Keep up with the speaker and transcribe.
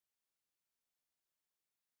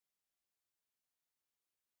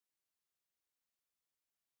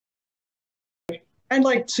I'd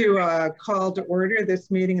like to call to order this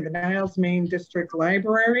meeting of the Niles Main District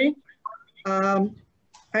Library.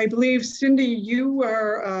 I believe, Cindy, you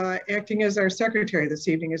are acting as our secretary this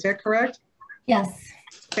evening. Is that correct? Yes.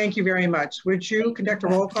 Thank you very much. Would you conduct a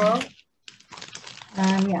roll call?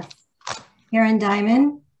 Yes. Karen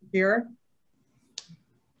Diamond. Here.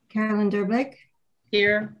 Carolyn Derblick.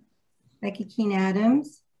 Here. Becky Keene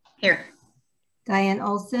Adams. Here. Diane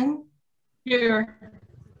Olson. Here.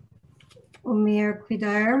 Omir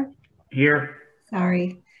Quidar. Here.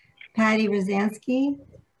 Sorry. Patty Rosansky.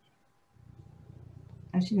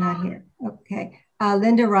 Oh, she's not here. Okay.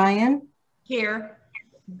 Linda Ryan. Here.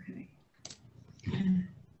 Okay.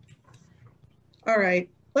 All right.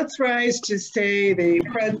 Let's rise to say the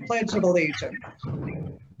Pledge of Allegiance.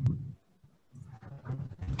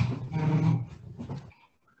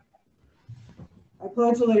 I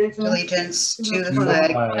pledge allegiance to the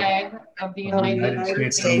flag of the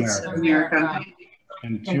United States of America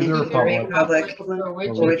and to the republic for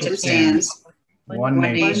which it stands, one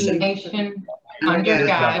nation, under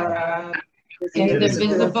God,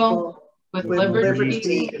 indivisible, with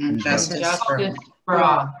liberty and justice for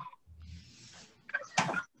all.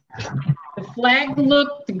 The flag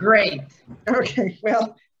looked great. Okay,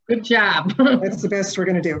 well, good job. That's the best we're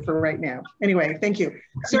going to do for right now. Anyway, thank you.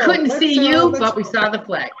 So we couldn't see you, but we saw the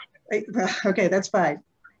flag. Okay, that's fine.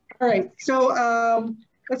 All right, so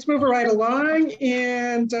let's move right along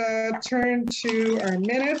and turn to our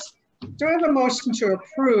minutes. Do I have a motion to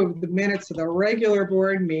approve the minutes of the regular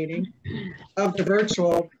board meeting of the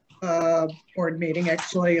virtual board meeting,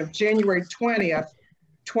 actually, of January 20th,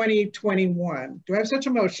 2021? Do I have such a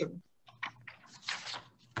motion?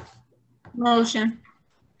 Motion.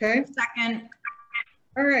 Okay. Second.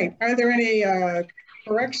 All right. Are there any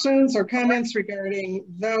corrections or comments regarding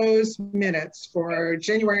those minutes for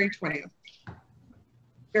January 20th?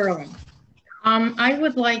 Carolyn. I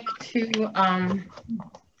would like to,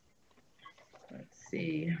 let's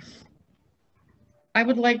see. I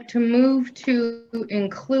would like to move to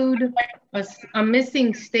include a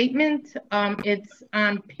missing statement. It's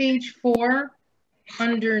on page 4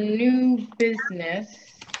 under new business.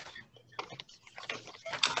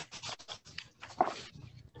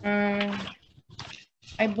 I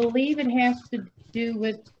believe it has to do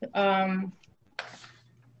with, let's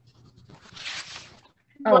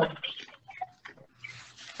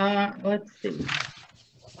see.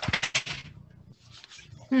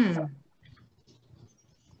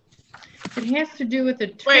 It has to do with the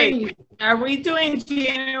 20. Wait, are we doing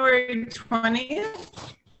January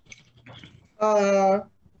 20th?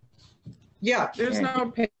 Yeah. There's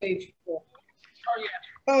no page 4. Oh, yeah.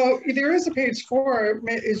 Oh, there is a page 4.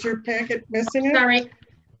 Is your packet missing it? Sorry,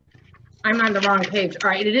 I'm on the wrong page.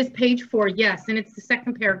 All right, it is page 4, yes, and it's the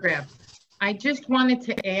second paragraph. I just wanted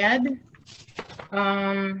to add,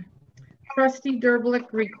 Trustee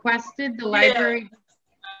Derblick requested the library.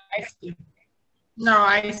 I see. No,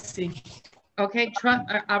 I see. Okay,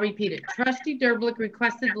 I'll repeat it. Trustee Derblick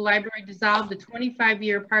requested the library dissolve the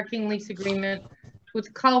 25-year parking lease agreement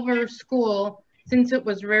with Culver School since it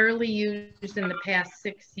was rarely used in the past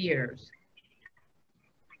 6 years.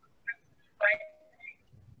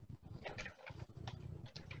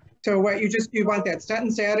 So what, you want that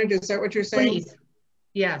sentence added? Is that what you're saying? Please,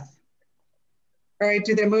 yes. All right,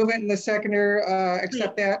 do they move it and the seconder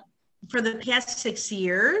accept that? For the past 6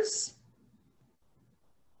 years?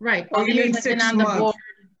 Right. Oh, you mean 6 months.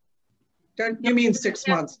 You mean 6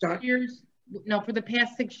 months, don't you? No, for the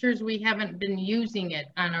past 6 years, we haven't been using it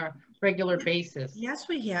on a regular basis. Yes,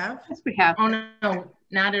 we have. Yes, we have. Oh, no,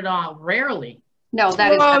 not at all. Rarely. No,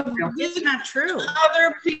 that is not true. It's not true.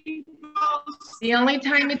 Other people. The only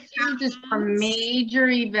time it's used is for major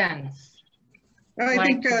events. I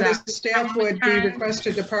think the staff would be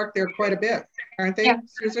requested to park there quite a bit, aren't they? Yeah.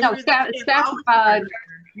 Susan? No, staff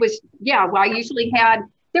was, yeah, well, I usually had,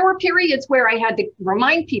 there were periods where I had to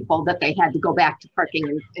remind people that they had to go back to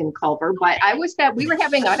parking in Culver, but we were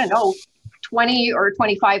having, I don't know, 20 or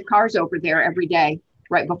 25 cars over there every day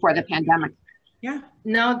right before the pandemic. Yeah.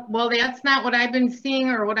 No, well, that's not what I've been seeing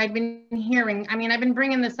or what I've been hearing. I mean, I've been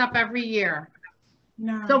bringing this up every year.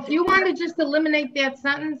 No. So if you want to just eliminate that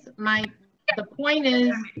sentence, the point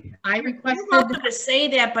is, I requested. You're welcome to say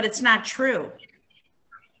that, but it's not true.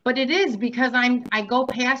 But it is, because I go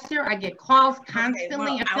past there, I get calls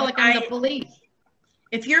constantly. I feel like I'm the police.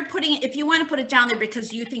 If you want to put it down there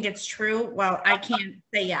because you think it's true, well, I can't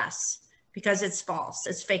say yes because it's false.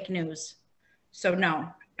 It's fake news. So no,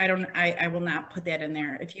 I will not put that in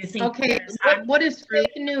there. If you think. Okay, what is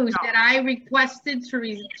fake news that I requested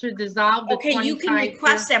to dissolve the 25? Okay, you can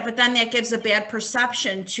request that, but then that gives a bad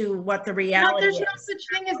perception to what the No, reality there's is. no such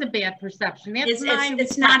thing as a bad perception. That's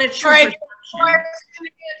It's not a true All right,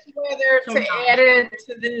 perception. whether to add it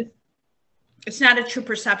to this. It's not a true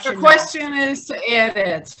perception. The question is to add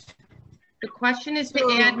it. The question is to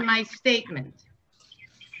add my statement.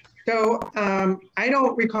 So I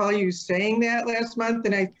don't recall you saying that last month,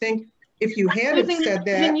 and I think if you hadn't said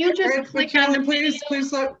that, Can you just click on the please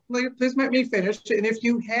let me finish. And if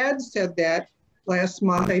you had said that last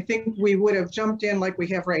month, I think we would have jumped in like we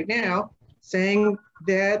have right now, saying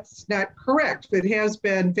that's not correct. It has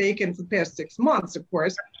been vacant for the past 6 months, of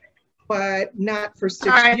course, but not for 6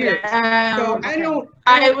 years. So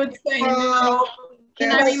I would say no.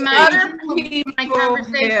 Can I Other remind you people my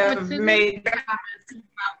conversation have with Susan? made comments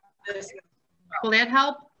about this. Will that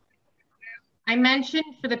help? I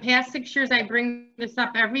mentioned for the past 6 years, I bring this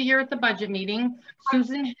up every year at the budget meeting.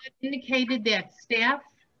 Susan had indicated that staff,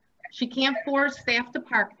 she can't force staff to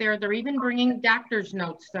park there. They're even bringing doctor's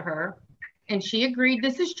notes to her. And she agreed,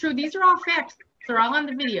 this is true. These are all facts. They're all on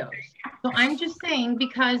the videos. So I'm just saying,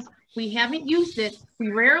 because we haven't used it, we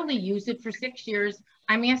rarely use it for 6 years.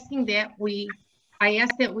 I'm asking that I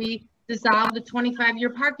ask that we dissolve the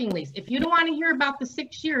 25-year parking lease. If you don't want to hear about the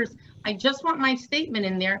 6 years, I just want my statement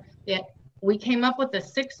in there that we came up with a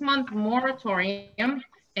 6-month moratorium,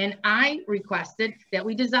 and I requested that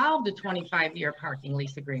we dissolve the 25-year parking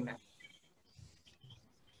lease agreement.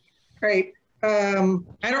 Great. I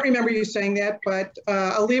don't remember you saying that, but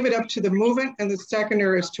I'll leave it up to the movement and the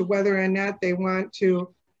seconder as to whether or not they want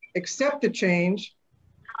to accept the change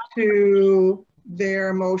to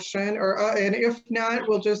their motion, or and if not,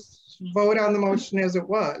 we'll just vote on the motion as it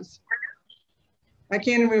was. I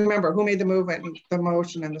can't even remember who made the movement, the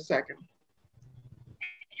motion, and the second.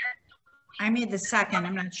 I made the second.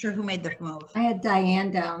 I'm not sure who made the move. I had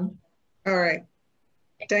Diane down. All right.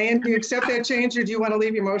 Diane, do you accept that change, or do you want to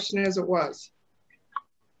leave your motion as it was?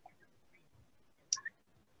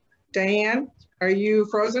 Diane, are you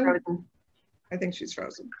frozen? Frozen. I think she's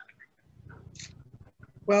frozen.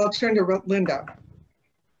 Well, I'll turn to Linda.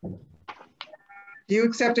 Do you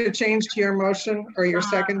accept a change to your motion or your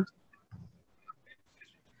second?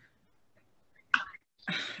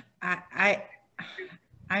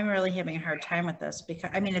 I'm really having a hard time with this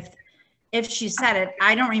because, I mean, if she said it,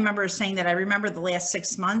 I don't remember saying that. I remember the last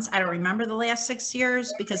 6 months. I don't remember the last 6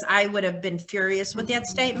 years because I would have been furious with that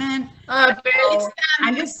statement.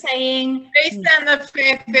 I'm just saying. Based on the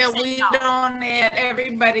fact that we don't add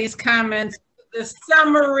everybody's comments to the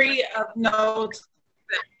summary of notes,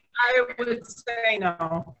 I would say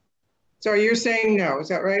no. So you're saying no, is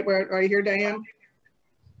that right? Are you here, Diane?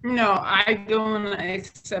 No, I don't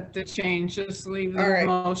accept the change. Just leave the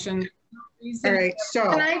motion. All right,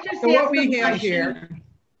 so what we have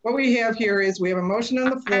here is we have a motion on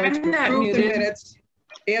the floor to approve the minutes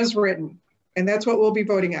as written, and that's what we'll be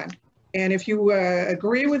voting on. And if you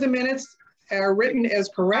agree with the minutes are written as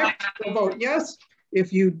correct, we'll vote yes.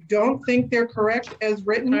 If you don't think they're correct as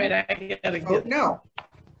written, vote no.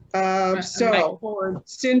 So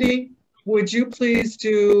Cindy, would you please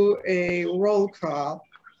do a roll call?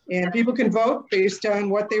 And people can vote based on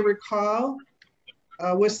what they recall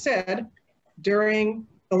was said during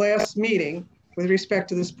the last meeting with respect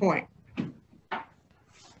to this point.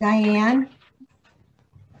 Diane?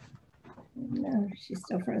 No, she's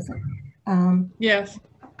still frozen. Yes.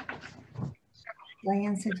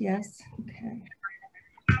 Diane said yes. Okay.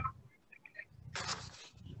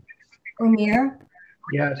 Amir?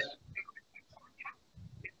 Yes.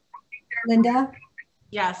 Linda?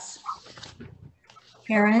 Yes.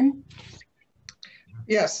 Karen?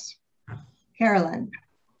 Yes. Carolyn?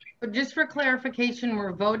 But just for clarification,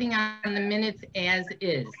 we're voting on the minutes as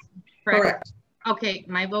is. Correct. Okay,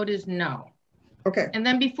 my vote is no. Okay. And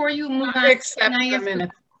then before you move on, can I ask a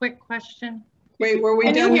quick question? Wait, were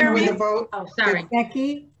we done with the vote? Oh, sorry.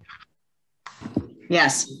 Becky?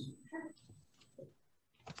 Yes.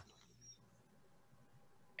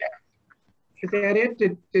 Is that it?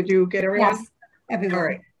 Did you get everyone? Yes, everyone. All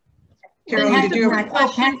right. Carolyn, did you have a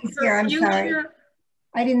question? Oh, Patty's here, I'm sorry. Future?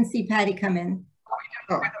 I didn't see Patty come in.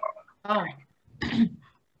 Oh.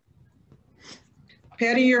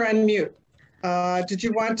 Patty, you're on mute. Did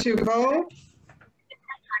you want to vote?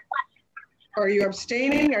 Are you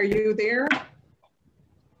abstaining? Are you there?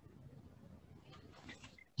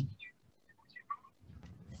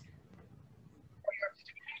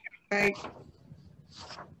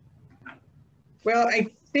 Well, I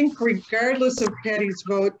think regardless of Patty's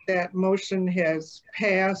vote, that motion has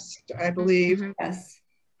passed, I believe. Yes.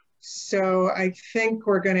 So I think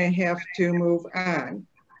we're going to have to move on.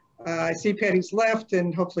 I see Patty's left,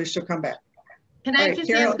 and hopefully she'll come back. Can I just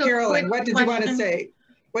ask a Carolyn, quick what did you want to question? say?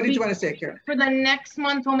 What did you want to say, Carolyn? For the next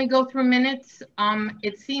month, when we go through minutes,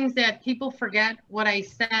 it seems that people forget what I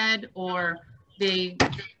said, or the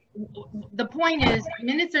point is,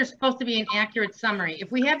 minutes are supposed to be an accurate summary.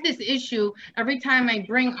 If we have this issue, every time I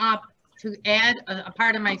bring up to add a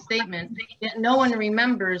part of my statement that no one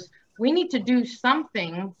remembers, we need to do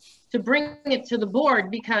something to bring it to the board,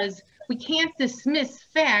 because we can't dismiss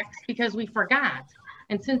facts because we forgot.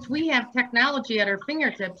 And since we have technology at our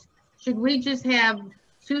fingertips, should we just have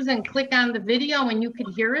Susan click on the video and you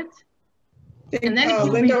could hear it? And then if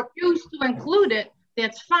you refuse to include it,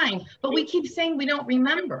 that's fine. But we keep saying we don't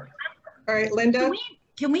remember. All right, Linda.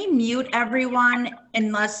 Can we mute everyone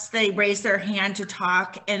unless they raise their hand to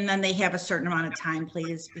talk, and then they have a certain amount of time,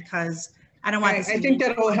 please? Because I don't want I think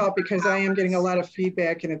that will help, because I am getting a lot of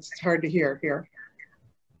feedback and it's hard to hear here.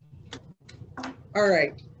 All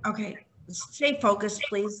right. Okay. Stay focused,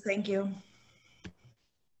 please. Thank you.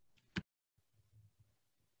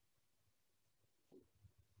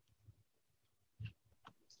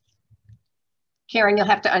 Karen, you'll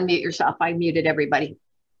have to unmute yourself. I muted everybody.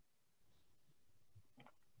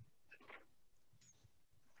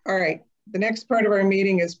 All right. The next part of our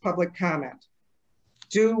meeting is public comment.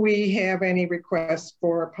 Do we have any requests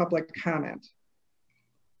for public comment?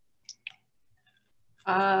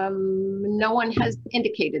 No one has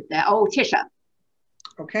indicated that. Oh, Tisha.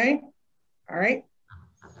 Okay. All right.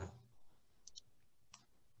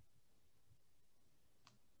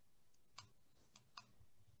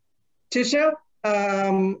 Tisha,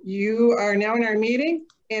 you are now in our meeting,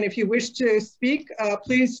 and if you wish to speak,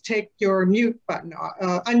 please take your mute button,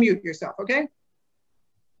 unmute yourself, okay?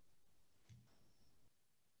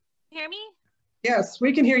 Hear me? Yes,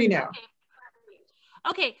 we can hear you now.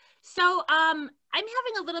 Okay, so I'm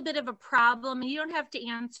having a little bit of a problem. You don't have to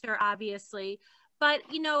answer, obviously, but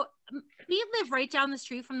you know, we live right down the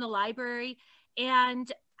street from the library,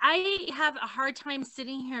 and I have a hard time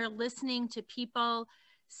sitting here listening to people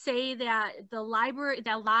say that the library,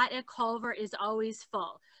 that lot at Culver is always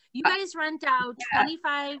full. You guys rent out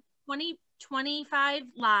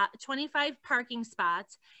 25 parking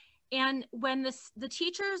spots. And when the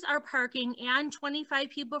teachers are parking and 25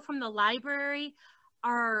 people from the library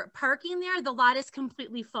are parking there, the lot is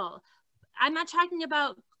completely full. I'm not talking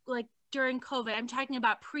about like during COVID, I'm talking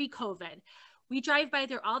about pre-COVID. We drive by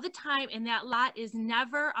there all the time, and that lot is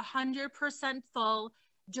never 100% full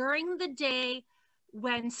during the day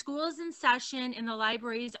when school is in session and the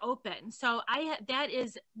library is open. So that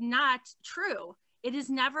is not true. It is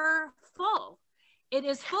never full. It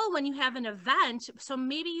is full when you have an event. So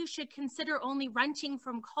maybe you should consider only renting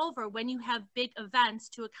from Culver when you have big events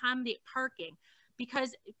to accommodate parking,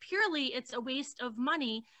 because purely it's a waste of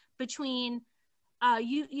money between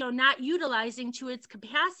you know, not utilizing to its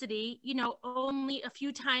capacity, you know, only a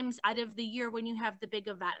few times out of the year when you have the big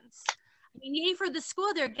events. I mean, yay for the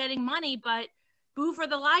school, they're getting money, but boo for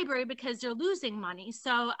the library because they're losing money.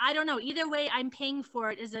 So I don't know, either way, I'm paying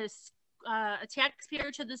for it as a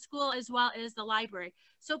taxpayer to the school as well as the library.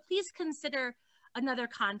 So please consider another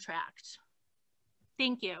contract.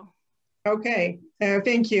 Thank you. Okay,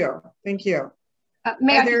 thank you. Thank you.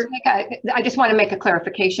 I just want to make a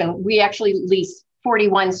clarification. We actually lease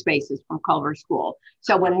 41 spaces from Culver School.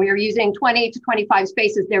 So when we're using 20 to 25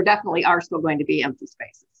 spaces, there definitely are still going to be empty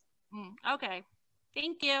spaces. Okay,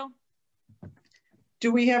 thank you.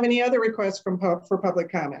 Do we have any other requests for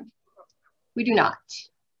public comment? We do not.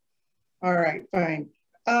 All right, fine.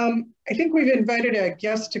 I think we've invited a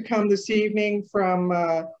guest to come this evening from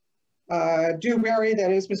Dewberry,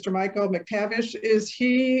 that is Mr. Michael McTavish. Is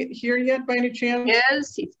he here yet by any chance?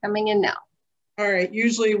 Yes, he's coming in now. All right,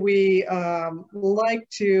 usually we like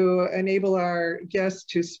to enable our guests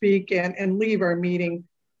to speak and leave our meeting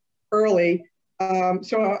early.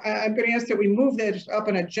 So I'm going to ask that we move that up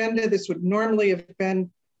an agenda. This would normally have been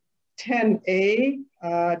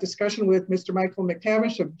 10A, discussion with Mr. Michael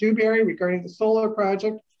McTavish of Dewberry regarding the solar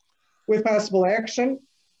project with possible action.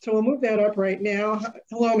 So we'll move that up right now.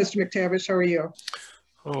 Hello, Mr. McTavish, how are you?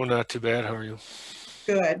 Oh, not too bad, how are you?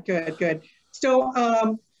 Good, good, good.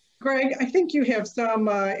 So Greg, I think you have some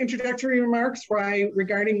introductory remarks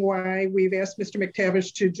regarding why we've asked Mr.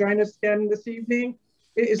 McTavish to join us again this evening.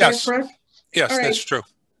 Is that correct? Yes, right. That's true.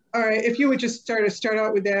 All right, if you would just start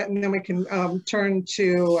out with that, and then we can turn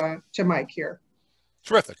to Mike here.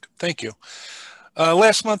 Terrific, thank you.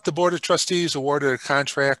 Last month, the Board of Trustees awarded a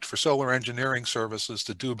contract for solar engineering services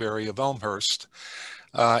to Dewberry of Elmhurst.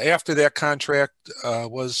 After that contract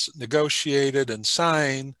was negotiated and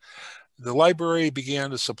signed, the library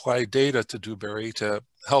began to supply data to Dewberry to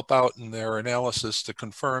help out in their analysis to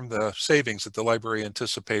confirm the savings that the library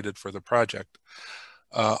anticipated for the project.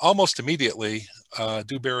 Almost immediately,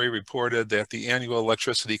 Dewberry reported that the annual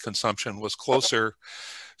electricity consumption was closer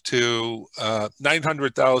to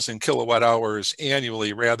 900,000 kilowatt hours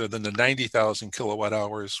annually rather than the 90,000 kilowatt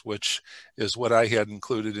hours, which is what I had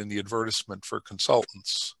included in the advertisement for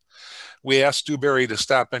consultants. We asked Dewberry to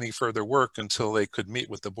stop any further work until they could meet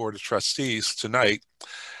with the Board of Trustees tonight,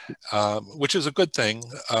 which is a good thing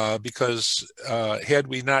because had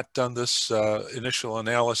we not done this initial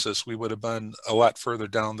analysis, we would have been a lot further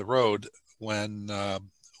down the road when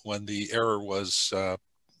the error was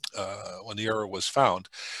found.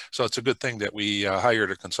 So it's a good thing that we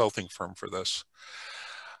hired a consulting firm for this.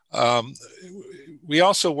 We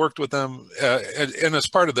also worked with them, and as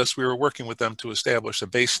part of this, we were working with them to establish a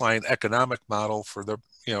baseline economic model for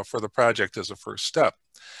the project as a first step.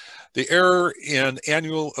 The error in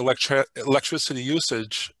annual electricity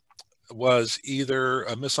usage was either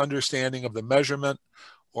a misunderstanding of the measurement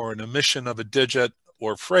or an omission of a digit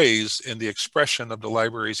or phrase in the expression of the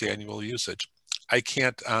library's annual usage. I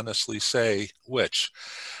can't honestly say which,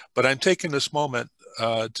 but I'm taking this moment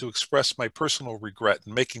to express my personal regret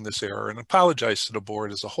in making this error and apologize to the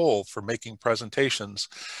board as a whole for making presentations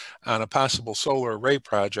on a possible solar array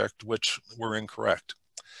project which were incorrect.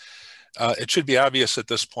 It should be obvious at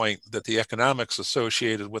this point that the economics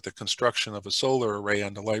associated with the construction of a solar array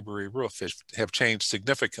on the library roof have changed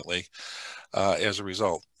significantly as a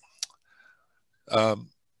result.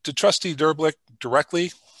 To Trustee Derblick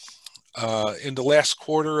directly, in the last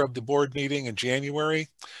quarter of the board meeting in January,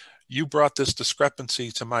 you brought this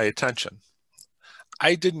discrepancy to my attention.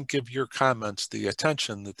 I didn't give your comments the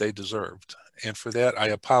attention that they deserved, and for that I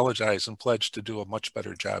apologize and pledge to do a much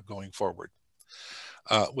better job going forward.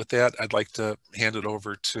 With that, I'd like to hand it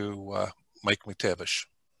over to Mike McTavish.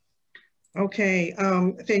 Okay,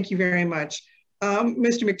 thank you very much.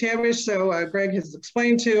 Mr. McTavish, so Greg has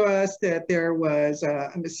explained to us that there was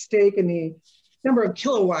a mistake in the number of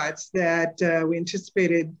kilowatts that we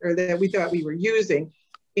anticipated or that we thought we were using.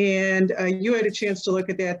 And you had a chance to look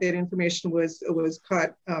at that. That information was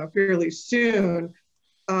caught fairly soon.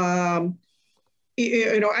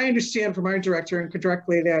 You know, I understand from our director and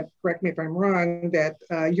directly that, correct me if I'm wrong, that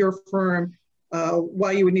your firm,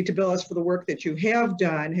 while you would need to bill us for the work that you have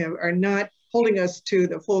done, are not holding us to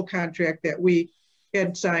the full contract that we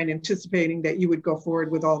had signed, anticipating that you would go forward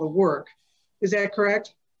with all the work. Is that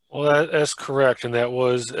correct? Well, that's correct. And that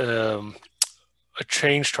was a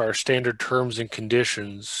change to our standard terms and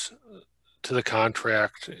conditions to the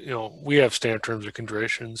contract. You know, we have standard terms and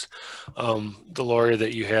conditions. The lawyer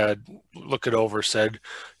that you had look it over said,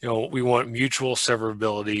 you know, we want mutual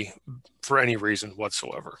severability for any reason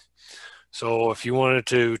whatsoever. So if you wanted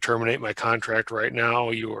to terminate my contract right now,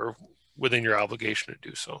 you are within your obligation to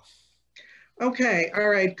do so. Okay, all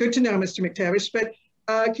right, good to know, Mr. McTavish. But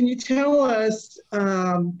can you tell us,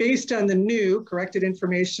 based on the new corrected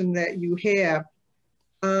information that you have,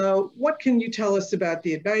 what can you tell us about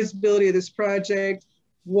the advisability of this project?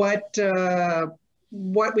 What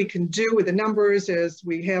we can do with the numbers as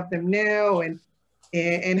we have them now,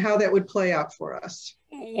 and how that would play out for us?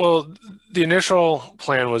 Well, the initial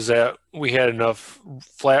plan was that we had enough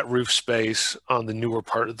flat roof space on the newer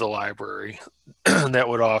part of the library that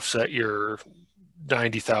would offset your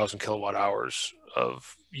 90,000 kilowatt hours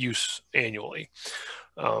of use annually.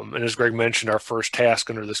 And as Greg mentioned, our first task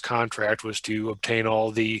under this contract was to obtain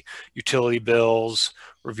all the utility bills,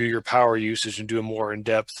 review your power usage, and do a more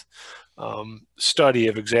in-depth study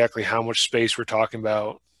of exactly how much space we're talking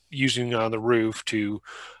about using on the roof to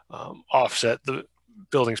offset the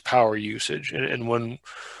building's power usage. And when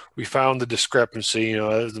we found the discrepancy, you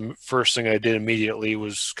know, the first thing I did immediately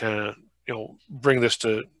was kind of, you know, bring this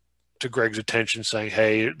to Greg's attention, saying,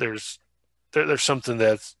 hey, there's something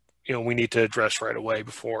that's, you know, we need to address right away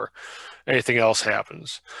before anything else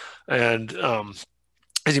happens. And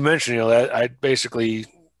as you mentioned, you know, that I basically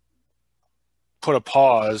put a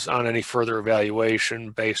pause on any further evaluation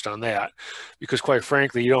based on that, because quite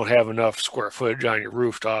frankly, you don't have enough square footage on your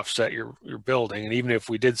roof to offset your building. And even if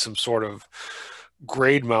we did some sort of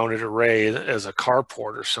grade mounted array as a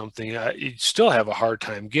carport or something, you'd still have a hard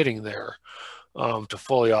time getting there to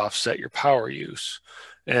fully offset your power use.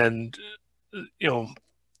 And, you know,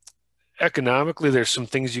 economically, there's some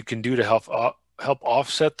things you can do to help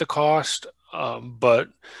offset the cost, but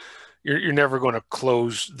you're never going to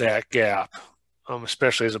close that gap.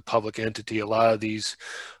 Especially as a public entity, a lot of these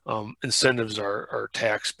incentives are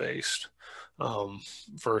tax-based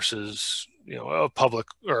versus, you know, a public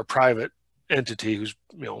or a private entity who's,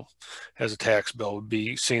 has a tax bill would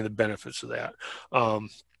be seeing the benefits of that.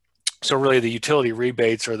 So really the utility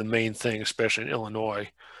rebates are the main thing, especially in Illinois.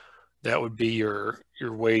 That would be your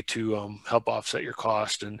way to help offset your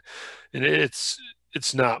cost, and it's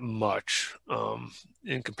not much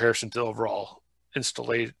in comparison to the overall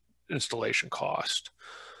installation cost.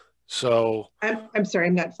 So I'm sorry,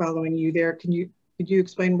 I'm not following you there. Could you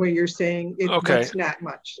explain what you're saying? It's not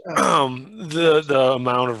much. The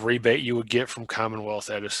amount of rebate you would get from Commonwealth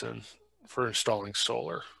Edison for installing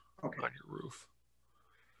solar on your roof.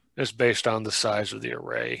 It's based on the size of the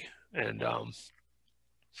array, and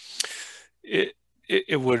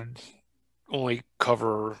it would only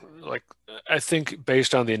cover, like, I think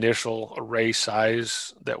based on the initial array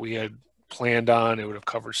size that we had planned on, it would have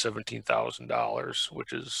covered $17,000,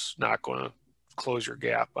 which is not going to close your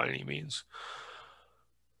gap by any means.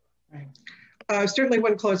 Right. Certainly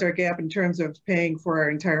wouldn't close our gap in terms of paying for our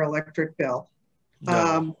entire electric bill.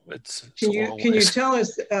 No, can you tell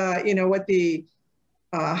us, what the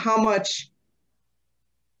how much,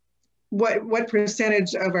 what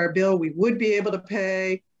percentage of our bill we would be able to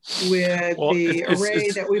pay with the array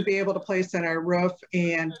that we'd be able to place on our roof?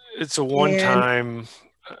 And it's a one-time,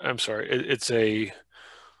 I'm sorry, it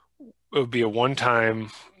would be a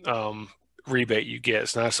one-time rebate you get.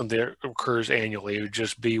 It's not something that occurs annually. It would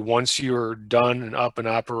just be once you're done and up and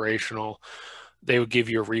operational, they would give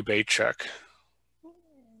you a rebate check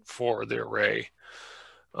for the array.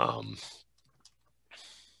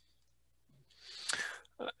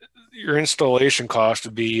 Your installation cost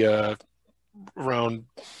would be around,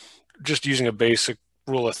 just using a basic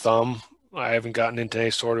rule of thumb. I haven't gotten into any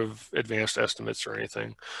sort of advanced estimates or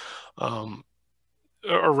anything.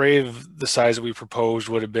 Array of the size that we proposed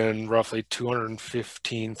would have been roughly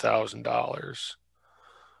 $215,000.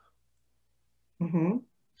 Mm-hmm.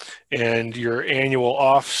 And your annual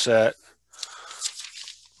offset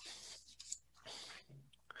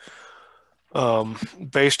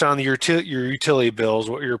based on your utility bills,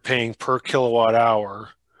 what you're paying per kilowatt hour,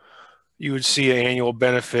 you would see an annual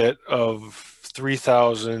benefit of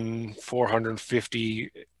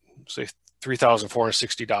 $3,450, say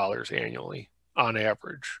 $3,460 annually on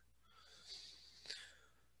average.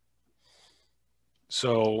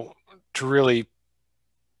 So to really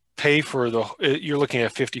pay for you're looking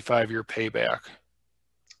at a 55-year payback.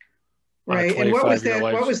 Right, and what was that?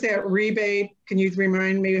 What was that rebate? Can you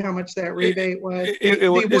remind me how much that rebate was? The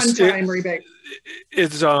one-time rebate.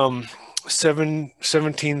 It's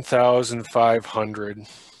 $17,500,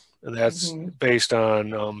 and that's based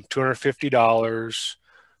on $250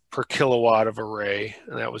 per kilowatt of array,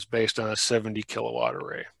 and that was based on a 70 kilowatt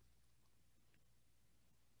array.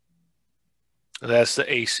 And that's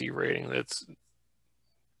the AC rating. The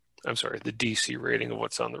DC rating of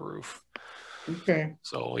what's on the roof. Okay.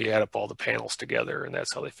 So you add up all the panels together, and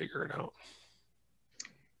that's how they figure it out.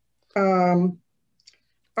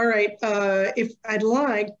 All right. If I'd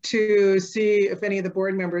like to see if any of the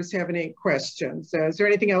board members have any questions. Is there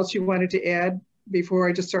anything else you wanted to add before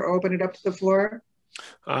I just start opening it up to the floor?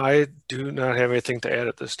 I do not have anything to add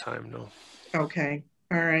at this time, no. Okay.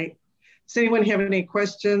 All right. Does anyone have any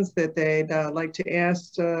questions that they'd like to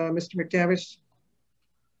ask Mr. McTavish?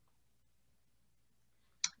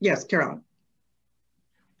 Yes, Carolyn.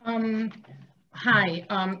 Hi.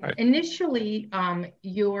 Initially,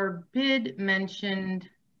 your bid mentioned,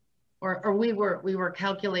 or we were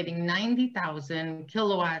calculating 90,000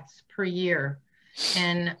 kilowatts per year,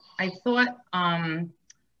 and I thought an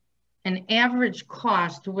average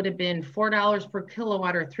cost would have been $4 per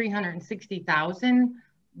kilowatt or 360,000.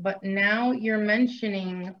 But now you're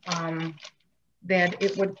mentioning that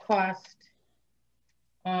it would cost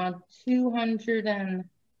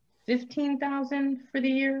 215,000 for the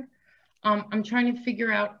year. I'm trying to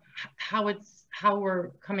figure out how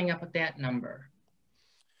we're coming up with that number.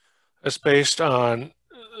 It's based on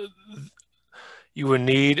you would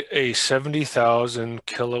need a 70,000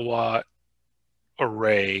 kilowatt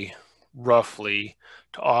array roughly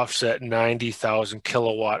to offset 90,000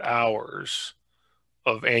 kilowatt hours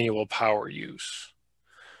of annual power use.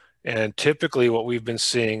 And typically what we've been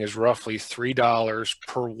seeing is roughly $3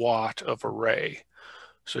 per watt of array.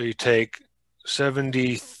 So you take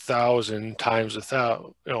 70,000 times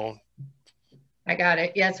 1,000, I got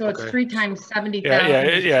it. Yeah, so it's 3 times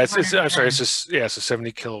 70,000. Yeah. I'm sorry. It's a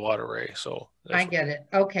 70 kilowatt array. So I get it.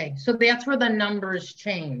 Okay, so that's where the numbers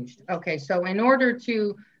changed. Okay, so in order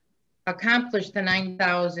to accomplish the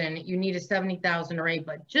 9,000, you need a 70,000 array.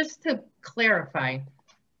 But just to clarify,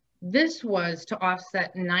 this was to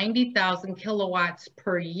offset 90,000 kilowatts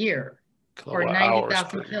per year, kilowatt or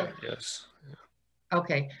 90,000 kilowatts. Yes.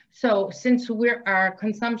 Okay, so since our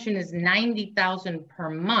consumption is 90,000 per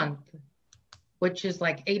month, which is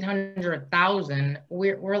like 800,000,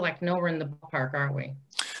 we're like nowhere in the ballpark, aren't we?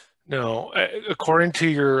 No, according to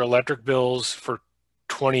your electric bills for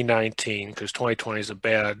 2019, because 2020 is a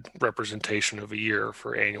bad representation of a year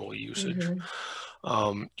for annual usage.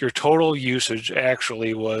 Your total usage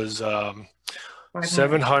actually was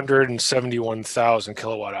 771,000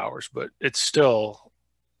 kilowatt hours, but it's still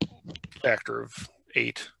a factor of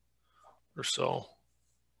 8 or so.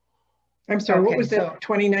 I'm sorry, what was the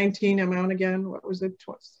 2019 amount again? What was it?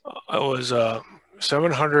 It was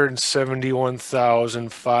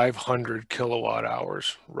 771,500 kilowatt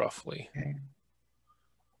hours, roughly. Okay.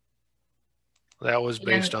 That was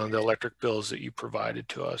based on the electric bills that you provided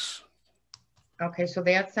to us. Okay, so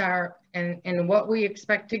that's our, and what we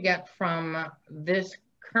expect to get from this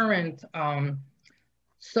current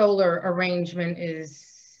solar arrangement is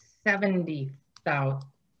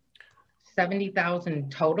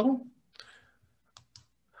 70,000 total.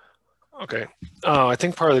 Okay, I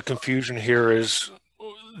think part of the confusion here is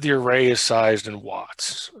the array is sized in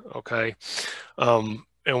watts. Okay, and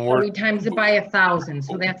we times it by 1,000,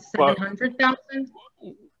 so that's 700,000.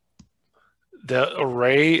 The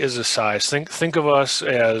array is a size. Think of us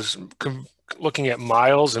as looking at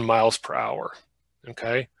miles and miles per hour.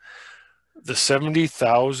 Okay, the 70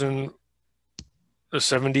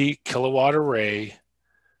 kilowatt array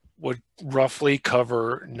would roughly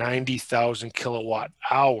cover 90,000 kilowatt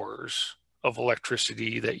hours of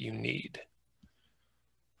electricity that you need.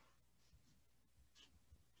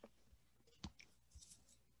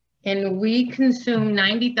 And we consume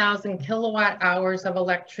 90,000 kilowatt hours of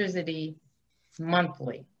electricity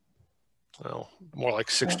monthly. Well, more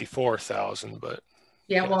like 64,000, but.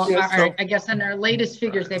 Yeah, well, yes. I guess in our latest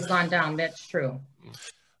figures, they've gone down. That's true.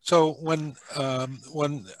 So when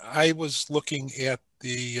I was looking at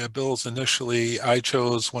the bills initially, I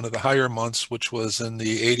chose one of the higher months, which was in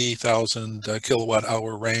the 80,000 kilowatt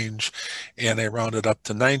hour range, and I rounded up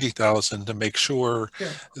to 90,000 to make sure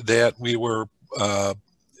that we were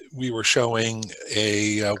showing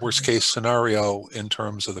a worst case scenario in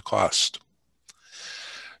terms of the cost.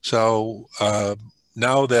 So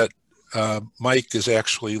now that Mike is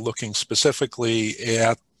actually looking specifically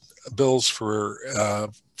at bills for a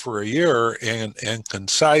year and can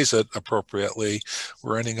size it appropriately,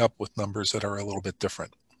 we're ending up with numbers that are a little bit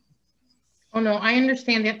different. Oh no, I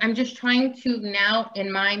understand that. I'm just trying to now,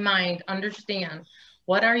 in my mind, understand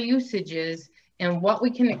what our usage is and what we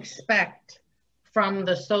can expect from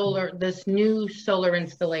this new solar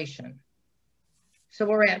installation. So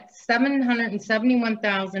we're at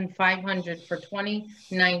 771,500 for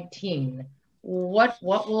 2019. What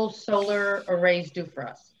will solar arrays do for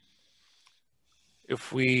us?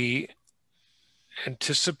 If we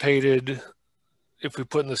anticipated, if we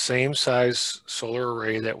put in the same size solar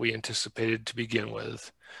array that we anticipated to begin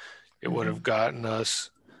with, it would have gotten us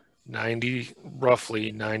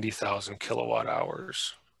roughly 90,000 kilowatt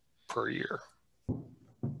hours per year.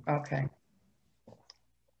 Okay.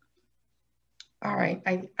 All right,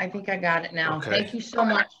 I think I got it now. Okay. Thank you so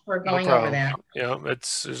much for going over that. Yeah,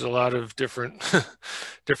 there's a lot of different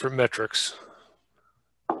different metrics.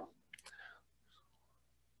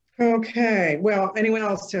 Okay, well, anyone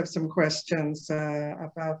else have some questions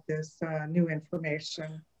about this new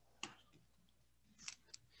information?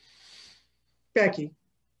 Becky.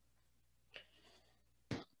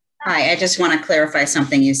 Hi, I just want to clarify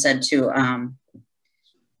something you said too,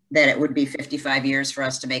 that it would be 55 years for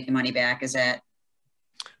us to make the money back. Is that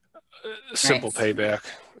simple right? Payback?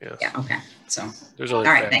 Yes. Yeah, okay. So there's other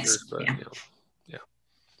factors, but yeah. Yeah.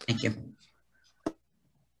 Thank you.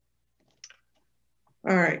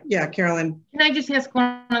 All right, yeah, Carolyn. Can I just ask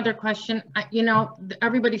one other question? You know,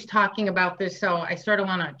 everybody's talking about this, so I sort of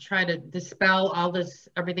want to try to dispel all this,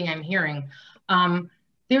 everything I'm hearing.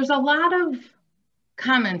 There's a lot of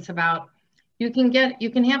comments about you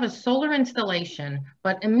can have a solar installation,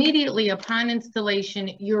 but immediately upon installation,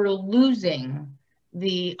 you're losing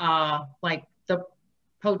the like the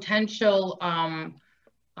potential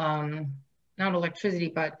not electricity,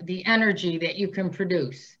 but the energy that you can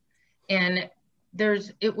produce. And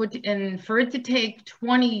for it to take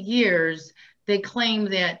 20 years, they claim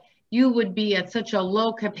that you would be at such a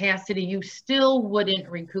low capacity, you still wouldn't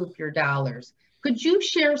recoup your dollars. Could you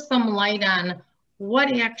share some light on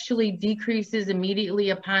what actually decreases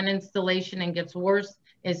immediately upon installation and gets worse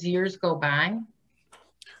as years go by?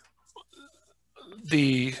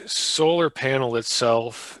 The solar panel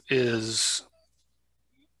itself is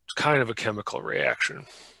kind of a chemical reaction,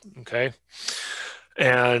 okay?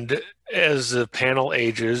 And as the panel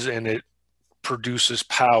ages and it produces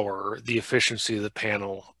power, the efficiency of the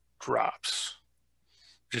panel drops,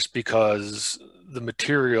 just because the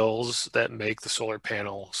materials that make the solar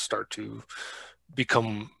panel start to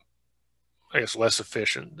become, I guess, less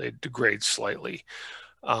efficient. They degrade slightly.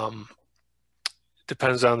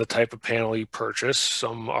 Depends on the type of panel you purchase.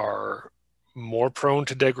 Some are more prone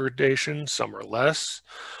to degradation, some are less.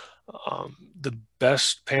 The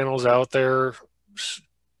best panels out there,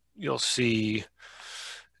 you'll see,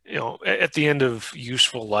 at the end of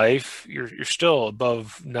useful life, you're still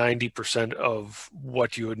above 90% of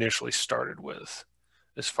what you initially started with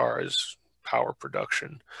as far as power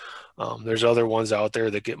production. There's other ones out there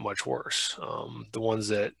that get much worse. The ones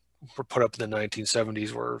that were put up in the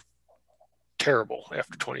 1970s were terrible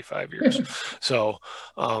after 25 years. So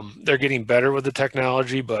they're getting better with the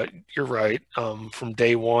technology, but you're right. From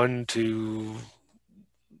day one to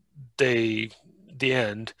the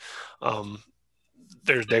end,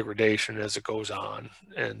 there's degradation as it goes on,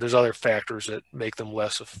 and there's other factors that make them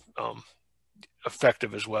less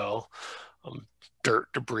effective as well.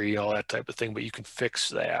 Dirt, debris, all that type of thing, but you can fix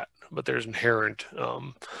that. But there's inherent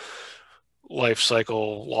life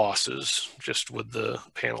cycle losses just with the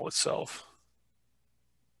panel itself.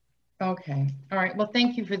 Okay. All right. Well,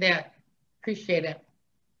 thank you for that. Appreciate it.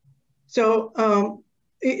 So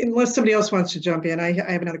unless somebody else wants to jump in, I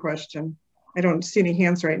have another question. I don't see any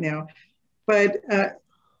hands right now. But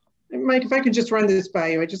Mike, if I could just run this by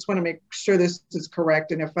you, I just want to make sure this is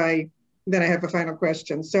correct. And then I have a final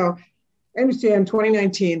question. So I understand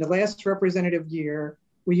 2019, the last representative year,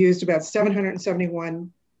 we used about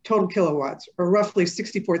 771 total kilowatts, or roughly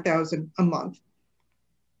 64,000 a month.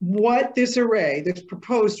 What this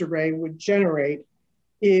proposed array would generate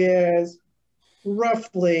is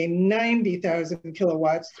roughly 90,000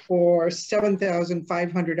 kilowatts, or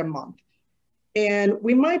 7,500 a month. And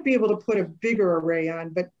we might be able to put a bigger array on,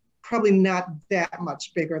 but probably not that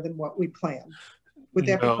much bigger than what we planned. Would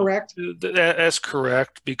that be correct? That's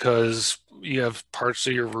correct, because you have parts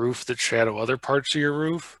of your roof that shadow other parts of your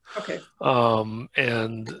roof. Okay.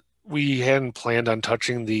 And we hadn't planned on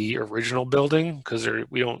touching the original building because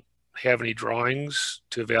we don't have any drawings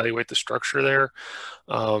to evaluate the structure there.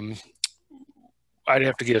 I'd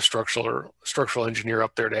have to get a structural engineer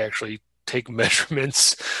up there to actually take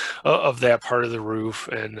measurements of that part of the roof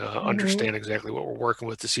and understand exactly what we're working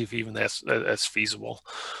with to see if even that's feasible.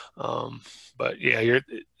 But yeah,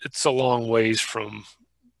 it's a long ways from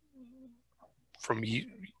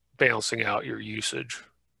balancing out your usage.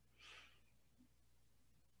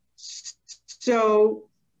 So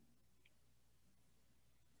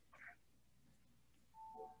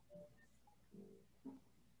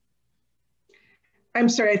I'm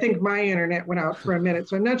sorry, I think my internet went out for a minute,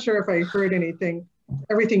 so I'm not sure if I heard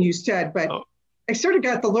everything you said, but I sort of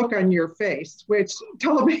got the look on your face, which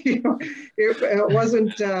told me it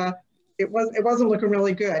wasn't looking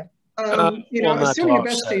really good. Assuming a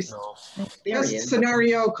best case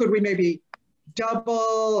scenario, could we maybe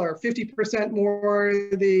double or 50% more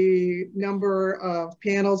the number of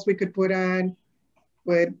panels we could put on?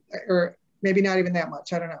 Or maybe not even that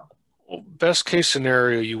much, I don't know. Well, best case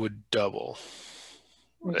scenario, you would double.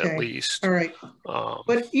 Okay. At least. All right.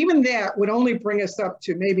 But even that would only bring us up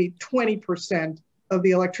to maybe 20% of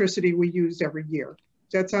the electricity we use every year.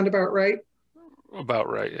 Does that sound about right? About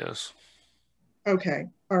right, yes. Okay.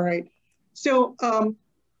 All right. So,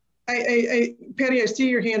 Patty, I see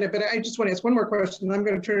your hand up, but I just want to ask one more question, and I'm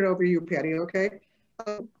going to turn it over to you, Patty, okay?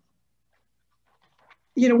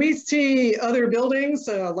 We see other buildings,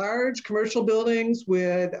 large commercial buildings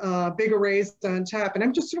with big arrays on top, and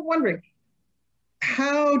I'm just sort of wondering,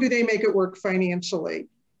 how do they make it work financially?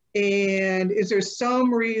 And is there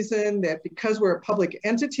some reason that because we're a public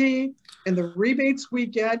entity and the rebates we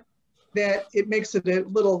get, that it makes it a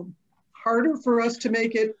little harder for us to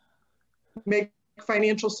make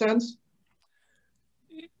financial sense?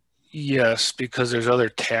 Yes, because there's other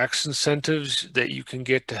tax incentives that you can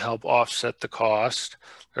get to help offset the cost.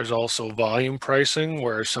 There's also volume pricing,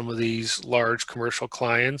 where some of these large commercial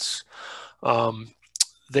clients,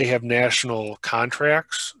 they have national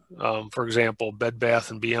contracts. For example, Bed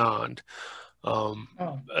Bath & Beyond.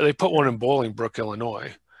 They put one in Bolingbrook,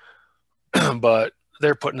 Illinois, but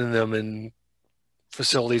they're putting them in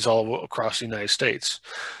facilities all across the United States.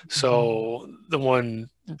 So the one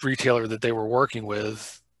retailer that they were working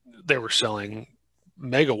with, they were selling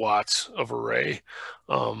megawatts of array,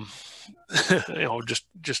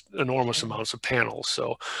 just enormous amounts of panels.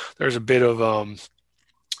 So there's a bit of,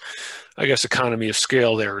 I guess, economy of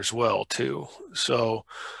scale there as well too. So,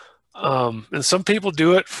 and some people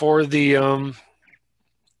do it for the,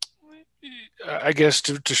 I guess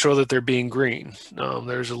to show that they're being green.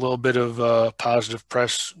 There's a little bit of positive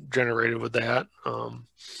press generated with that.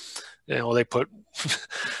 You know, they put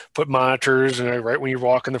monitors, and right when you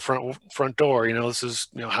walk in the front door, you know, this is,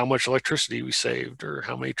 you know, how much electricity we saved, or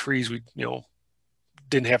how many trees we, you know,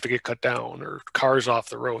 didn't have to get cut down, or cars off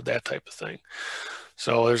the road, that type of thing.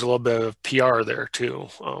 So there's a little bit of PR there too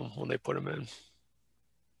when they put them in.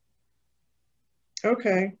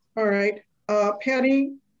 Okay, all right.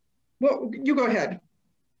 Patty, well, you go ahead.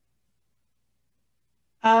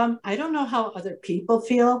 I don't know how other people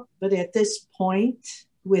feel, but at this point,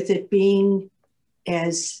 with it being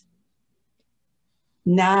as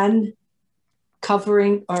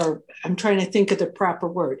non-covering, or I'm trying to think of the proper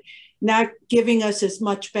word, not giving us as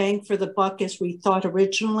much bang for the buck as we thought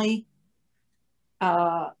originally,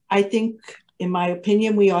 I think, in my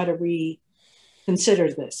opinion, we ought to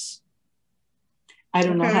reconsider this. I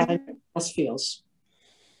don't know how anyone else feels.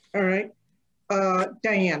 All right.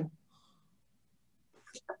 Diane.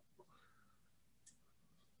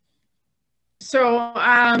 So,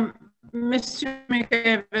 Mr.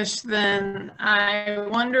 McTavish, then I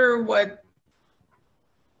wonder what,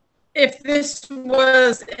 if this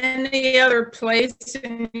was any other place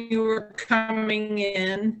and you were coming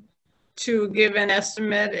in to give an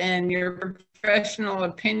estimate and your professional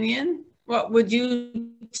opinion, what would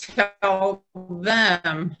you tell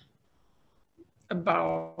them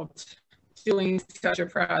about doing such a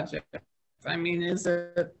project? I mean, is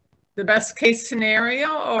it the best case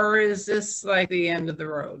scenario, or is this like the end of the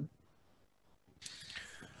road?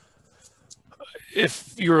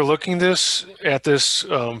 If you were looking at this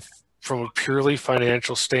from a purely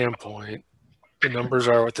financial standpoint, the numbers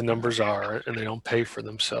are what the numbers are, and they don't pay for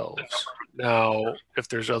themselves. Now, if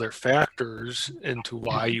there's other factors into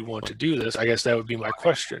why you want to do this, I guess that would be my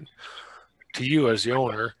question to you as the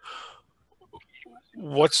owner.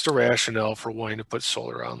 What's the rationale for wanting to put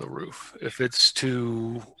solar on the roof? If it's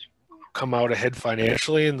to come out ahead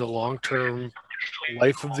financially in the long-term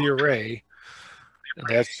life of the array, and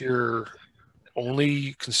that's your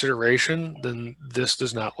only consideration, then this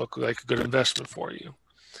does not look like a good investment for you.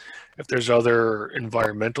 If there's other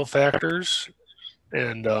environmental factors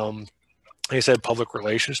and like I said, public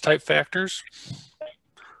relations type factors,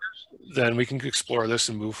 then we can explore this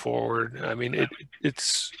and move forward. I mean,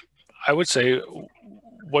 it's, I would say,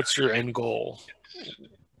 what's your end goal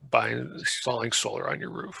by installing solar on your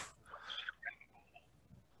roof?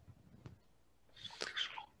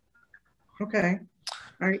 Okay.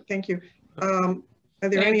 All right. Thank you. Are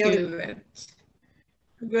there any other?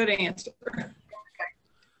 Good answer.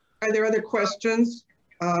 Are there other questions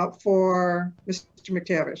for Mr.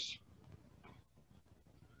 McTavish?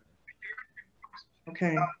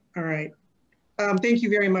 Okay. All right. Thank you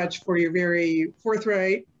very much for your very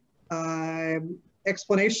forthright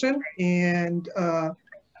explanation and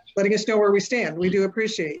letting us know where we stand. We do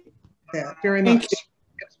appreciate that very much.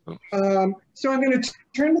 So I'm going to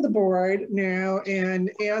turn to the board now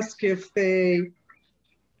and ask if they,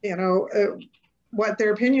 you know, what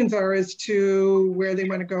their opinions are as to where they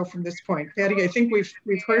want to go from this point. Patty, I think we've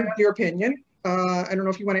heard your opinion. I don't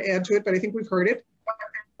know if you want to add to it, but I think we've heard it.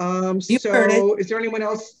 So is there anyone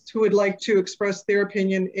else who would like to express their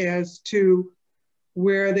opinion as to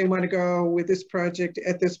where they want to go with this project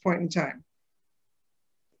at this point in time?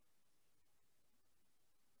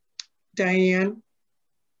 Diane?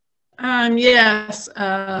 Yes,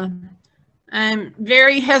 I'm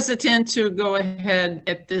very hesitant to go ahead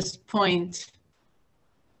at this point.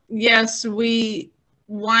 Yes, we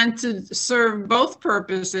want to serve both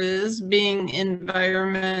purposes, being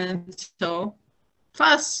environmental,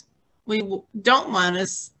 plus we don't want to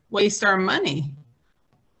waste our money.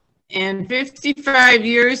 And 55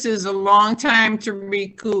 years is a long time to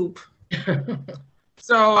recoup.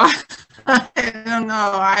 So I don't know,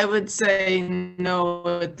 I would say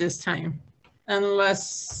no at this time,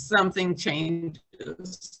 unless something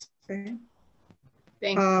changes. Okay.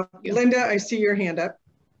 Thank you. Linda, I see your hand up.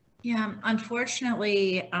 Yeah,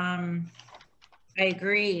 unfortunately, I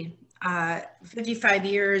agree. 55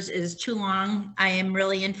 years is too long. I am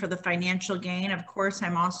really in for the financial gain. Of course,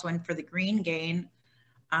 I'm also in for the green gain.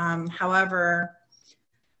 However,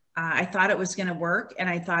 I thought it was going to work, and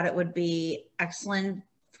I thought it would be excellent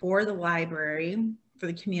for the library, for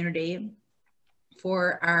the community,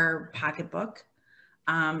 for our pocketbook.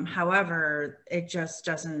 However, it just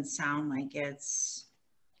doesn't sound like it's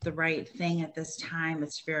the right thing at this time.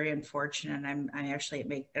 It's very unfortunate.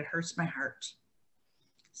 It hurts my heart.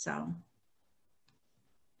 So,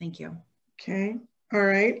 thank you. Okay. All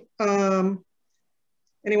right.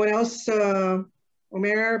 Anyone else?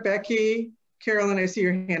 Omer, Becky, Carolyn, I see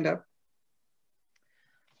your hand up.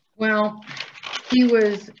 Well, he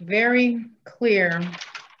was very clear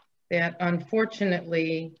that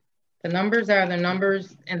unfortunately the numbers are the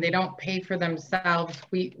numbers and they don't pay for themselves.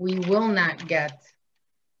 We will not get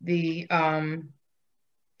the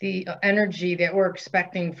energy that we're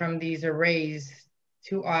expecting from these arrays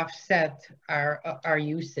to offset our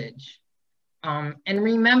usage. And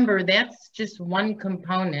remember, that's just one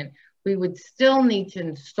component. We would still need to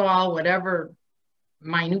install whatever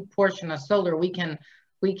minute portion of solar we can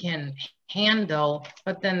handle,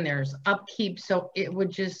 but then there's upkeep. So it would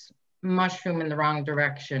just mushroom in the wrong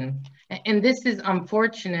direction. And this is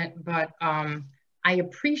unfortunate, but I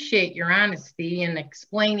appreciate your honesty in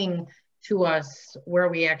explaining to us where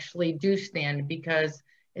we actually do stand, because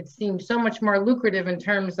it seems so much more lucrative in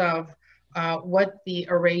terms of what the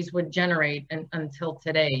arrays would generate until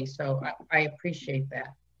today. So I appreciate that.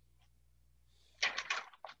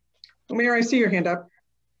 Mayor, I see your hand up.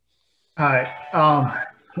 Hi.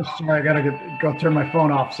 Sorry, I gotta go turn my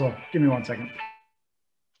phone off, so give me 1 second.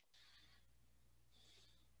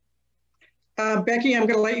 Becky, I'm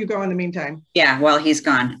going to let you go in the meantime. Yeah, well, he's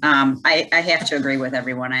gone. I have to agree with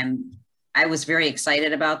everyone. I was very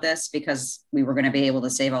excited about this because we were going to be able to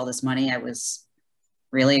save all this money. I was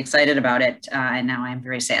really excited about it, and now I'm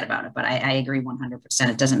very sad about it. But I agree 100%.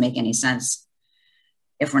 It doesn't make any sense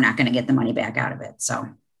if we're not going to get the money back out of it. So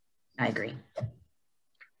I agree.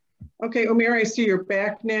 Okay, Omer, I see you're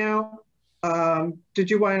back now. Did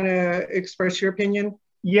you want to express your opinion?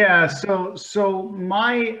 Yeah, so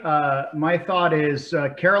my thought is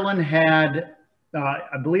Carolyn had,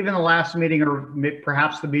 I believe in the last meeting or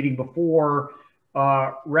perhaps the meeting before,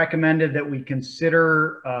 recommended that we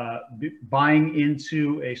consider buying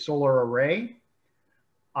into a solar array.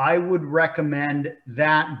 I would recommend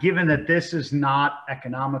that, given that this is not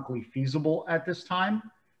economically feasible at this time,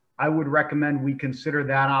 I would recommend we consider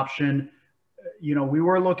that option. You know, we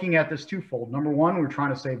were looking at this twofold. Number one, we're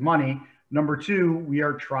trying to save money. Number two, we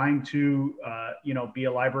are trying to, you know, be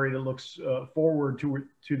a library that looks forward to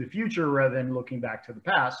the future rather than looking back to the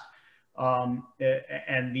past and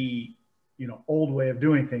the, you know, old way of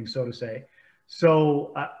doing things, so to say.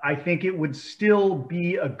 So I think it would still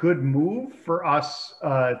be a good move for us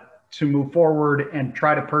to move forward and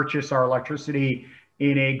try to purchase our electricity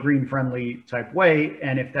in a green friendly type way.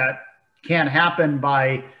 And if that can't happen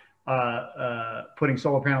by putting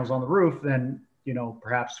solar panels on the roof, then, you know,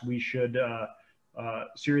 perhaps we should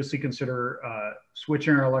seriously consider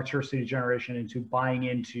switching our electricity generation into buying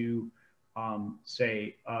into,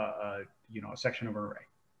 say, you know, a section of an array.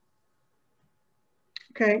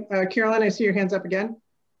 Okay, Carolyn, I see your hands up again.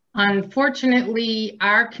 Unfortunately,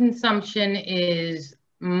 our consumption is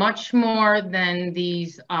much more than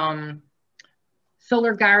these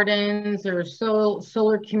solar gardens or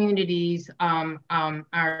solar communities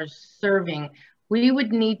are serving. We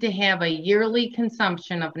would need to have a yearly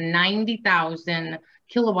consumption of 90,000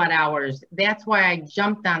 kilowatt hours. That's why I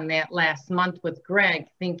jumped on that last month with Greg,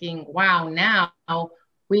 thinking, wow, now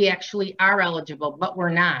we actually are eligible, but we're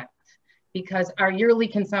not, because our yearly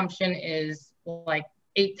consumption is like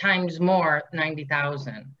 8 times more,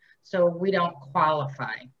 90,000. So we don't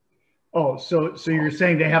qualify. Oh, so you're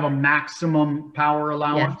saying they have a maximum power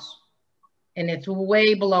allowance? Yes. And it's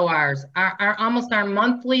way below ours. Almost our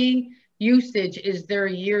monthly usage is their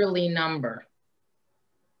yearly number.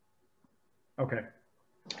 Okay.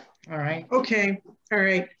 All right. Okay. All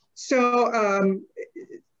right. So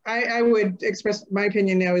I would express my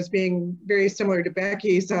opinion now as being very similar to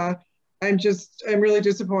Becky's. I'm really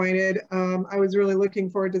disappointed. I was really looking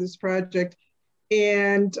forward to this project.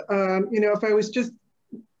 And, you know, if I was just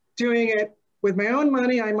doing it with my own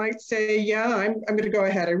money, I might say, yeah, I'm going to go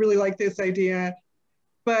ahead. I really like this idea.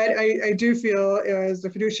 But I do feel as a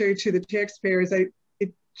fiduciary to the taxpayers, it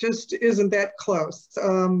just isn't that close.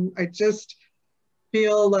 I just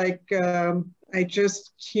feel like I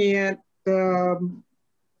just can't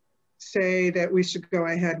say that we should go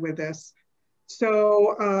ahead with this.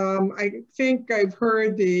 So I think I've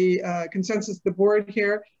heard the consensus of the board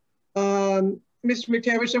here. Mr.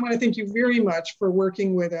 McTavish, I want to thank you very much for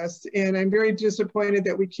working with us. And I'm very disappointed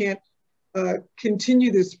that we can't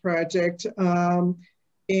continue this project.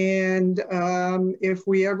 If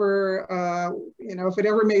we ever, you know, if it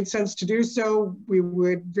ever made sense to do so, we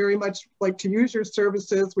would very much like to use your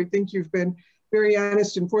services. We think you've been very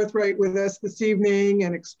honest and forthright with us this evening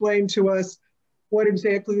and explained to us what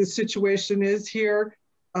exactly the situation is here.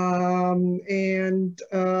 So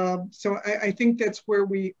I think that's where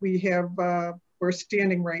we're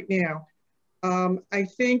standing right now. I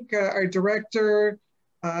think our director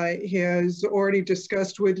has already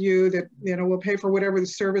discussed with you that, you know, we'll pay for whatever the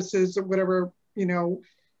services, whatever, you know,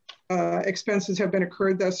 expenses have been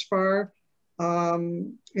incurred thus far.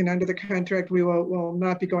 And under the contract, we will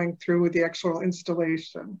not be going through with the actual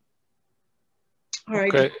installation. All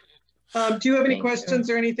right. Okay. Do you have any questions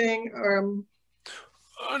or anything?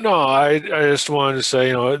 No, I just wanted to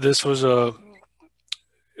say, this was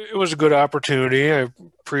it was a good opportunity. I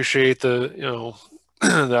appreciate the,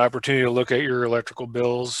 the opportunity to look at your electrical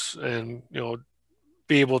bills and,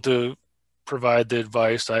 be able to provide the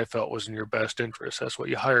advice I felt was in your best interest. That's what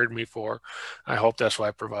you hired me for. I hope that's what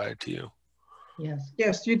I provided to you. Yes.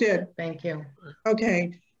 Yes, you did. Thank you.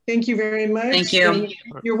 Okay. Thank you very much. Thank you. And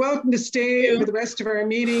you're welcome to stay for the rest of our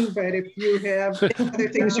meeting, but if you have other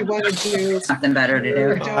things you want to do, Something better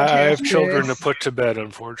to do. I have children to put to bed,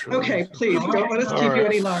 unfortunately. Okay, please don't let us keep you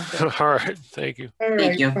any longer. All right. Thank you. All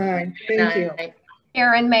right, fine. Thank you.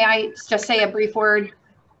 Erin, may I just say a brief word?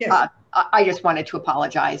 Yes. I just wanted to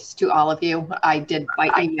apologize to all of you. I did by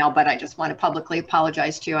email, but I just want to publicly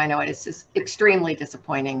apologize to you. I know it is just extremely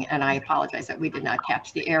disappointing, and I apologize that we did not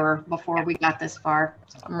catch the error before we got this far.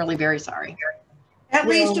 So I'm really very sorry. At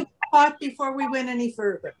least it was caught before we went any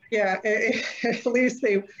further. Yeah, at least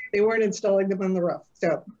they weren't installing them on the roof.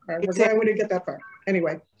 So we're glad we didn't get that far.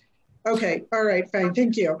 Anyway, okay, all right, fine,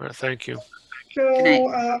 thank you. All right, thank you. So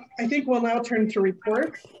I think we'll now turn to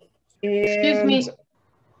reports. Excuse me.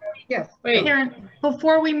 Yes. Wait, Karen,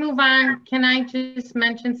 before we move on, can I just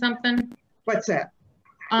mention something? What's that?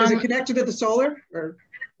 Is it connected to the solar? Or?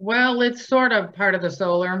 Well, it's sort of part of the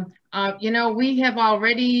solar. We have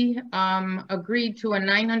already agreed to a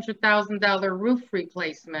 $900,000 roof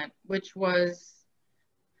replacement, which was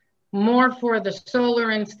more for the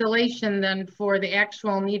solar installation than for the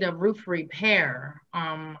actual need of roof repair.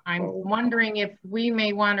 I'm wondering if we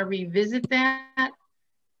may want to revisit that,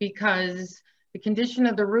 because the condition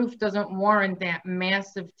of the roof doesn't warrant that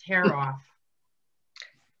massive tear off.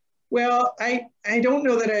 Well, I don't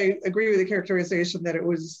know that I agree with the characterization that it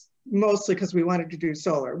was mostly because we wanted to do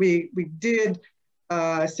solar. We did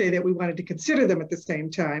say that we wanted to consider them at the same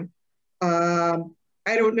time. I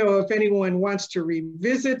don't know if anyone wants to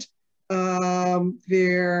revisit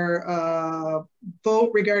their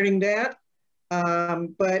vote regarding that,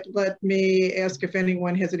 but let me ask if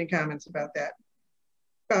anyone has any comments about that.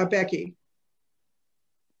 Becky.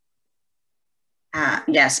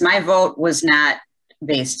 Yes, my vote was not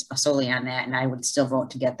based solely on that, and I would still vote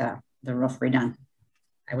to get the roof redone.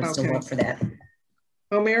 I would still vote for that.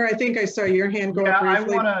 Omer, I think I saw your hand go up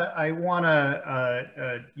briefly. I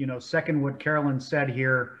wanna second what Carolyn said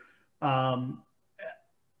here. I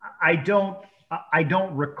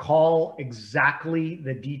don't recall exactly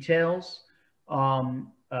the details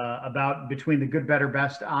about between the good, better,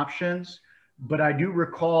 best options. But I do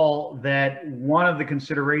recall that one of the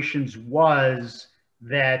considerations was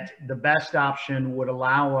that the best option would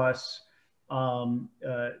allow us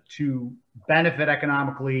to benefit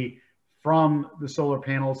economically from the solar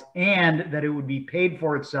panels, and that it would be paid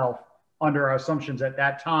for itself under our assumptions at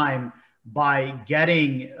that time by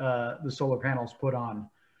getting the solar panels put on.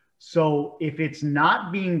 So if it's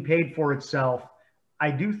not being paid for itself,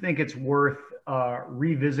 I do think it's worth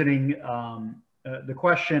revisiting the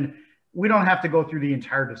question. We don't have to go through the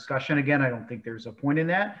entire discussion again. I don't think there's a point in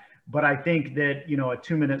that, but I think that, a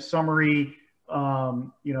 2-minute summary,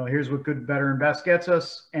 here's what good, better, and best gets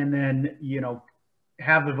us. And then,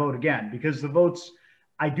 have the vote again, because the votes,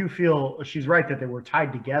 I do feel she's right that they were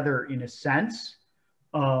tied together in a sense.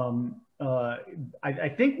 I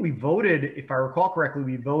think we voted, if I recall correctly,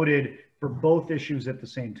 we voted for both issues at the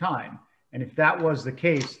same time. And if that was the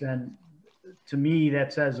case, then to me,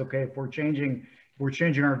 that says, okay, if we're changing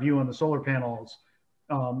our view on the solar panels,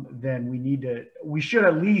 then we should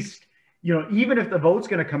at least, even if the vote's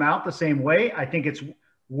going to come out the same way, I think it's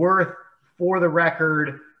worth, for the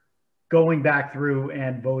record, going back through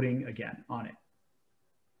and voting again on it.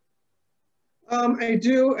 I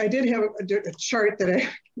did have a chart that I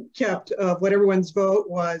kept of what everyone's vote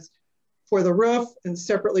was for the roof and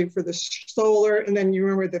separately for the solar. And then you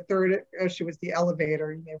remember the third issue was the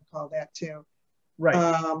elevator, you may recall that too. Right.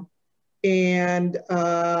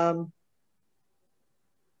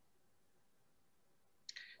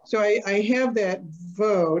 So I have that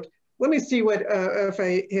vote. Let me see what if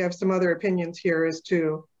I have some other opinions here as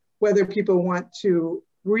to whether people want to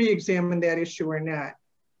re-examine that issue or not.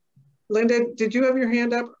 Linda, did you have your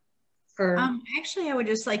hand up? Or? Actually, I would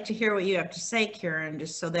just like to hear what you have to say, Karen,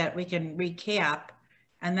 just so that we can recap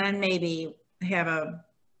and then maybe have a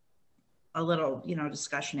little,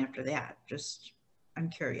 discussion after that. Just, I'm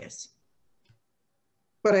curious.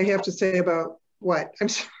 What I have to say about what? I'm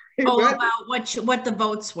sorry. Oh, what? About what the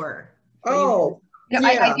votes were. Oh, yeah.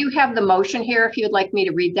 I do have the motion here if you'd like me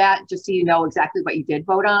to read that, just so you know exactly what you did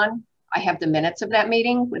vote on. I have the minutes of that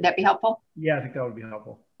meeting. Would that be helpful? Yeah, I think that would be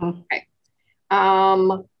helpful. Okay.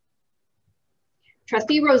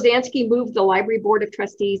 Trustee Rosansky moved the Library Board of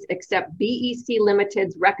Trustees accept BEC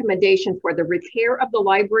Limited's recommendation for the repair of the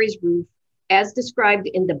library's roof as described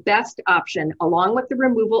in the best option, along with the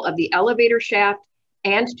removal of the elevator shaft,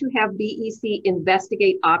 and to have BEC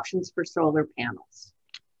investigate options for solar panels.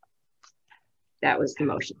 That was the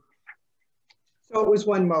motion. So it was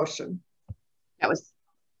one motion. That was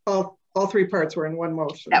all three parts were in one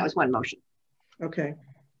motion. That was one motion. Okay.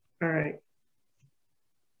 All right.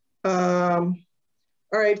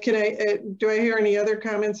 All right. Can I do I hear any other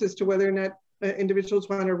comments as to whether or not individuals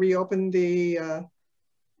want to reopen the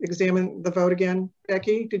examine the vote again?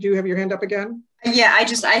 Becky, did you have your hand up again? Yeah,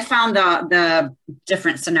 I found the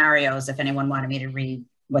different scenarios if anyone wanted me to read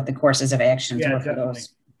what the courses of actions were for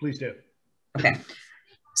those. Please do. Okay.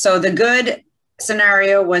 So the good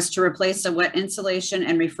scenario was to replace the wet insulation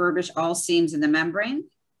and refurbish all seams in the membrane.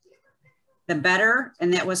 The better,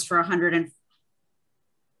 and that was for 100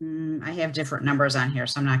 and I have different numbers on here,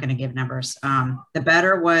 so I'm not going to give numbers. The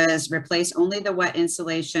better was replace only the wet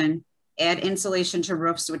insulation, add insulation to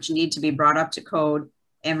roofs which need to be brought up to code,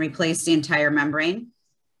 and replace the entire membrane.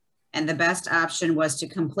 And the best option was to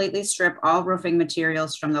completely strip all roofing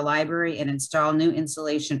materials from the library and install new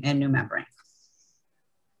insulation and new membrane.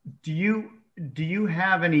 Do you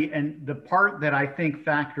have any, and the part that I think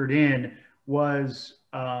factored in was,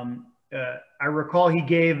 I recall he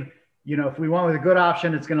gave, you know, if we went with a good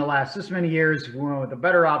option, it's going to last this many years. If we went with a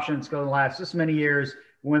better option, it's going to last this many years. If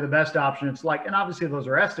we went with the best option, it's like, and obviously those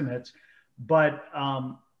are estimates, but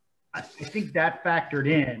I think that factored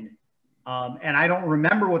in. And I don't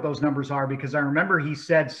remember what those numbers are because I remember he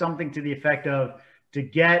said something to the effect of, to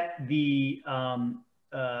get the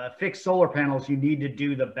fixed solar panels, you need to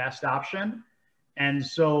do the best option. And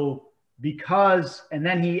so because, and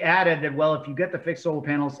then he added that, well, if you get the fixed solar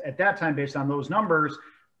panels at that time, based on those numbers,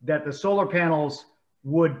 that the solar panels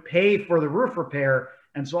would pay for the roof repair.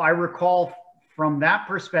 And so I recall from that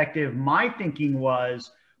perspective, my thinking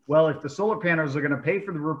was, well, if the solar panels are going to pay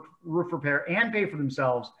for the roof repair and pay for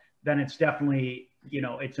themselves, then it's definitely, you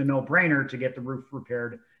know, it's a no-brainer to get the roof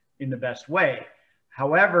repaired in the best way.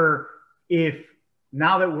 However, if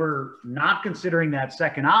now that we're not considering that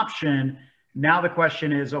second option, now the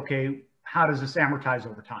question is, okay, how does this amortize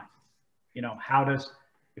over time? You know, how does,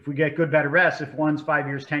 if we get good, better, best, if one's 5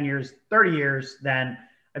 years, 10 years, 30 years, then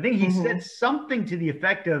I think he said something to the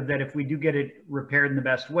effect of that if we do get it repaired in the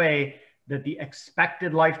best way, that the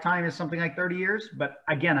expected lifetime is something like 30 years. But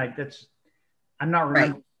again, I'm not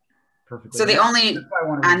remembering. Right. Perfectly. So the only,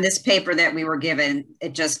 on this paper that we were given,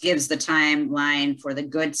 it just gives the timeline for the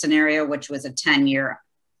good scenario, which was a 10-year.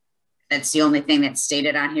 That's the only thing that's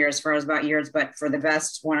stated on here as far as about years, but for the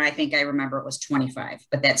best one, I think I remember it was 25,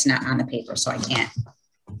 but that's not on the paper, so I can't,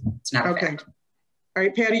 it's not okay. Fact. All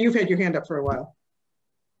right, Patty, you've had your hand up for a while.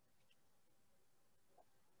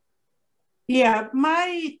 Yeah,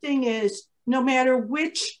 my thing is, no matter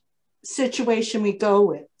which situation we go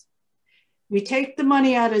with, we take the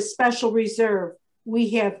money out of special reserve, we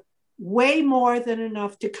have way more than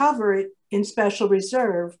enough to cover it in special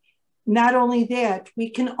reserve. Not only that, we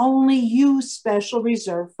can only use special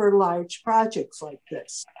reserve for large projects like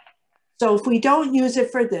this. So if we don't use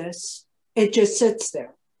it for this, it just sits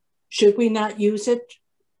there. Should we not use it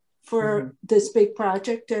for this big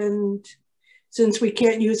project? And since we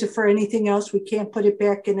can't use it for anything else, we can't put it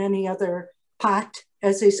back in any other pot,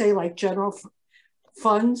 as they say, like general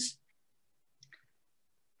funds.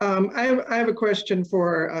 I have a question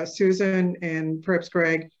for Susan and perhaps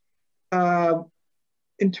Greg.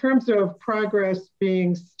 In terms of progress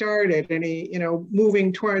being started, any, you know,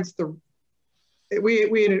 moving towards the,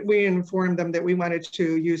 we informed them that we wanted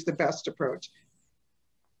to use the best approach.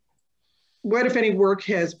 What, if any, work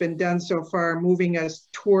has been done so far moving us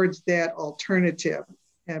towards that alternative?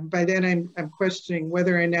 And by then I'm questioning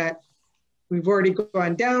whether or not we've already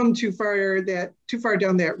gone down too far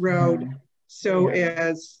down that road. So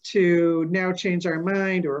as to now change our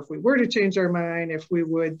mind, or if we were to change our mind, if we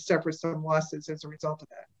would suffer some losses as a result of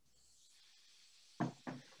that.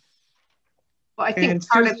 Well, I think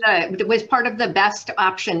part of the best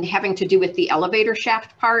option having to do with the elevator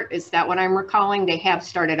shaft part. Is that what I'm recalling? They have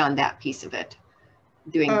started on that piece of it.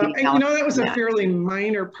 Doing you know, that was a fairly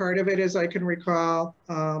minor part of it, as I can recall.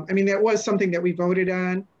 I mean, that was something that we voted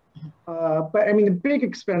on. But I mean, the big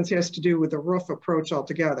expense has to do with the roof approach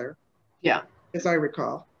altogether. Yeah, as I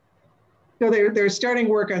recall. So they're starting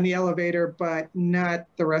work on the elevator, but not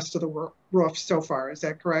the rest of the roof so far. Is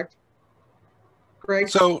that correct, Greg?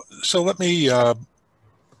 So let me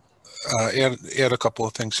add a couple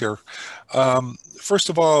of things here. First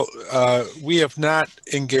of all, we have not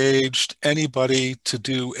engaged anybody to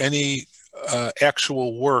do any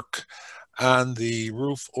actual work on the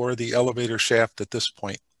roof or the elevator shaft at this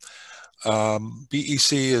point.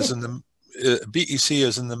 BEC is in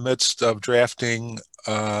the midst of drafting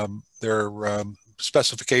their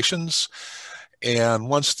specifications, and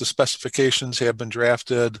once the specifications have been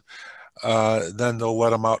drafted, then they'll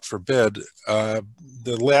let them out for bid.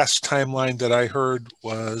 The last timeline that I heard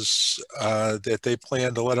was that they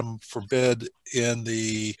plan to let them for bid in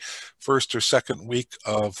the first or second week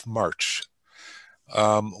of March.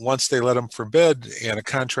 Once they let them for bid and a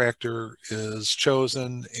contractor is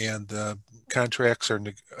chosen and the contracts are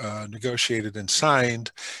negotiated and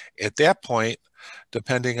signed, at that point,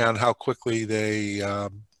 depending on how quickly they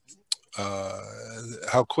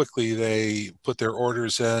put their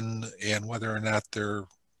orders in and whether or not they're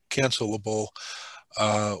cancelable,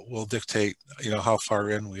 will dictate, how far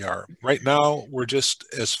in we are. Right now, we're just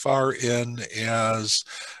as far in as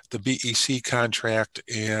the BEC contract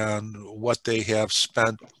and what they have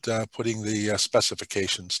spent putting the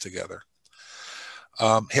specifications together.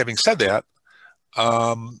 Having said that,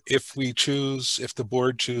 if the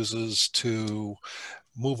board chooses to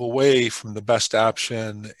move away from the best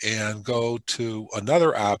option and go to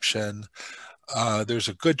another option, there's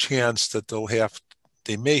a good chance that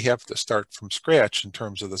they may have to start from scratch in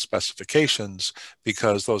terms of the specifications,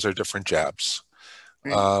 because those are different jobs.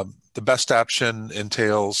 Right. The best option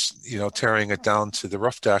entails, tearing it down to the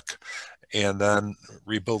roof deck and then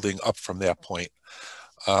rebuilding up from that point.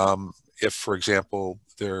 If, for example,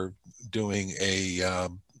 they're doing a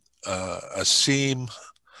seam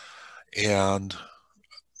and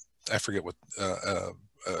I forget what, a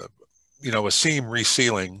seam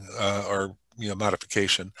resealing or,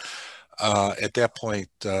 modification, at that point,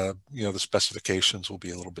 the specifications will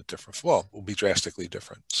be a little bit different. Well, will be drastically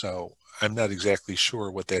different. So I'm not exactly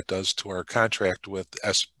sure what that does to our contract with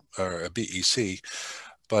BEC,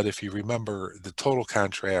 but if you remember, the total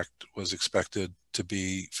contract was expected to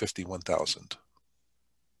be $51,000.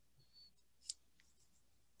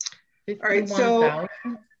 All right,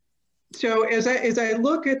 so as I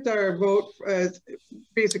look at our vote,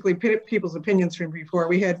 basically people's opinions from before,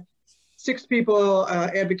 we had 6 people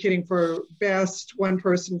advocating for best, 1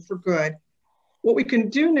 person for good. What we can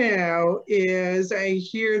do now is I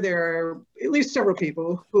hear there are at least several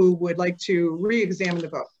people who would like to re-examine the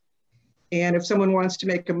vote. And if someone wants to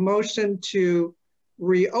make a motion to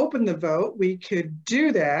reopen the vote, we could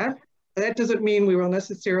do that. That doesn't mean we will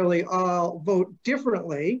necessarily all vote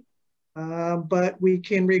differently, but we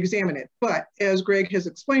can re-examine it. But as Greg has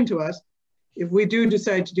explained to us, if we do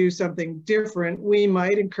decide to do something different, we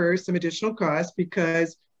might incur some additional costs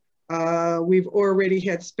because we've already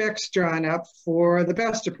had specs drawn up for the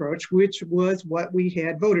best approach, which was what we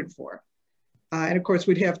had voted for. And of course,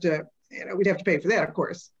 we'd have to pay for that, of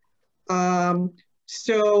course.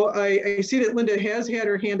 So I see that Linda has had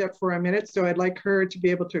her hand up for a minute, so I'd like her to be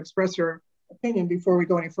able to express her opinion before we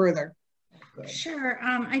go any further. Sure.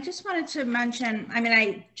 I just wanted to mention,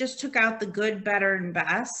 I just took out the good, better, and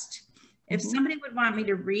best. If somebody would want me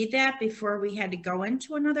to read that before we had to go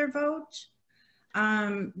into another vote,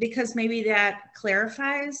 because maybe that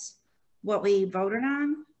clarifies what we voted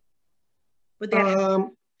on. Would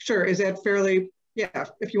that? Sure. Is that fairly? Yeah.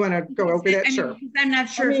 If you want to go over that, sure. I'm not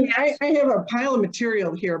sure. I have a pile of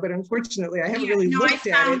material here, but unfortunately, I haven't really looked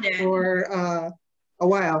at it for a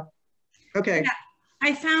while. Okay. Yeah,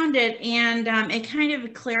 I found it, and it kind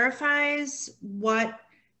of clarifies what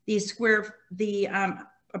the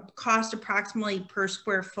cost approximately per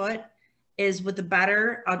square foot is with the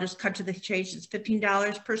better. I'll just cut to the chase. It's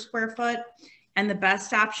 $15 per square foot, and the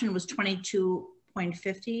best option was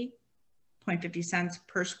 22.50 cents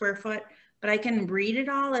per square foot. But I can read it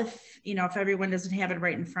all if everyone doesn't have it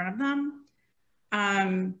right in front of them.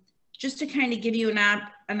 Just to kind of give you an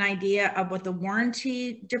idea of what the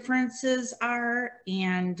warranty differences are,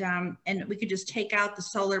 and we could just take out the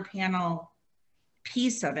solar panel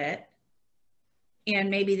piece of it, and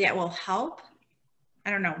maybe that will help.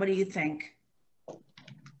 I don't know. What do you think?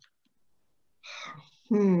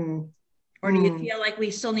 Or do you feel like we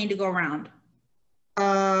still need to go around?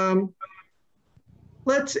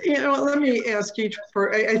 Let me ask each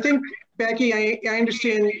for, I think, Becky, I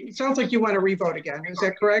understand, it sounds like you want to re-vote again. Is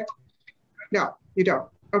that correct? No, you don't.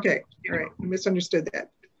 Okay, all right, I misunderstood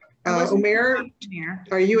that. Omer,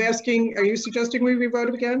 are you suggesting we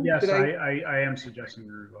re-vote again? Yes, I am suggesting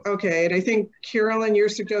we re-vote. Okay, and I think, Carolyn, you're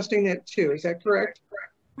suggesting that too, is that correct?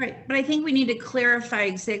 Right, but I think we need to clarify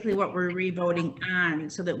exactly what we're re-voting on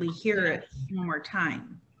so that we hear it one more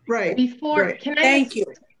time. Right. Before, right. Can I? Thank you.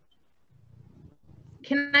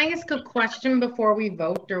 can I ask a question before we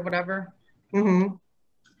vote or whatever? Mm-hmm.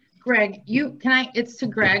 Greg, it's to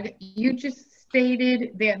Greg. You just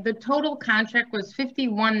stated that the total contract was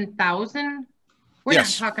 $51,000. We're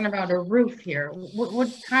Yes. not talking about a roof here. What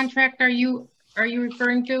contract are you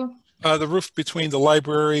referring to? The roof between the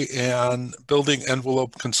library and building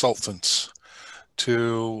envelope consultants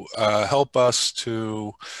to help us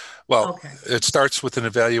to, well, Okay. it starts with an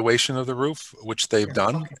evaluation of the roof, which they've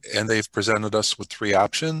done, and they've presented us with 3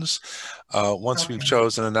 options. Once we've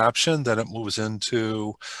chosen an option, then it moves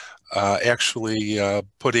into actually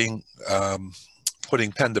putting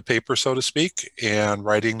pen to paper, so to speak, and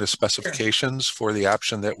writing the specifications for the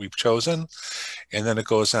option that we've chosen. And then it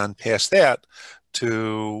goes on past that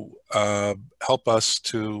to help us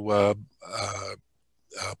to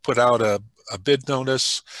put out a bid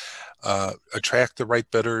notice, attract the right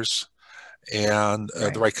bidders and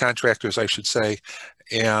the right contractors, I should say,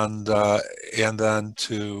 and then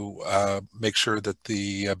to make sure that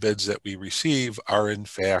the bids that we receive are in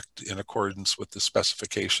fact in accordance with the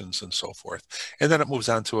specifications and so forth. And then it moves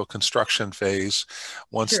on to a construction phase.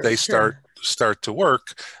 Once they start to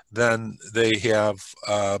work, then they have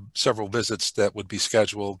several visits that would be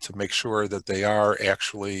scheduled to make sure that they are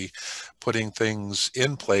actually putting things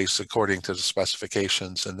in place according to the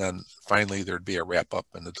specifications. And then finally there'd be a wrap up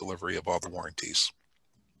and the delivery of all the warranties.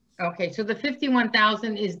 Okay, so the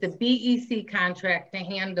 $51,000 is the BEC contract to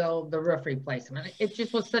handle the roof replacement. It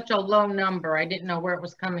just was such a low number. I didn't know where it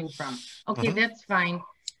was coming from. Okay, that's fine.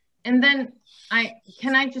 And then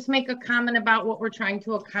can I just make a comment about what we're trying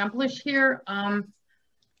to accomplish here?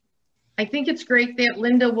 I think it's great that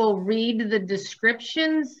Linda will read the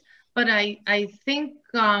descriptions, but I think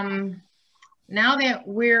now that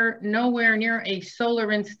we're nowhere near a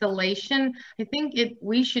solar installation, I think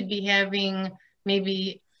we should be having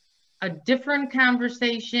maybe a different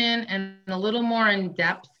conversation and a little more in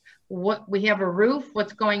depth. What we have a roof,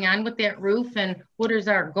 what's going on with that roof, and what is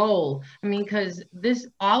our goal? I mean, because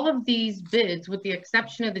all of these bids, with the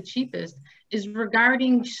exception of the cheapest, is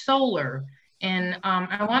regarding solar. And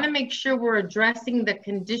I want to make sure we're addressing the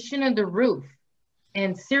condition of the roof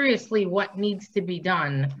and seriously what needs to be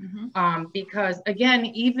done. Because again,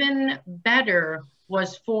 even better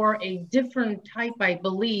was for a different type, I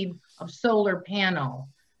believe, of solar panel.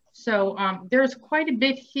 So there's quite a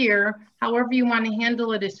bit here. However you want to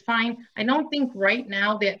handle it is fine. I don't think right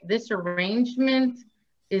now that this arrangement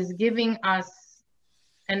is giving us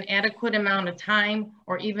an adequate amount of time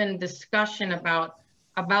or even discussion about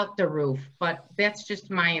the roof, but that's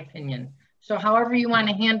just my opinion. So however you want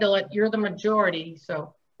to handle it, you're the majority,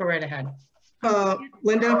 so go right ahead.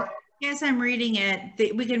 Linda? As I'm reading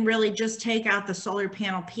it, we can really just take out the solar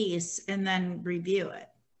panel piece and then review it.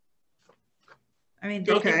 I mean,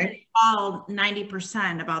 they can all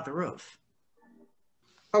 90% about the roof.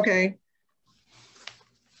 Okay.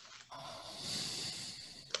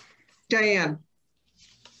 Diane.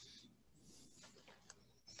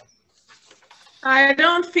 I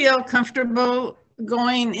don't feel comfortable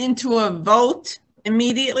going into a vote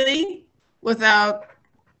immediately without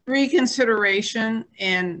reconsideration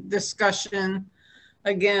and discussion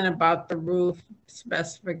again about the roof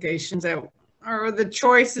specifications that are the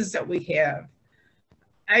choices that we have.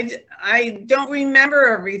 I don't remember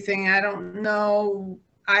everything. I don't know.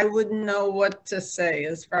 I wouldn't know what to say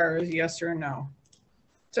as far as yes or no.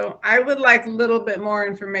 So I would like a little bit more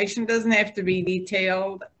information. Doesn't have to be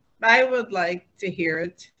detailed. I would like to hear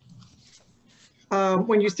it.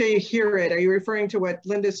 When you say hear it, are you referring to what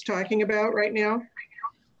Linda's talking about right now?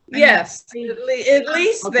 Yes, at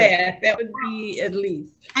least that would be at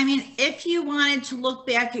least. I mean, if you wanted to look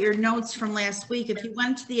back at your notes from last week, if you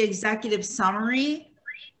went to the executive summary,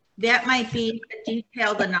 that might be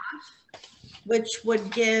detailed enough, which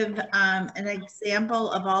would give an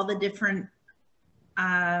example of all the different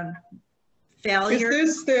failures.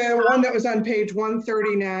 Is this the one that was on page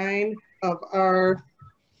 139 of our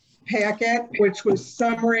packet, which was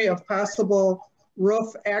summary of possible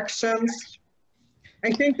roof actions?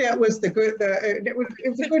 I think that was the good, it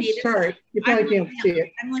was a good start. You probably can't see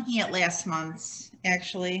it. I'm looking at last month's,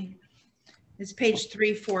 actually. It's page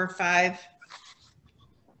 345.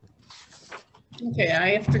 Okay, I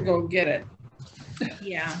have to go get it.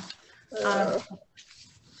 Yeah.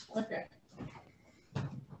 Okay.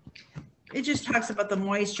 It just talks about the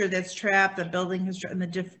moisture that's trapped, the building construction,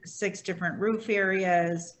 the 6 different roof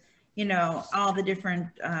areas, you know, all the different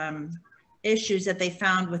issues that they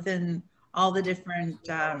found within all the different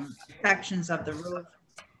sections of the roof.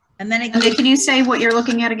 And then can you say what you're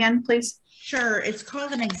looking at again, please? Sure. It's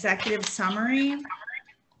called an executive summary.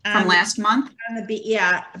 From last month? On the BE,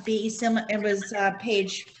 it was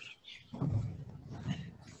page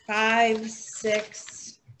 5,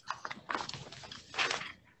 6,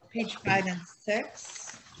 page 5 and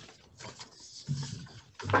 6.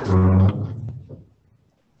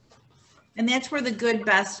 And that's where the good,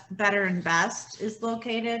 best, better, and best is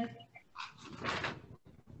located.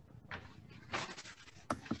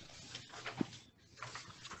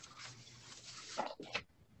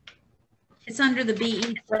 It's under the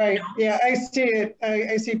BE. Right. Yeah, I see it.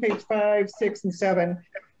 I see page 5, 6, and 7.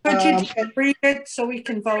 Could you just read it so we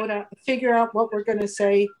can vote on, figure out what we're going to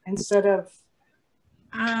say instead of?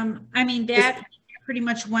 I mean, that pretty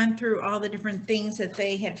much went through all the different things that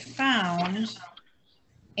they had found,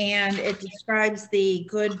 and it describes the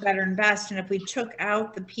good, better, and best. And if we took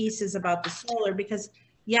out the pieces about the solar, because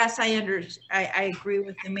yes, I agree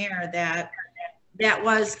with the mayor that that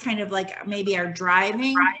was kind of like maybe our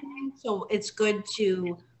driving. So it's good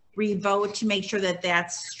to re-vote to make sure that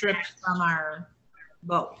that's stripped from our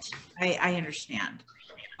vote. I understand.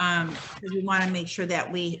 Because we want to make sure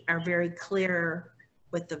that we are very clear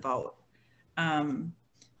with the vote. And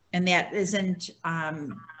that isn't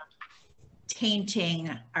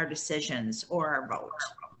tainting our decisions or our vote.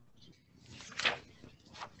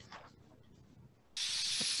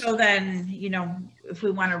 So then, you know, if we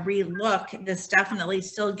want to re-look, this definitely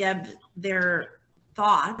still give their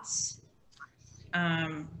thoughts.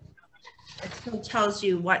 It still tells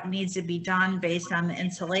you what needs to be done based on the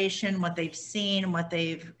installation, what they've seen, what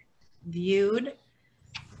they've viewed.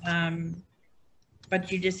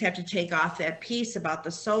 But you just have to take off that piece about the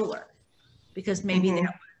solar, because maybe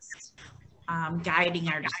that was guiding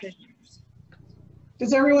our decisions.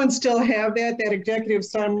 Does everyone still have that executive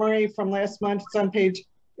summary from last month? It's on page,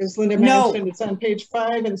 as Linda mentioned, it's on page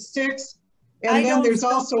 5 and 6. And then there's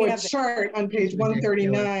also a chart on page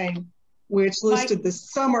 139, which listed the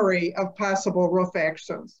summary of possible roof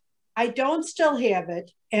actions. I don't still have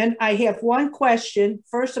it. And I have one question.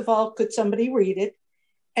 First of all, could somebody read it?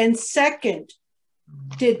 And second,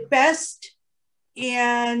 did Best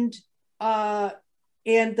and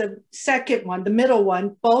the second one, the middle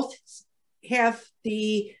one, both have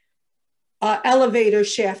the elevator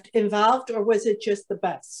shaft involved, or was it just the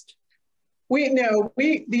Best?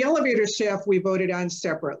 The elevator shaft we voted on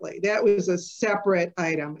separately. That was a separate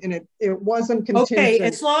item, and it wasn't contingent. Okay,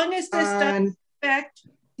 as long as this doesn't affect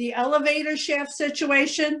the elevator shaft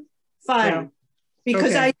situation, fine. Yeah.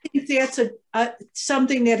 Because I think that's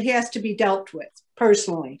something that has to be dealt with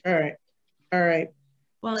personally. All right.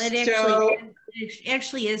 Well, it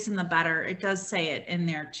actually is in the better. It does say it in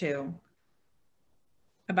there too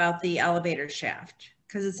about the elevator shaft,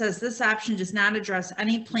 because it says this option does not address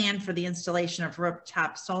any plan for the installation of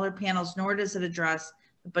rooftop solar panels, nor does it address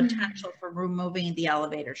the potential for removing the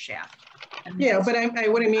elevator shaft. Yeah, but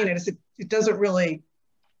what I mean is it doesn't really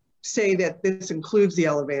say that this includes the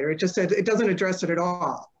elevator. It just said it doesn't address it at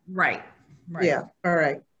all. Right. Yeah. All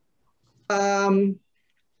right.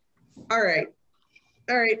 All right.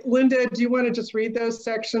 Linda, do you want to just read those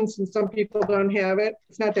sections, and some people don't have it?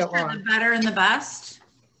 It's not that long. The better and the best.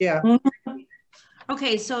 Yeah.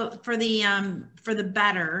 Okay. So for the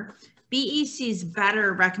better, BEC's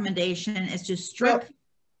better recommendation is to strip. Well,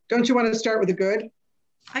 don't you want to start with the good?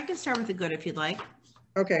 I can start with the good if you'd like.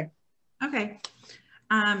 Okay.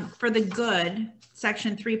 For the good,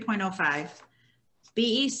 section 3.05,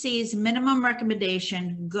 BEC's minimum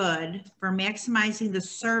recommendation, good, for maximizing the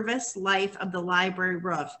service life of the library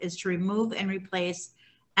roof is to remove and replace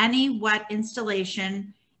any wet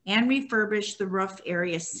installation and refurbish the roof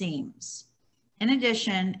area seams. In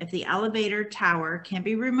addition, if the elevator tower can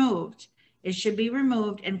be removed, it should be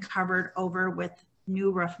removed and covered over with new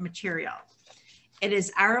roof material. It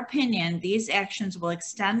is our opinion these actions will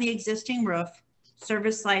extend the existing roof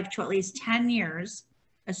service life to at least 10 years,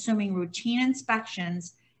 assuming routine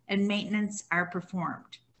inspections and maintenance are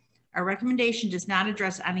performed. Our recommendation does not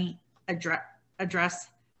address energy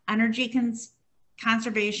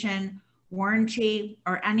conservation, warranty,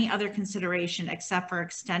 or any other consideration except for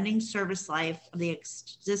extending service life of the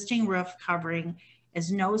existing roof covering,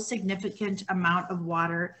 as no significant amount of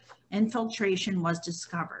water infiltration was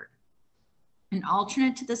discovered. An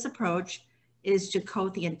alternate to this approach is to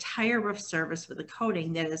coat the entire roof surface with a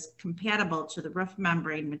coating that is compatible to the roof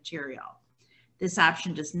membrane material. This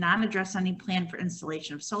option does not address any plan for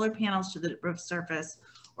installation of solar panels to the roof surface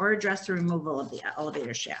or address the removal of the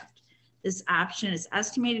elevator shaft. This option is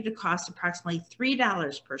estimated to cost approximately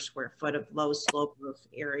 $3 per square foot of low slope roof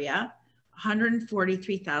area,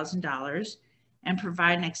 $143,000, and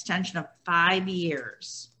provide an extension of 5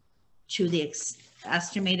 years to the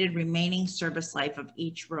estimated remaining service life of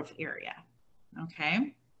each roof area.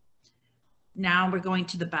 Okay. Now we're going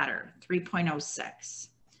to the better, 3.06.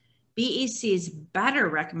 BEC's better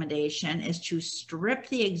recommendation is to strip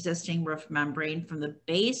the existing roof membrane from the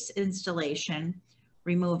base installation,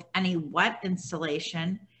 remove any wet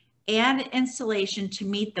insulation, add insulation to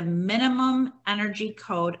meet the minimum energy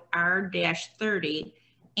code R-30,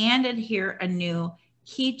 and adhere a new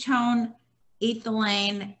ketone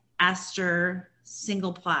ethylene ester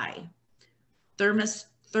single ply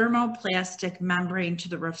thermoplastic membrane to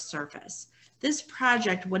the roof surface. This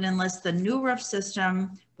project would enlist the new roof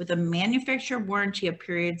system with a manufacturer warranty of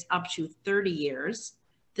periods up to 30 years.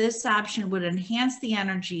 This option would enhance the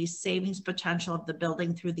energy savings potential of the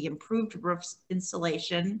building through the improved roof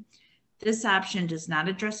insulation. This option does not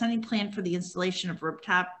address any plan for the installation of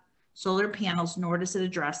rooftop solar panels, nor does it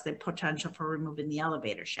address the potential for removing the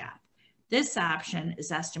elevator shaft. This option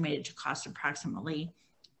is estimated to cost approximately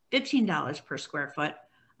 $15 per square foot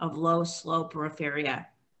of low slope roof area,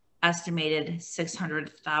 estimated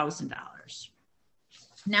 $600,000.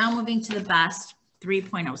 Now moving to the best,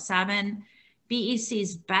 3.07.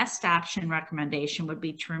 BEC's best option recommendation would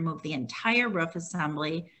be to remove the entire roof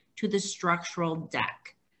assembly to the structural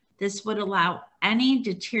deck. This would allow any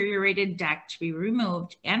deteriorated deck to be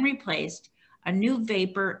removed and replaced, a new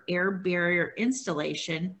vapor air barrier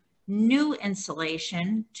installation, new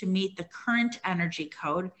insulation to meet the current energy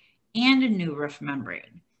code, and a new roof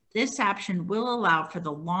membrane. This option will allow for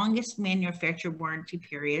the longest manufacturer warranty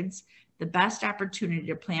periods, the best opportunity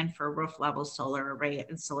to plan for a roof level solar array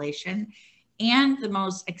installation, and the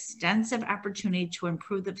most extensive opportunity to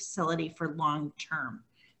improve the facility for long term.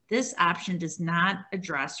 This option does not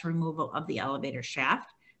address removal of the elevator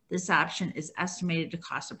shaft. This option is estimated to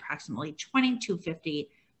cost approximately $22.50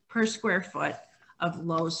 per square foot of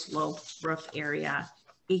low slope roof area,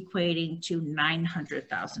 equating to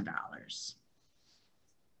 $900,000.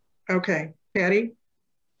 Okay, Patty?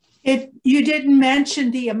 You didn't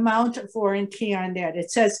mention the amount of warranty on that.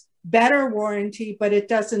 It says better warranty, but it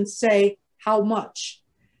doesn't say how much.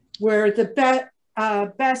 Where the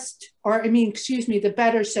the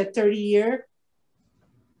better said 30 year.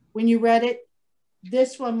 When you read it,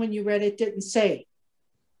 this one, when you read it, didn't say.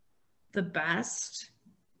 The best?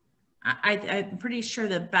 I'm pretty sure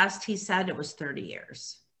the best he said it was 30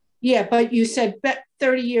 years. Yeah, but you said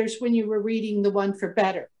 30 years when you were reading the one for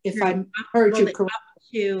better, if I heard you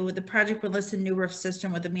correctly. The project would list a new roof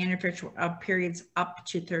system with the manufacturer of periods up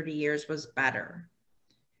to 30 years was better.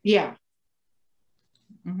 Yeah.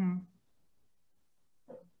 Mm-hmm.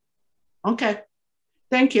 Okay,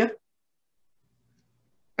 thank you.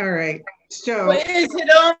 All right, so. But is it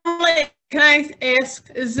only, can I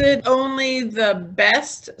ask, is it only the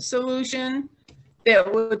best solution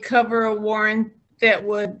that would cover a warrant, that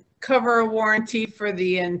would cover a warranty for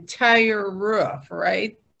the entire roof,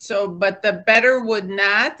 right? So, but the better would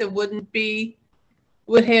not, it wouldn't be,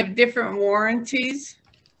 would have different warranties,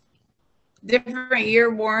 different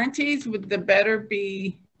year warranties. Would the better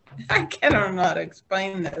be, I don't know how to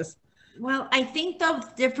explain this. Well, I think the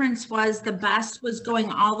difference was the best was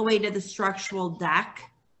going all the way to the structural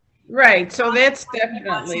deck. Right, so that's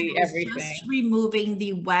definitely everything. Just removing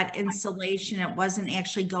the wet insulation. It wasn't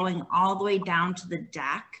actually going all the way down to the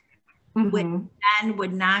deck, which then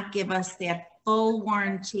would not give us that full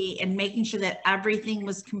warranty, and making sure that everything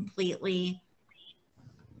was completely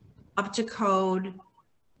up to code,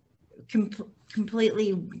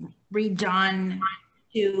 completely redone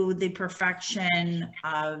to the perfection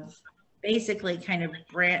of basically kind of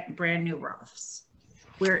brand new roofs,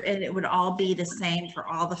 where it would all be the same for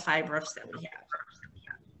all the 5 roofs that we have.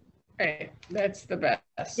 Right, that's the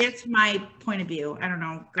best. That's my point of view. I don't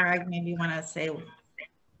know, Greg, maybe you want to say,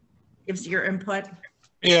 gives your input.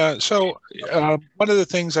 Yeah, so one of the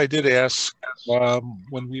things I did ask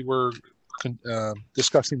when we were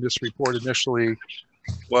discussing this report initially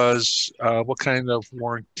was what kind of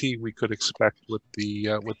warranty we could expect with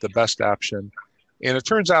the best option. And it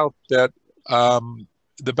turns out that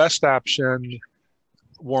the best option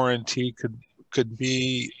warranty could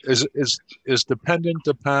be is dependent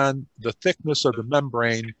upon the thickness of the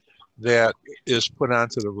membrane that is put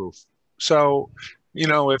onto the roof. So,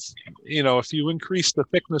 if you increase the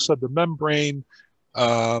thickness of the membrane,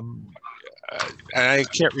 I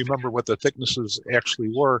can't remember what the thicknesses actually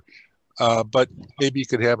were, but maybe you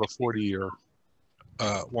could have a 40-year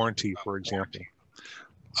warranty, for example.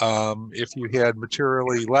 If you had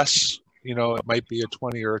materially less, it might be a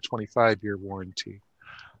 20 or a 25-year warranty.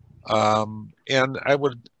 And I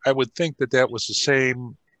would think that was the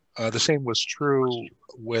same. The same was true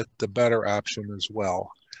with the better option as well.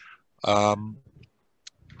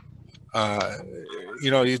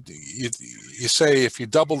 You say if you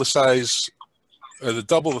double the size,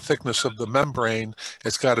 double the thickness of the membrane,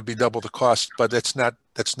 it's got to be double the cost, but that's not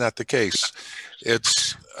the case.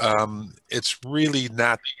 It's really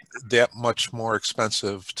not that much more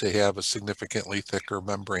expensive to have a significantly thicker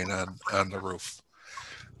membrane on the roof.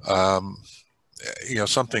 You know,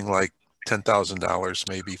 something like $10,000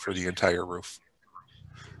 maybe for the entire roof.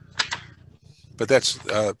 But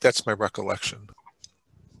that's my recollection.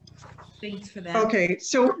 Thanks for that. Okay,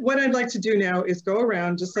 so what I'd like to do now is go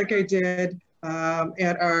around, just like I did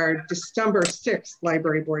at our December 6th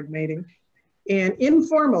library board meeting, and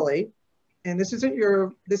informally, and this isn't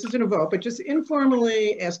a vote, but just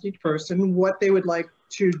informally ask each person what they would like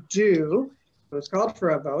to do. It was called for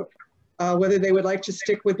a vote, whether they would like to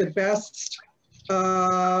stick with the best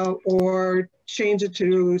or change it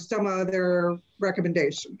to some other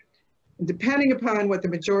recommendation. Depending upon what the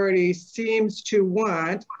majority seems to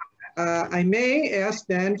want, I may ask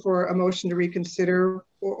then for a motion to reconsider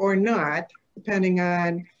or not, depending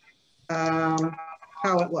on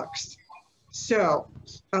how it looks. So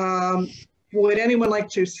would anyone like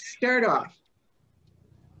to start off?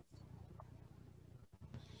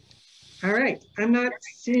 All right, I'm not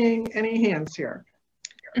seeing any hands here.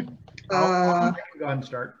 Go ahead and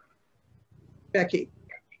start. Becky.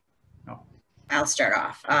 No. I'll start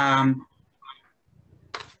off.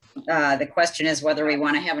 The question is whether we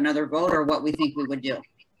want to have another vote or what we think we would do.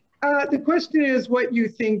 The question is what you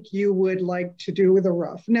think you would like to do with a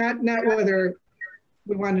roof, not whether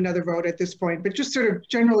we want another vote at this point, but just sort of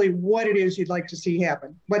generally what it is you'd like to see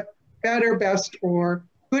happen. What better, best, or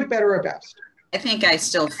good, better, or best? I think I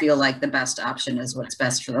still feel like the best option is what's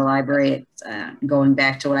best for the library. Going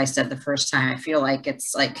back to what I said the first time, I feel like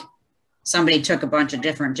it's like somebody took a bunch of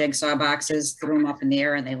different jigsaw boxes, threw them up in the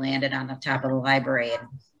air, and they landed on the top of the library, and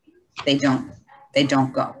they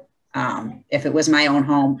don't go. If it was my own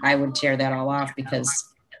home, I would tear that all off because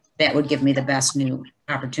that would give me the best new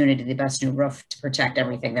opportunity, the best new roof to protect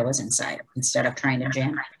everything that was inside, instead of trying to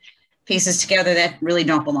jam pieces together that really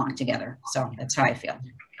don't belong together. So that's how I feel.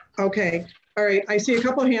 Okay. All right. I see a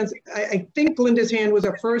couple of hands. I think Linda's hand was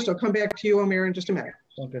up first. I'll come back to you, Omer, in just a minute.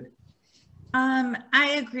 Okay.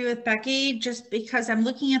 I agree with Becky, just because I'm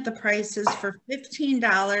looking at the prices for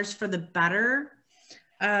 $15 for the better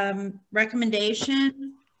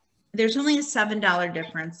recommendation. There's only a $7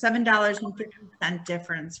 difference, $7.50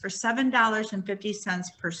 difference. For $7.50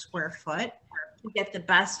 per square foot, to get the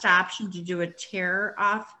best option to do a tear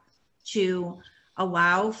off to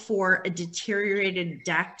allow for a deteriorated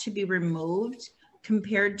deck to be removed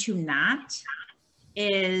compared to not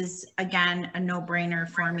is, again, a no-brainer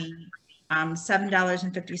for me.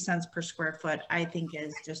 $7.50 per square foot, I think,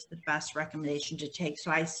 is just the best recommendation to take.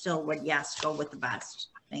 So I still would, yes, go with the best.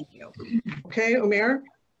 Thank you. Okay, Omer.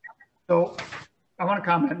 So I want to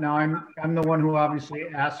comment now. I'm the one who obviously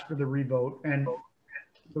asked for the revote, and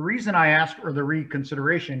the reason I asked for the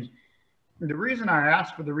reconsideration, is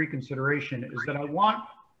that I want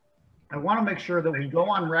to make sure that we go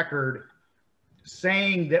on record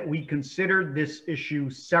saying that we considered this issue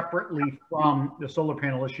separately from the solar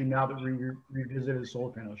panel issue now that we revisited the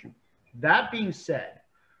solar panel issue. That being said,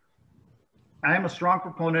 I am a strong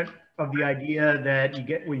proponent of the idea that you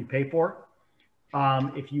get what you pay for.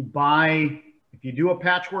 If you do a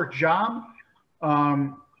patchwork job,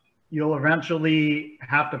 you'll eventually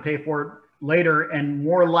have to pay for it later, and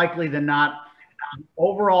more likely than not, the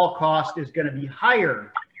overall cost is going to be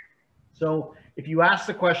higher. So if you ask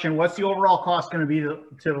the question, what's the overall cost going to be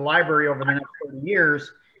to the library over the next 30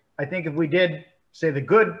 years? I think if we did say the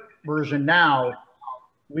good version now,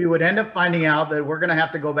 we would end up finding out that we're going to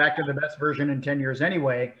have to go back to the best version in 10 years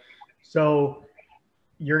anyway. So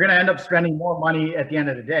you're going to end up spending more money at the end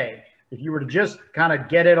of the day. If you were to just kind of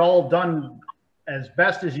get it all done as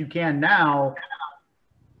best as you can now,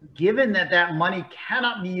 given that that money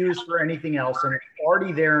cannot be used for anything else and it's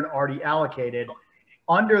already there and already allocated,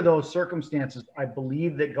 under those circumstances, I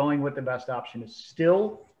believe that going with the best option is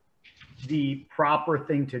still the proper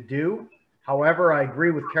thing to do. However, I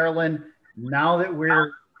agree with Carolyn. Now that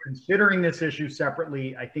we're considering this issue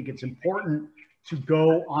separately, I think it's important to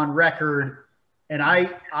go on record. And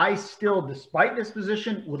I still, despite this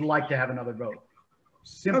position, would like to have another vote.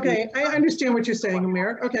 Okay, I understand what you're saying,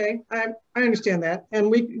 Amir. Okay, I understand that.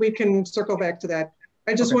 And we can circle back to that.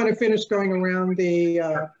 I just want to finish going around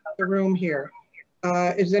the room here.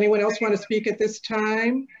 Does anyone else want to speak at this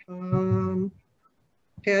time?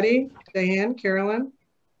 Patty, Diane, Carolyn?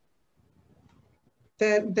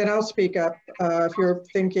 Then I'll speak up if you're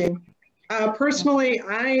thinking. Personally,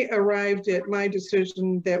 I arrived at my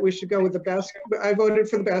decision that we should go with the best. I voted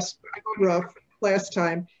for the best roof last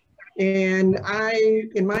time. And I,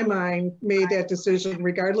 in my mind, made that decision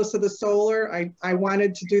regardless of the solar. I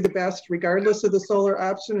wanted to do the best regardless of the solar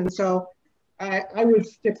option. And so I would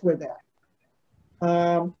stick with that.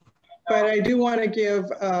 But I do want to give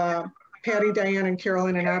Patty, Diane, and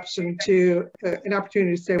Carolyn an opportunity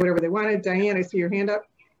to say whatever they wanted. Diane, I see your hand up.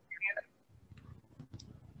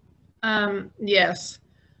 Yes.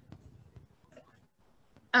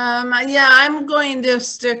 Yeah, I'm going to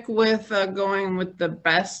stick with going with the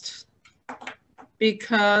best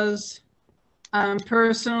because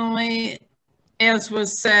personally, as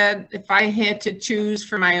was said, if I had to choose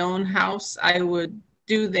for my own house, I would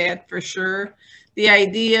do that for sure. The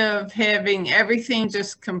idea of having everything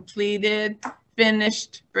just completed,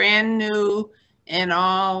 finished, brand new, and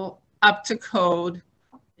all up to code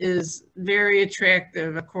is very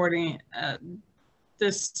attractive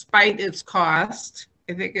despite its cost.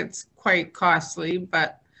 I think it's quite costly,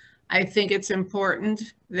 but I think it's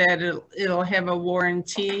important that it'll have a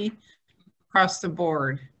warranty across the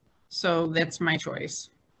board. So that's my choice.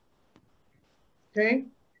 Okay.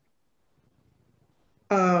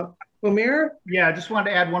 Amir? Yeah, I just wanted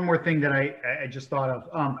to add one more thing that I just thought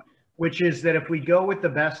of, which is that if we go with the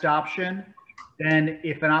best option, then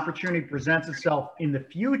if an opportunity presents itself in the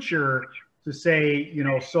future to say, you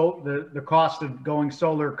know, so the cost of going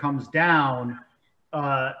solar comes down,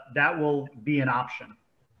 that will be an option.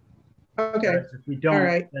 Okay. Whereas if we don't, all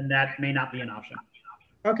right, then that may not be an option.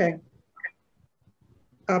 Okay.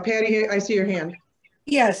 Patty, I see your hand.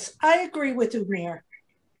 Yes, I agree with Umir.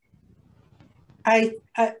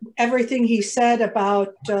 Everything he said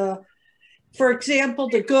about, for example,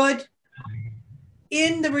 the good,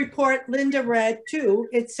 in the report Linda read too,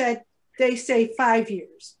 it said they say 5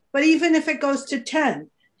 years. But even if it goes to 10,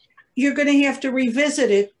 you're going to have to revisit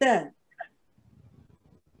it then.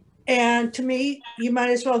 And to me, you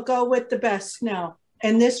might as well go with the best now.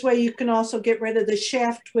 And this way you can also get rid of the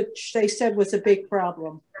shaft, which they said was a big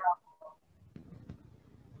problem.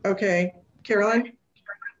 Okay, Caroline?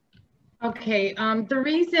 Okay, the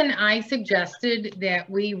reason I suggested that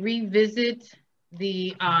we revisit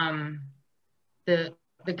the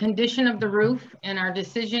condition of the roof and our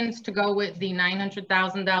decisions to go with the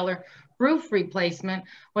 $900,000 roof replacement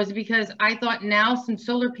was because I thought now, since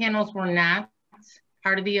solar panels were not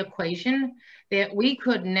part of the equation, that we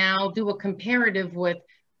could now do a comparative with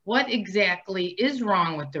what exactly is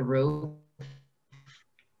wrong with the roof,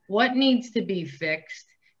 what needs to be fixed,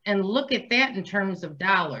 and look at that in terms of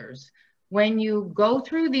dollars. When you go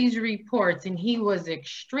through these reports, and he was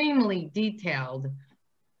extremely detailed,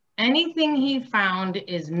 anything he found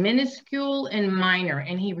is minuscule and minor,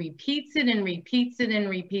 and he repeats it and repeats it and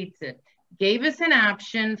repeats it. Gave us an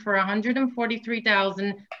option for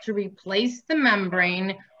 $143,000 to replace the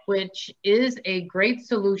membrane, which is a great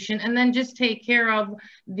solution, and then just take care of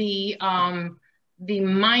the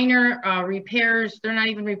minor repairs. They're not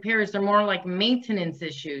even repairs, they're more like maintenance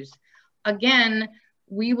issues. Again,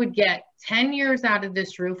 we would get 10 years out of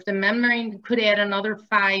this roof. The membrane could add another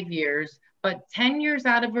 5 years, but 10 years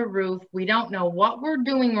out of a roof, we don't know what we're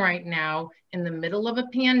doing right now in the middle of a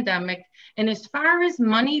pandemic. And as far as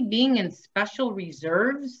money being in special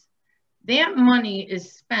reserves, that money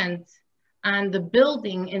is spent on the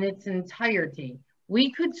building in its entirety.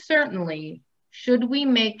 We could certainly, should we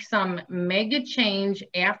make some mega change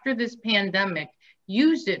after this pandemic,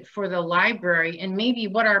 use it for the library and maybe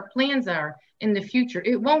what our plans are in the future.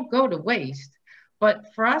 It won't go to waste,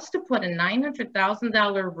 but for us to put a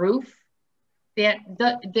 $900,000 roof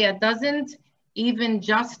that doesn't even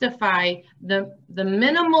justify the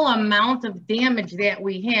minimal amount of damage that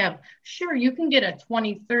we have. Sure, you can get a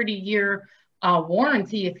 20, 30 year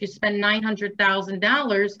warranty if you spend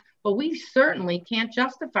 $900,000, but we certainly can't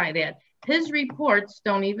justify that. His reports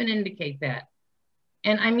don't even indicate that.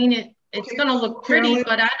 And I mean, it's going to look pretty, Carolyn,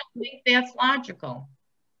 but I don't think that's logical.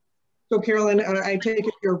 So Carolyn, I take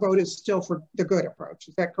it your vote is still for the good approach.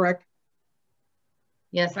 Is that correct?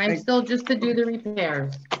 Yes, I'm still just to do the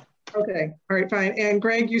repairs. Okay, all right, fine. And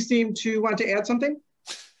Greg, you seem to want to add something?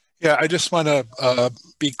 Yeah, I just want to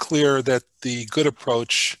be clear that the good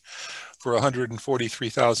approach for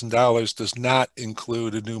 $143,000 does not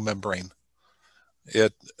include a new membrane.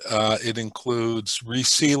 It includes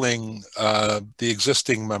resealing the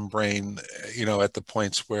existing membrane, you know, at the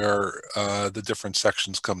points where the different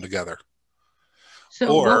sections come together.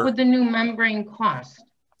 So what would the new membrane cost?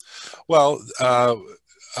 Well,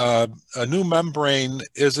 a new membrane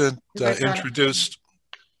isn't introduced.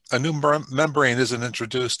 A new membrane isn't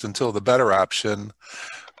introduced until the better option,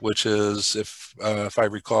 which is, if I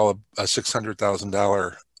recall, a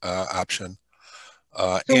 $600,000 option.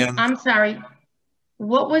 So, I'm sorry.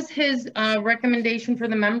 What was his recommendation for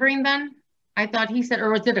the membrane then? I thought he said, or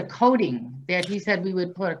was it a coating that he said we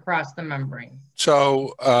would put across the membrane?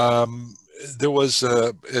 So there was,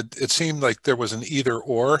 it seemed like there was an either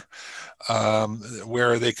or,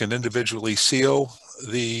 where they can individually seal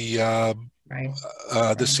the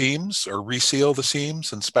seams or reseal the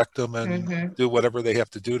seams, inspect them, and do whatever they have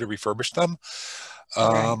to do to refurbish them,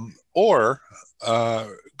 or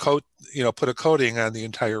coat, put a coating on the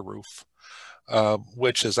entire roof,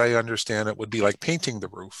 which, as I understand it, would be like painting the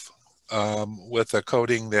roof with a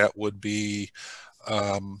coating that would be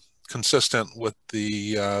consistent with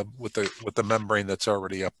the membrane that's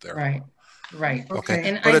already up there. Right. Right. Okay.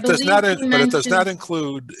 And but I it does not. believe But it does not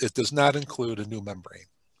include. It does not include a new membrane.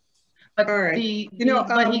 But All right.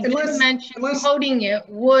 but he did mention coating it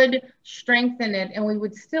would strengthen it, and we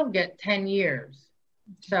would still get 10 years.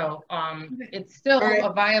 So it's still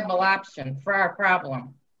a viable option for our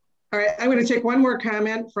problem. All right, I'm going to take one more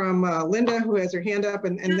comment from Linda, who has her hand up,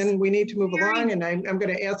 and then we need to move along, and I'm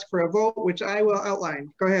going to ask for a vote, which I will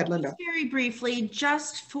outline. Go ahead, Linda. Very briefly,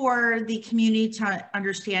 just for the community to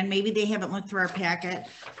understand, maybe they haven't looked through our packet,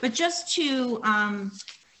 but just to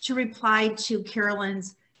reply to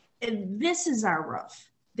Carolyn's, this is our roof.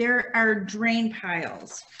 There are drain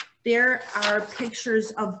piles. There are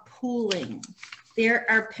pictures of pooling. There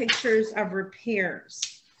are pictures of repairs.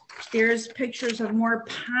 There's pictures of more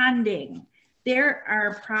ponding. There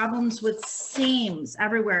are problems with seams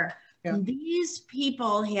everywhere. Yeah. These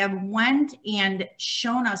people have went and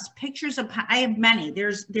shown us pictures of, I have many,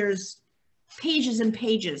 there's pages and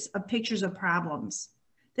pages of pictures of problems.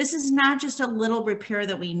 This is not just a little repair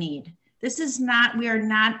that we need. This is not, we are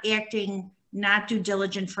not acting not due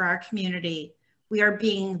diligent for our community. We are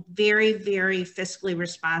being very, very fiscally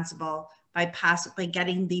responsible by possibly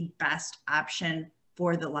getting the best option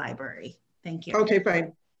for the library. Thank you. Okay,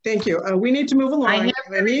 fine. Thank you. We need to move along. I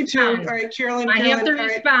need to. All right, Carolyn. I have to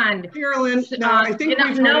respond. Carolyn, no, I think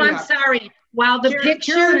we've no, I'm sorry. While the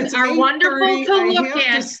pictures are wonderful to look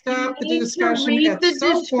at, stop the you need discussion to read at the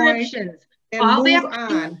some descriptions. And move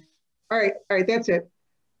on. All right, that's it.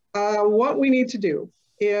 What we need to do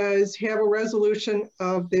is have a resolution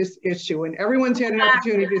of this issue, and everyone's had an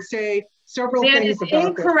opportunity to say several things about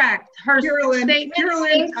incorrect. This. Her Carolyn, statement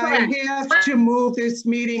Carolyn, is incorrect. I have to move this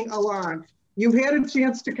meeting along. You've had a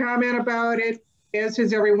chance to comment about it, as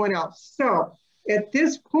has everyone else. So at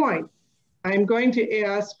this point, I'm going to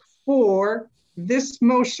ask for this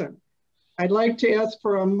motion. I'd like to ask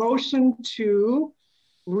for a motion to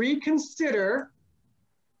reconsider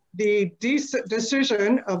the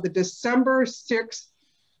decision of the December 6th,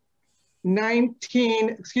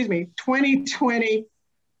 2020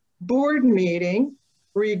 board meeting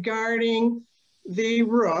regarding the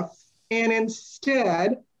roof, and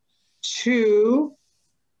instead to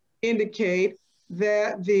indicate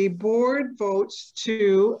that the board votes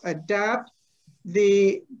to adopt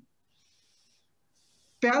the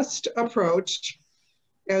best approach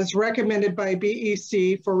as recommended by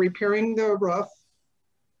BEC for repairing the roof,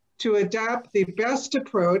 to adopt the best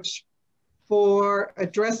approach for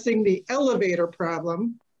addressing the elevator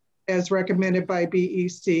problem as recommended by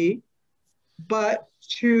BEC, but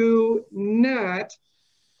to not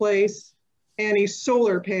place any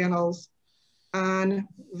solar panels on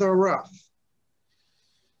the roof.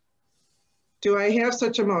 Do I have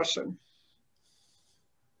such a motion?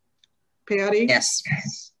 Patty? Yes.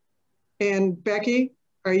 And Becky,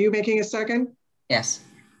 are you making a second? Yes.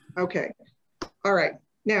 Okay. All right.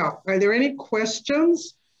 Now, are there any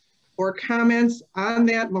questions or comments on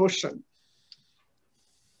that motion?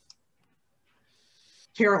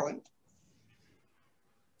 Carolyn.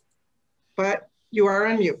 But you are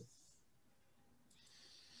on mute.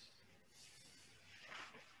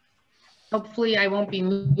 Hopefully I won't be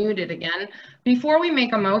muted again. Before we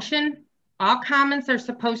make a motion, all comments are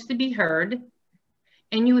supposed to be heard,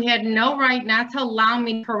 and you had no right not to allow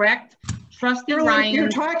me to correct Trustee Ryan. You're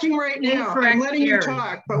talking right now. I'm letting you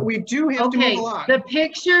talk, but we do have to move along. The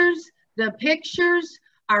pictures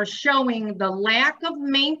are showing the lack of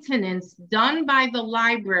maintenance done by the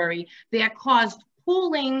library that caused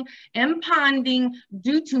pooling and ponding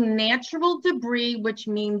due to natural debris, which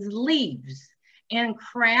means leaves, and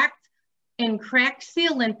crack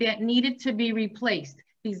sealant that needed to be replaced.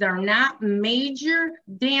 These are not major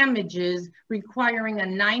damages requiring a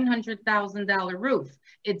 $900,000 roof.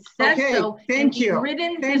 It says so in the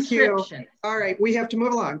written description. All right, we have to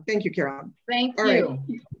move along. Thank you, Carolyn. Thank you.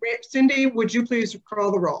 Right. Cindy, would you please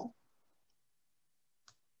call the roll?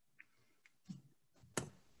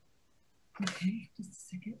 Okay, just a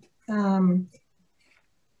second.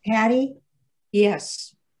 Patty?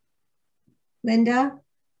 Yes. Linda?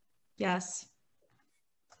 Yes.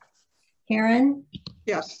 Karen,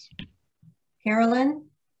 Yes. Carolyn,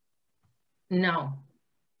 No.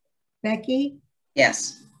 Becky,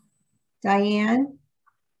 Yes. Diane,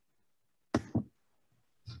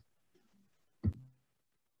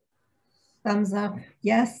 thumbs up,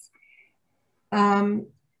 yes. Yes.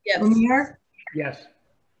 Lemire? Yes.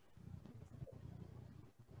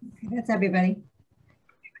 Okay, that's everybody.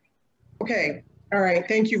 Okay. All right.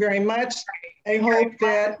 Thank you very much. I hope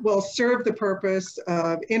that will serve the purpose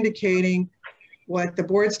of indicating what the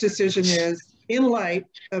board's decision is in light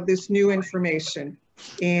of this new information,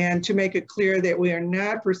 and to make it clear that we are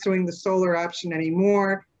not pursuing the solar option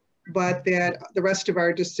anymore, but that the rest of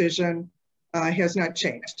our decision has not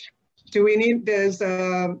changed. Do we need,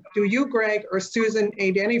 do you, Greg, or Susan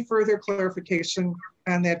need any further clarification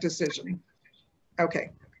on that decision?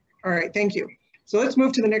 Okay. All right. Thank you. So let's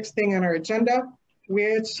move to the next thing on our agenda,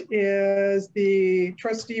 which is the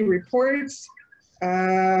trustee reports.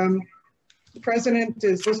 The president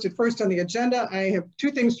is listed first on the agenda. I have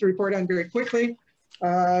two things to report on very quickly.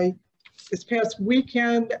 This past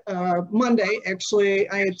weekend, Monday, actually,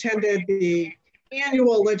 I attended the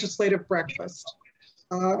annual legislative breakfast,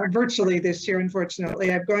 virtually this year,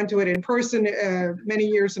 unfortunately. I've gone to it in person many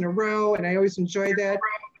years in a row, and I always enjoy that.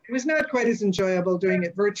 It was not quite as enjoyable doing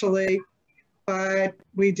it virtually, but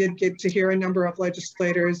we did get to hear a number of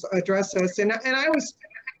legislators address us. And I was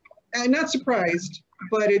not surprised,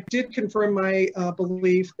 but it did confirm my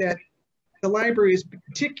belief that the library is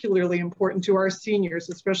particularly important to our seniors,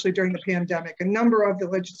 especially during the pandemic. A number of the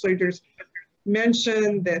legislators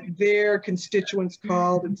mentioned that their constituents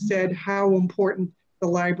called and said how important the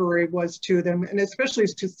library was to them, and especially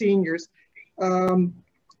to seniors. You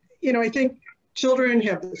know, I think children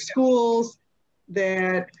have the schools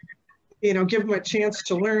that, you know, give them a chance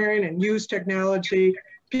to learn and use technology.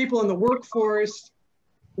 People in the workforce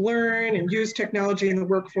learn and use technology in the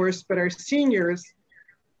workforce, but our seniors,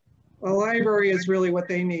 a library is really what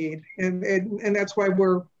they need. And that's why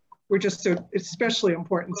we're just so especially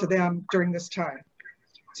important to them during this time.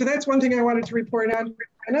 So that's one thing I wanted to report on.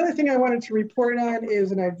 Another thing I wanted to report on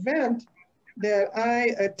is an event that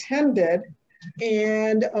I attended,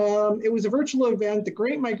 and it was a virtual event. The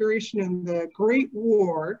Great Migration and the Great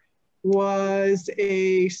War was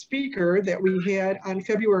a speaker that we had on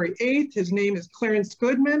February 8th. His name is Clarence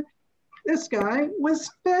Goodman. This guy was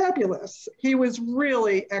fabulous. He was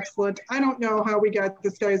really excellent. I don't know how we got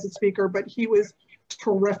this guy as a speaker, but he was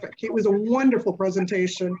terrific. It was a wonderful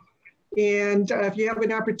presentation. And if you have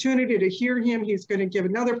an opportunity to hear him, he's going to give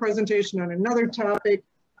another presentation on another topic.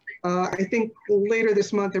 I think later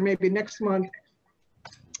this month or maybe next month.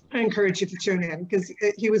 I encourage you to tune in because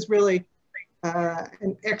he was really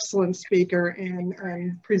an excellent speaker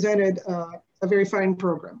and presented a very fine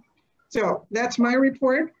program. So that's my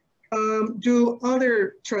report. Do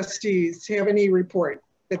other trustees have any report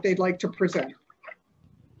that they'd like to present?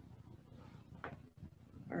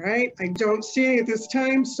 All right, I don't see any at this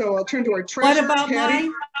time, so I'll turn to our treasurer. What about Patty.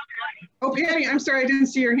 mine? Oh, Patty, I'm sorry, I didn't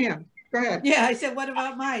see your hand. Go ahead. Yeah, I said, what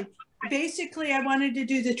about mine? Basically, I wanted to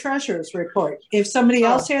do the treasurer's report. If somebody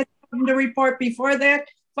else had something to report before that,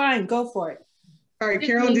 fine, go for it. All right,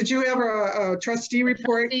 Carolyn, did you have a trustee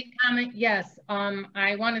report? Trustee comment, yes.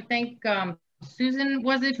 I want to thank Susan,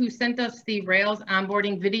 was it, who sent us the Rails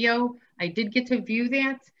onboarding video. I did get to view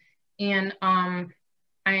that, and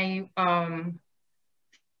I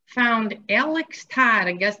found Alex Todd,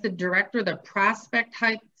 I guess the director of the Prospect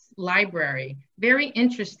Heights Library. Very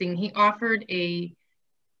interesting. He offered a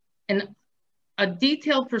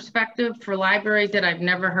detailed perspective for libraries that I've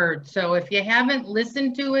never heard. So if you haven't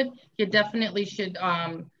listened to it, you definitely should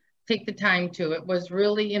take the time to. It was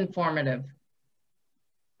really informative.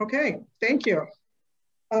 Okay, thank you.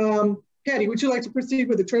 Patty, would you like to proceed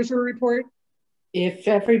with the treasurer report? If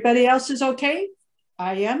everybody else is okay,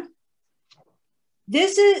 I am.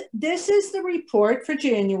 This is the report for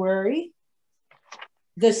January,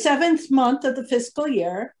 the 7th month of the fiscal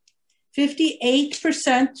year,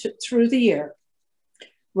 58% through the year.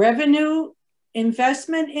 Revenue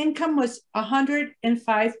investment income was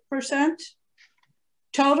 105%.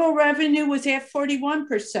 Total revenue was at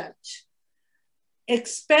 41%.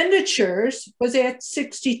 Expenditures was at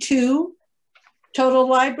 62. Total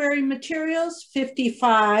library materials,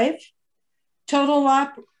 55. Total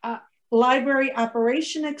library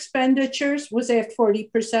operation expenditures was at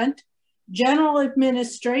 40%. General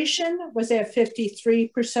administration was at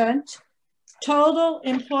 53%. Total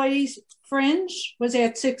employees fringe was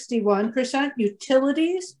at 61%.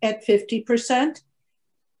 Utilities at 50%.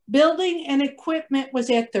 Building and equipment was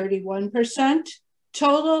at 31%.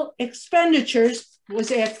 Total expenditures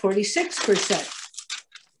was at 46%.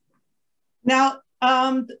 Now,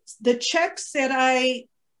 The checks that I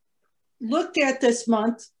looked at this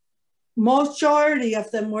month, majority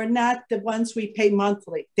of them were not the ones we pay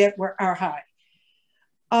monthly that are high.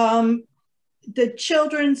 The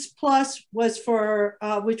Children's Plus was for,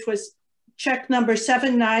 which was check number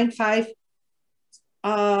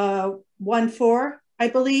 79514, I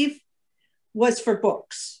believe, was for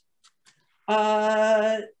books.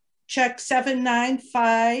 Check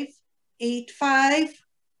 79585,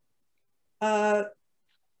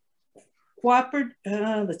 cooperative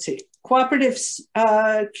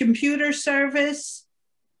computer service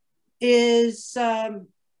is,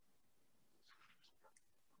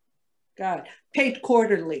 paid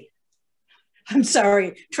quarterly. I'm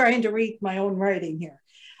sorry, trying to read my own writing here.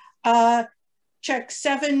 Check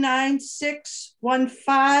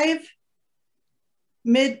 79615,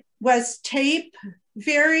 Midwest Tape,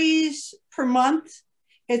 varies per month.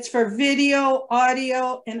 It's for video,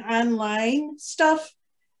 audio, and online stuff.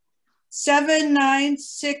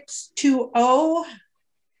 79620,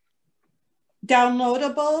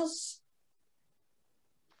 downloadables.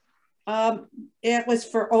 It was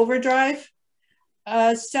for Overdrive.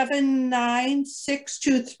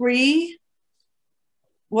 79623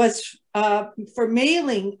 was for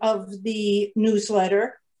mailing of the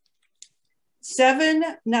newsletter.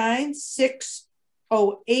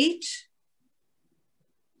 79608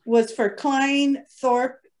 was for Klein,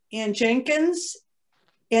 Thorpe, and Jenkins,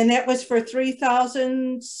 and that was for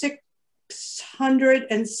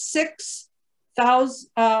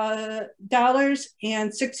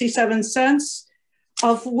 $3,606.67,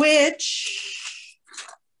 of which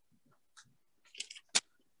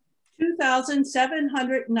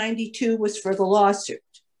 2,792 was for the lawsuit.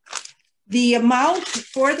 The amount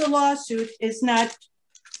for the lawsuit is not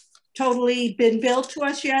totally been billed to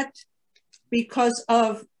us yet because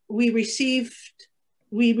of we received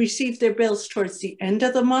their bills towards the end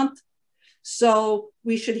of the month. So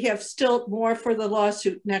we should have still more for the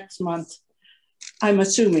lawsuit next month, I'm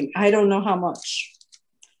assuming. I don't know how much.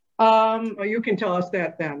 Well, you can tell us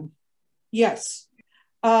that then. Yes.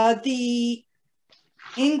 The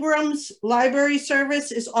Ingram's library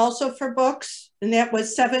service is also for books, and that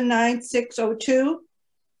was 79602.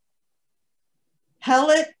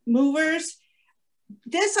 Pellet movers.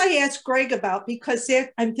 This I asked Greg about because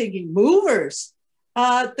I'm thinking movers.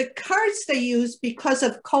 The carts they use because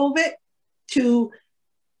of COVID to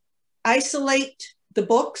isolate the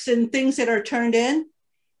books and things that are turned in,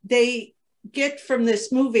 they get from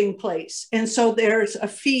this moving place. And so there's a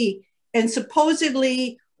fee. And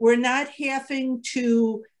supposedly we're not having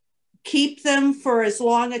to keep them for as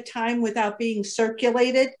long a time without being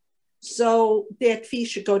circulated. So that fee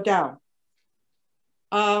should go down.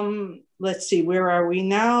 Let's see, where are we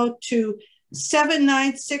now? To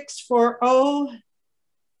 79640.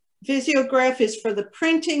 Visiograph is for the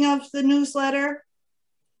printing of the newsletter.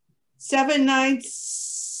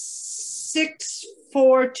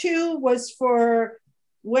 79642 was for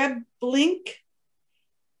web link.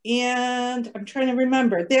 And I'm trying to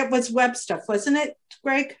remember, that was web stuff, wasn't it,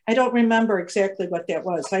 Greg? I don't remember exactly what that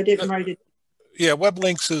was. I didn't write it. Yeah,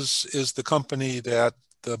 WebLinks is the company that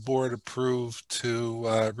the board approved to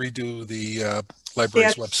redo the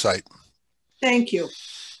library's website. Thank you.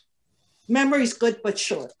 Memory's good but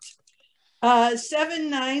short.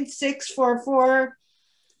 79644,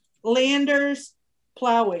 Landers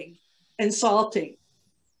plowing and salting.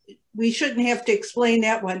 We shouldn't have to explain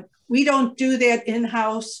that one. We don't do that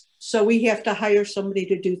in-house, so we have to hire somebody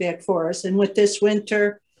to do that for us. And with this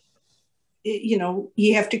winter, you know,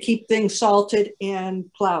 you have to keep things salted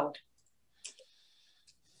and plowed.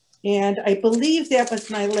 And I believe that was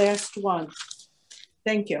my last one.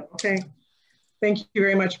 Thank you. Okay. Thank you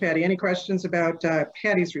very much, Patty. Any questions about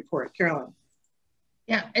Patty's report? Carolyn?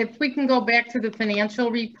 Yeah, if we can go back to the financial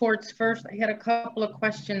reports first, I had a couple of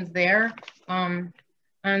questions there. On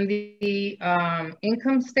the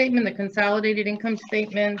income statement, the consolidated income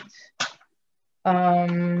statement.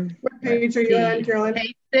 What page are you on, Carolyn?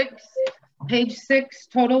 Page 6,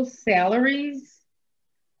 total salaries.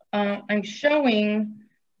 I'm showing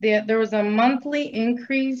that there was a monthly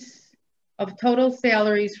increase of total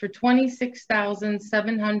salaries for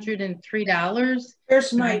 $26,703.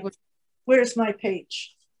 Where's my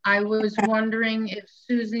page? I was wondering if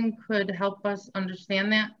Susan could help us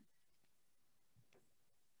understand that.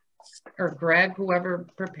 Or Greg, whoever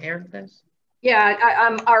prepared this.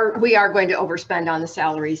 Yeah, we are going to overspend on the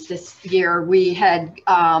salaries this year. We had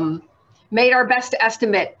made our best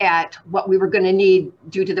estimate at what we were going to need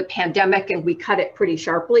due to the pandemic, and we cut it pretty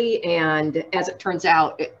sharply. And as it turns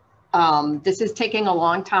out, This is taking a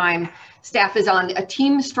long time. Staff is on a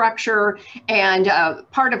team structure, and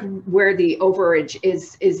part of where the overage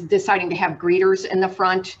is deciding to have greeters in the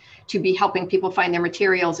front to be helping people find their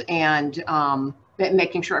materials and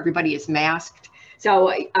making sure everybody is masked.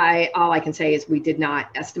 So all I can say is we did not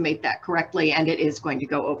estimate that correctly, and it is going to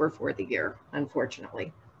go over for the year,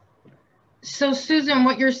 unfortunately. So Susan,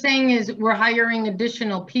 what you're saying is we're hiring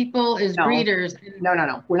additional people as greeters?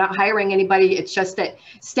 No. We're not hiring anybody. It's just that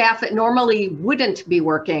staff that normally wouldn't be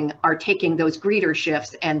working are taking those greeter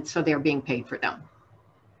shifts, and so they're being paid for them.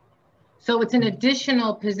 So it's an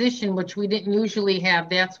additional position, which we didn't usually have.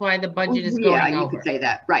 That's why the budget is going over. Yeah, you could say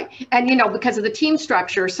that, right. And because of the team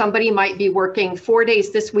structure, somebody might be working 4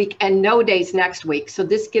 days this week and no days next week. So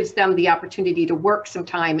this gives them the opportunity to work some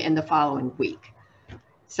time in the following week.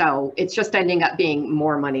 So it's just ending up being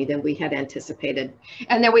more money than we had anticipated.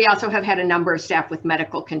 And then we also have had a number of staff with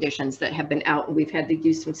medical conditions that have been out, and we've had to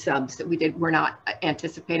do some subs that we're not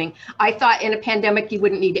anticipating. I thought in a pandemic you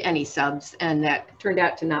wouldn't need any subs, and that turned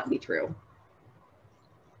out to not be true.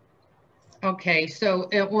 Okay, so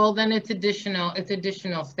well then it's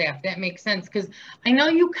additional staff. That makes sense, because I know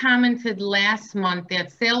you commented last month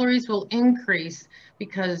that salaries will increase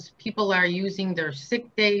because people are using their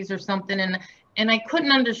sick days or something, and I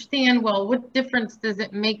couldn't understand, well, what difference does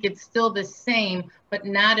it make? It's still the same, but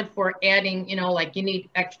not if we're adding, like you need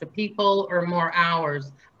extra people or more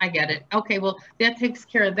hours. I get it. Okay, well, that takes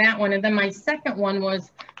care of that one. And then my second one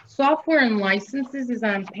was software and licenses is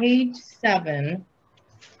on page 7.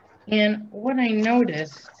 And what I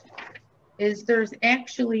noticed is there's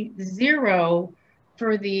actually 0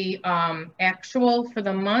 for the actual for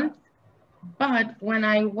the month. But when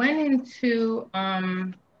I went into,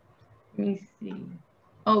 let me see.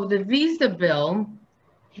 Oh, the Visa bill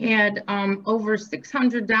had over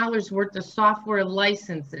 $600 worth of software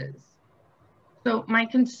licenses. So my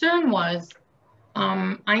concern was,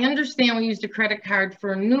 I understand we used a credit card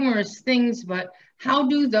for numerous things, but how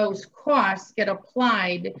do those costs get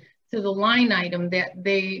applied to the line item that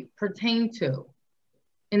they pertain to?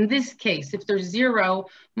 In this case, if there's 0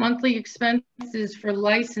 monthly expenses for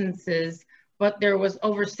licenses, but there was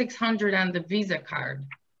over 600 on the Visa card.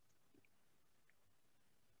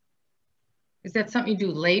 Is that something you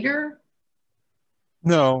do later?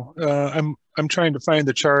 No, I'm trying to find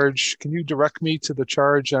the charge. Can you direct me to the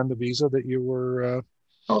charge on the Visa that you were?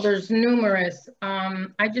 Oh, there's numerous.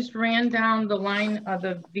 I just ran down the line of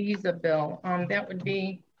the Visa bill. That would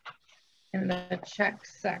be in the check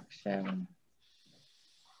section.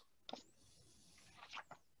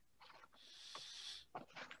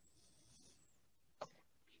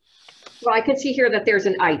 Well, I can see here that there's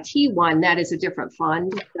an IT one. That is a different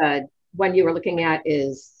fund. The one you were looking at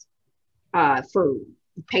is for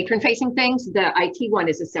patron-facing things. The IT one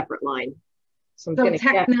is a separate line. So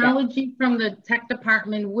technology from the tech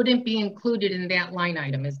department wouldn't be included in that line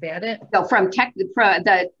item, is that it? No,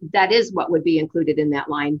 that is what would be included in that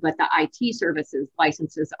line, but the IT services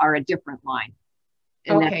licenses are a different line.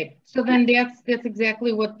 And okay, so then that's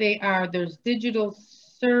exactly what they are. There's digital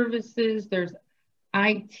services, there's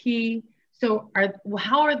IT. So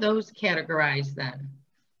how are those categorized then?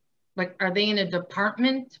 Like, are they in a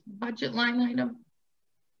department budget line item?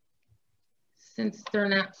 Since they're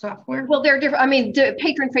not software? Well, they're different. I mean, the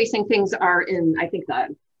patron-facing things are in, I think,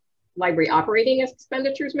 the library operating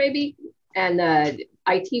expenditures maybe, and the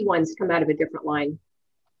IT ones come out of a different line.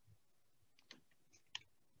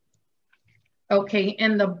 Okay,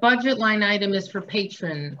 and the budget line item is for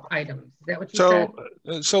patron items. Is that what you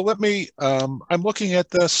said? So let me, I'm looking at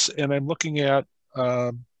this, and I'm looking at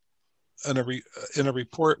in a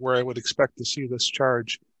report where I would expect to see this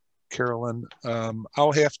charge, Carolyn.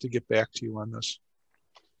 I'll have to get back to you on this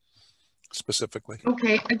specifically.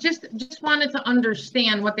 Okay, I just wanted to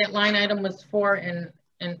understand what that line item was for and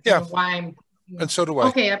why I'm. And so do I.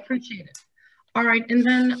 Okay, I appreciate it. All right, and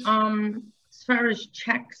then as far as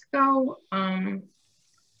checks go, oh,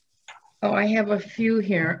 I have a few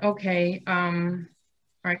here. Okay, all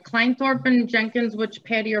right, Kleinthorpe and Jenkins, which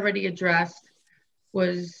Patty already addressed,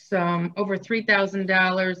 was over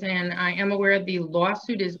 $3,000, and I am aware the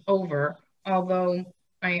lawsuit is over, although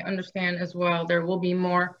I understand as well there will be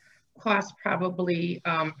more costs probably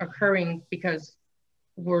occurring because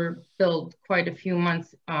we're billed quite a few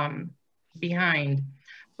months behind.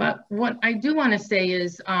 But what I do want to say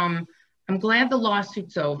is I'm glad the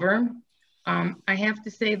lawsuit's over. I have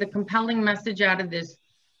to say the compelling message out of this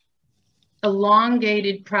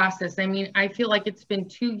elongated process, I mean, I feel like it's been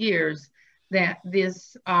 2 years that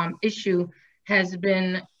this issue has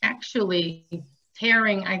been actually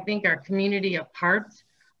tearing, I think, our community apart.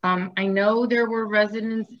 I know there were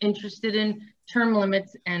residents interested in term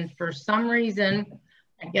limits, and for some reason,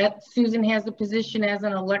 I get Susan has a position as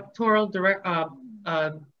an electoral director,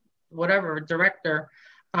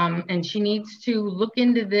 and she needs to look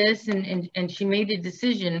into this, and she made a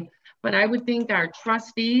decision. But I would think our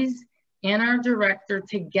trustees and our director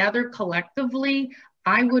together collectively,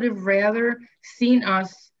 I would have rather seen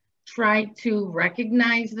us try to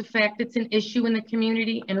recognize the fact it's an issue in the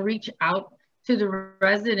community and reach out to the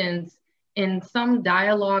residents in some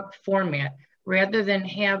dialogue format, rather than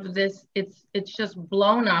have this, it's just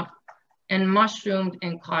blown up and mushroomed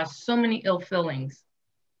and caused so many ill feelings.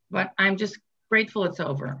 But I'm just grateful it's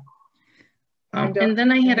over. And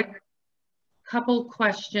then I had a couple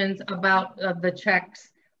questions about the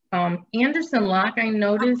checks. Anderson Lock, I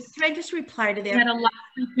noticed. Can I just reply to that? Had a lot,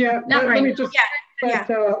 yeah, not right. Let me just let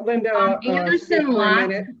Linda. Anderson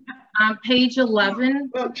Lock, on page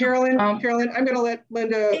 11. Well, Carolyn, I'm going to let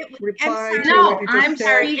Linda reply to no, what you just I'm said.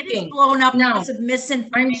 sorry. It is blown up because of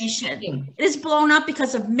misinformation. It is blown up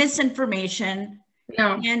because of misinformation.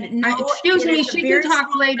 No, and excuse me, she can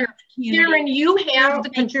talk later. Karen, you have the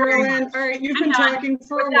control. Carolyn, all right, you've been talking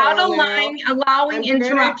for without a while allowing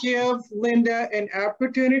interruption. I'm going to give Linda an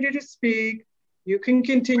opportunity to speak. You can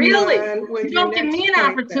continue on with you your don't give me an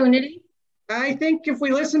opportunity. I think if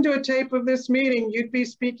we listen to a tape of this meeting, you'd be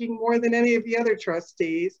speaking more than any of the other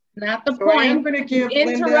trustees. Not the point. I am going to give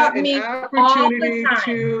Linda an opportunity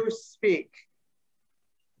to speak.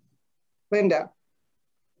 Linda.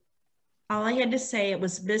 All I had to say, it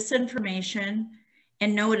was misinformation,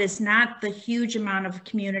 and no, it is not the huge amount of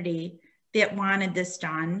community that wanted this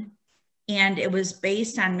done. And it was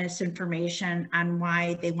based on misinformation on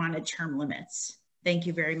why they wanted term limits. Thank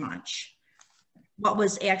you very much. What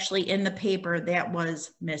was actually in the paper, that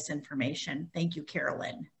was misinformation. Thank you,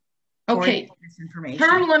 Carolyn. Okay.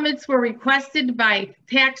 Term limits were requested by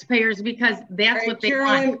taxpayers because that's what they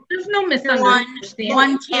want. There's no misunderstanding.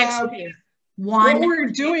 One taxpayer. What we're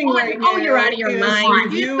doing right now you're out of your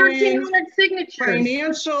mind. You have 1,300 signatures.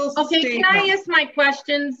 Financial okay, can I ask my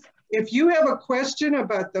questions? If you have a question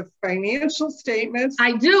about the financial statements,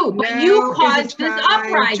 I do, but you caused this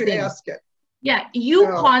uprising. To ask it. Yeah, you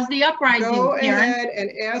caused the uprising. Go ahead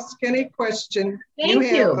and ask any question you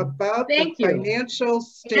have about the financial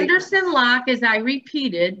statements. Anderson Lock, as I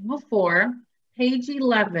repeated before, page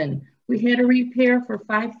 11, we had a repair for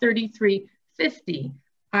 $533.50.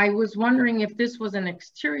 I was wondering if this was an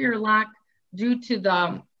exterior lock due to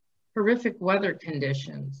the horrific weather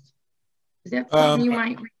conditions. Is that something you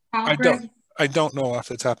might recall, Greg? I don't know off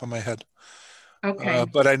the top of my head. Okay.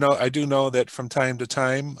 But I do know that from time to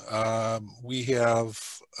time we have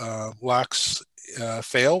locks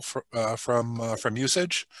fail from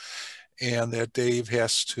usage, and that Dave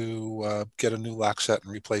has to get a new lock set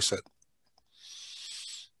and replace it.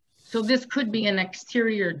 So this could be an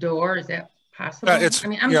exterior door. Is that possible? It's, I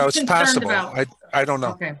mean, I'm it's possible. About... I don't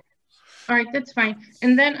know. Okay. All right, that's fine.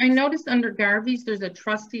 And then I noticed under Garvey's, there's a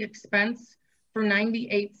trustee expense for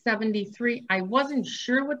 $98.73. I wasn't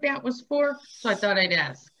sure what that was for, so I thought I'd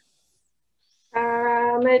ask.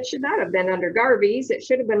 It should not have been under Garvey's. It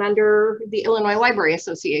should have been under the Illinois Library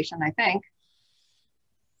Association, I think.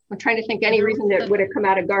 I'm trying to think any reason that would have come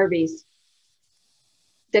out of Garvey's.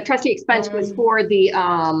 The trustee expense was for the,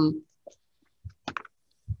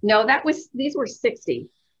 no, these were 60.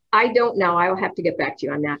 I don't know. I'll have to get back to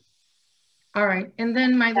you on that. All right. And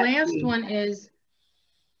then my last one is,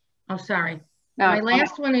 oh, sorry. My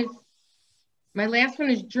last one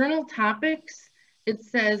is journal topics. It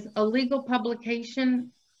says a legal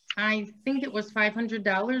publication. I think it was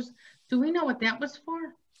 $500. Do we know what that was for?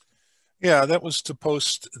 Yeah, that was to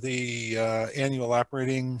post the annual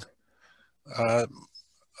operating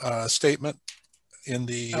statement in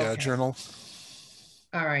the journal.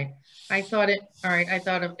 All right. I thought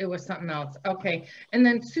it was something else. Okay. And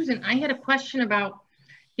then Susan, I had a question about,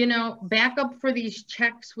 you know, backup for these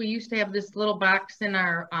checks. We used to have this little box in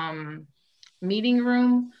our meeting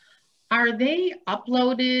room. Are they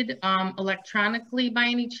uploaded electronically by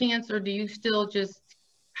any chance, or do you still just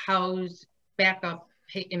house backup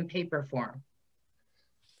in paper form?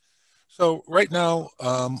 So right now,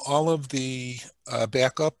 all of the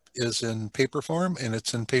backup is in paper form, and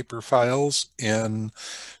it's in paper files in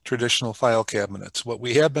traditional file cabinets. What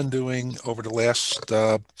we have been doing over the last,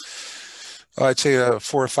 I'd say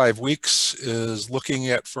 4 or 5 weeks, is looking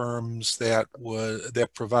at firms that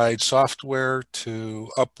provide software to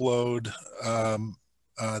upload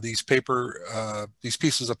these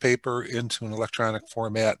pieces of paper into an electronic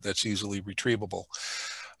format that's easily retrievable.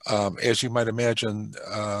 As you might imagine,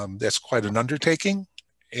 that's quite an undertaking,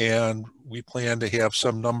 and we plan to have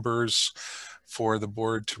some numbers for the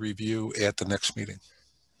board to review at the next meeting.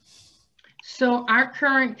 So our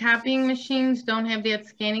current copying machines don't have that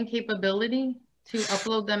scanning capability to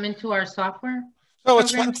upload them into our software? So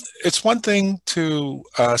it's one thing to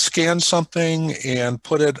scan something and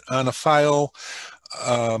put it on a file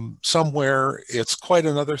somewhere. It's quite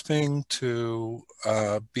another thing to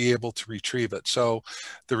be able to retrieve it. So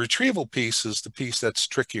the retrieval piece is the piece that's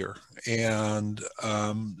trickier. And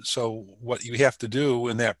so what you have to do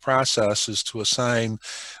in that process is to assign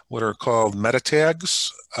what are called meta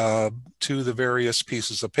tags to the various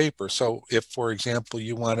pieces of paper. So if, for example,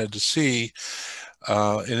 you wanted to see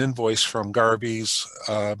an invoice from Garvey's,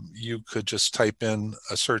 you could just type in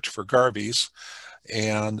a search for Garvey's,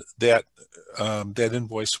 and that that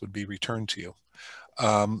invoice would be returned to you.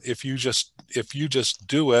 If you just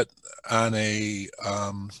do it on a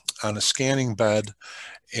scanning bed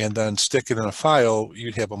and then stick it in a file,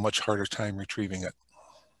 you'd have a much harder time retrieving it.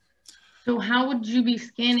 So how would you be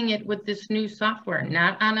scanning it with this new software?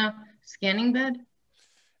 Not on a scanning bed?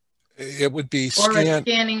 It would be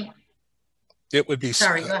scanning. It would be.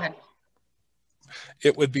 Sorry, go ahead.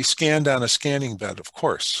 It would be scanned on a scanning bed, of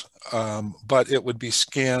course, but it would be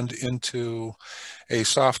scanned into a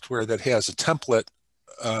software that has a template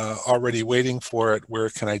already waiting for it, where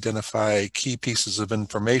it can identify key pieces of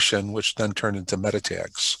information, which then turn into meta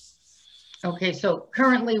tags. Okay, so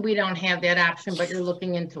currently we don't have that option, but you're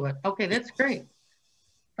looking into it. Okay, that's great.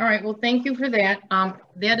 All right, well, thank you for that.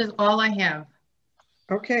 That is all I have.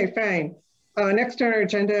 Okay, fine. Next on our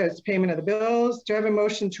agenda is payment of the bills. Do I have a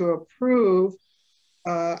motion to approve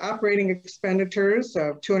operating expenditures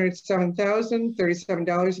of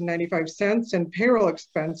 $207,037.95 and payroll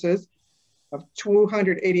expenses of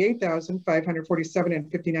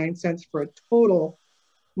 $288,547.59 for a total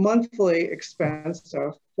monthly expense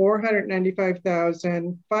of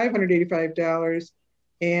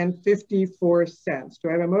 $495,585.54. Do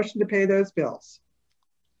I have a motion to pay those bills?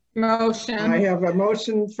 Motion. I have a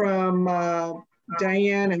motion from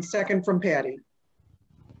Diane and second from Patty.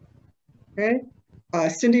 Okay.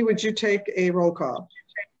 Cindy, would you take a roll call?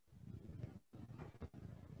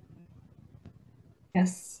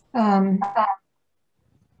 Yes.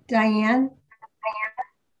 Diane?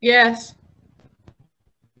 Yes.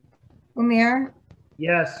 Umair?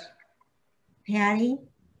 Yes. Patty?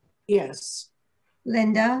 Yes.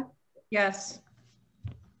 Linda? Yes.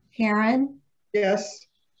 Karen? Yes.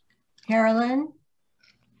 Carolyn?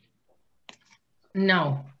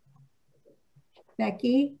 No.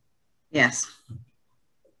 Becky? Yes.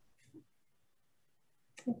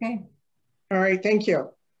 Okay. All right, thank you.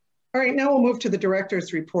 All right, now we'll move to the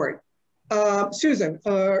director's report. Susan,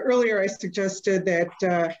 earlier I suggested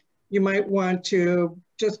that you might want to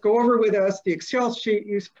just go over with us the Excel sheet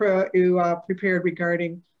you prepared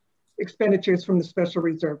regarding expenditures from the special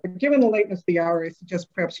reserve. But given the lateness of the hour, I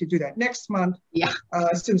suggest perhaps you do that next month. Yeah.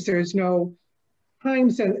 Since there's nothing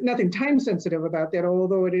time sensitive about that,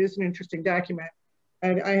 although it is an interesting document.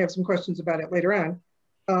 And I have some questions about it later on.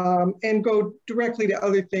 And go directly to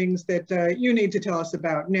other things that you need to tell us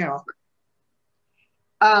about now.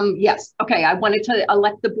 Yes, okay, I wanted to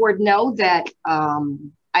let the board know that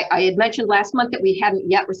I had mentioned last month that we hadn't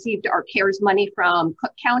yet received our CARES money from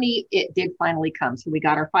Cook County. It did finally come. So we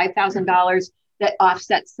got our $5,000 that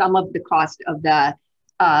offsets some of the cost of the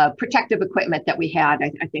protective equipment that we had.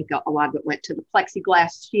 I think a lot of it went to the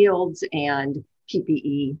plexiglass shields and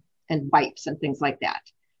PPE and wipes and things like that.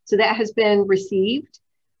 So that has been received.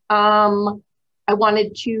 I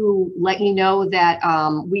wanted to let you know that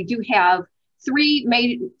we do have three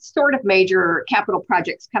major capital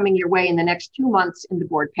projects coming your way in the next 2 months in the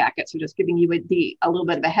board packet. So just giving you a little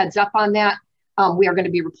bit of a heads up on that. We are going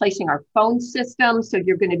to be replacing our phone system. So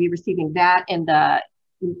you're going to be receiving that in the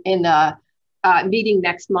meeting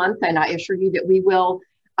next month. And I assure you that we will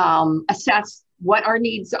assess what our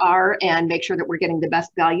needs are and make sure that we're getting the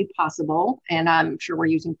best value possible. And I'm sure we're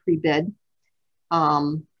using pre-bid.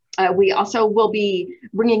 We also will be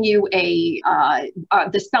bringing you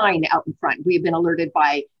the sign out in front. We've been alerted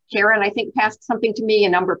by Karen, I think, passed something to me. A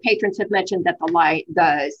number of patrons have mentioned that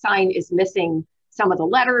the sign is missing some of the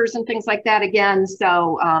letters and things like that again.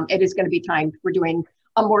 So it is going to be time for doing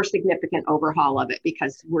a more significant overhaul of it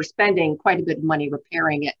because we're spending quite a bit of money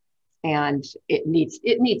repairing it. And it needs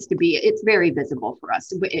to be, it's very visible for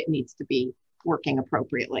us. It needs to be working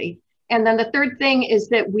appropriately. And then the third thing is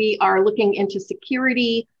that we are looking into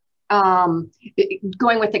security,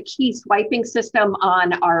 going with a key swiping system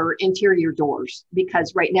on our interior doors,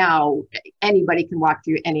 because right now anybody can walk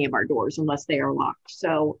through any of our doors unless they are locked.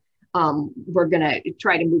 So we're gonna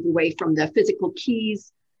try to move away from the physical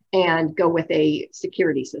keys and go with a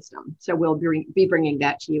security system. So we'll be bringing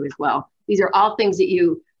that to you as well. These are all things that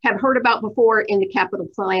you have heard about before in the capital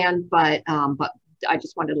plan, but I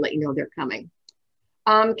just wanted to let you know they're coming.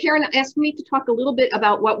 Karen asked me to talk a little bit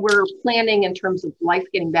about what we're planning in terms of life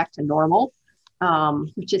getting back to normal,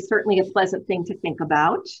 which is certainly a pleasant thing to think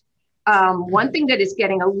about. One thing that is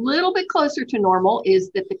getting a little bit closer to normal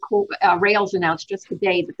is that the Rails announced just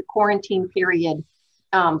today that the quarantine period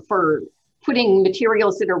for putting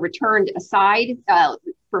materials that are returned aside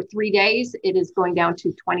for 3 days, it is going down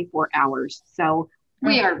to 24 hours. So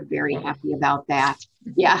we are very happy about that.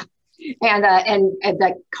 Yeah. And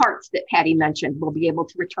the carts that Patty mentioned, we'll be able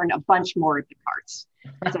to return a bunch more of the carts.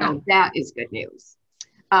 So that is good news.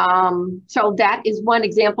 So that is one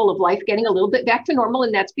example of life getting a little bit back to normal.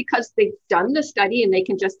 And that's because they've done the study and they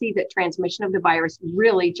can just see that transmission of the virus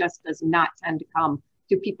really just does not tend to come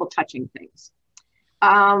through people touching things.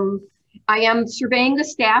 I am surveying the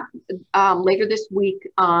staff later this week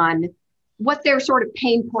on what their sort of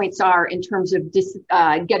pain points are in terms of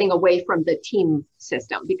getting away from the team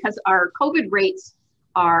system, because our COVID rates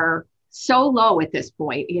are so low at this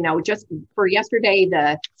point. You know, just for yesterday,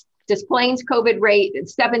 the Des Plaines COVID rate,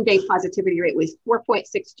 7-day positivity rate was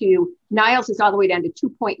 4.62. Niles is all the way down to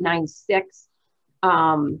 2.96.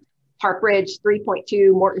 Park Ridge,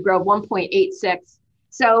 3.2. Morton Grove, 1.86.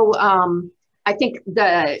 So I think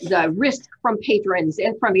the risk from patrons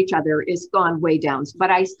and from each other is gone way down.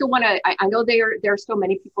 But I still want to, I know there are still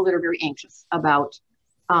many people that are very anxious about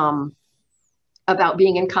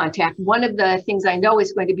being in contact. One of the things I know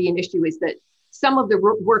is going to be an issue is that some of the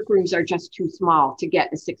workrooms are just too small to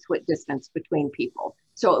get a 6-foot distance between people.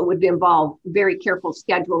 So it would involve very careful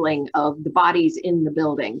scheduling of the bodies in the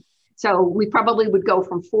building. So we probably would go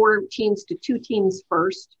from 4 teams to 2 teams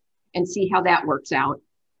first and see how that works out.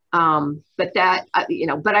 But that,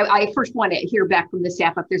 but I first want to hear back from the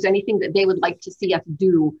staff if there's anything that they would like to see us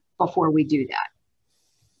do before we do that.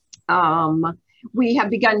 We have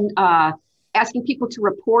begun asking people to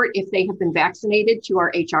report if they have been vaccinated to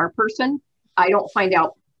our HR person. I don't find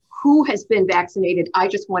out who has been vaccinated. I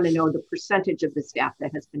just want to know the percentage of the staff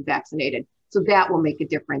that has been vaccinated. So that will make a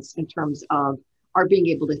difference in terms of our being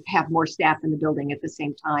able to have more staff in the building at the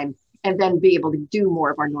same time and then be able to do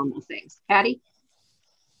more of our normal things. Patty?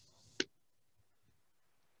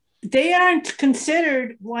 They aren't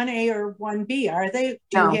considered 1A or 1B, are they?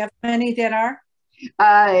 Do No. you have many that are?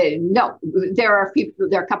 No, there are people.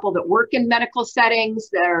 There are a couple that work in medical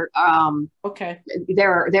settings. Okay.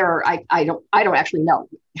 I don't actually know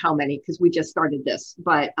how many because we just started this,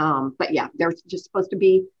 but yeah, they're just supposed to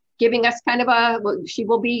be giving us kind of she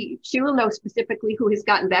will know specifically who has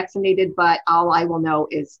gotten vaccinated, but all I will know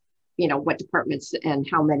is, what departments and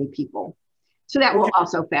how many people. So that will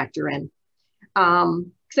also factor in.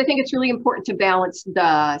 Because I think it's really important to balance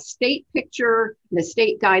the state picture, the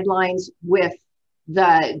state guidelines with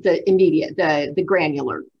the immediate, the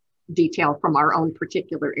granular detail from our own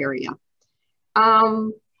particular area.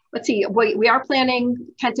 Let's see, we are planning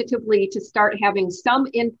tentatively to start having some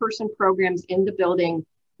in-person programs in the building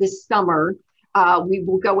this summer. We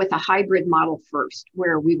will go with a hybrid model first,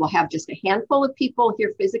 where we will have just a handful of people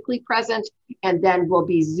here physically present, and then we'll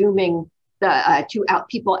be Zooming the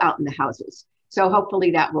people out in the houses. So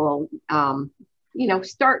hopefully that will,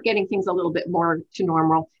 start getting things a little bit more to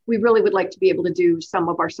normal. We really would like to be able to do some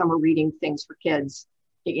of our summer reading things for kids,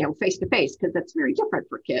 face to face, because that's very different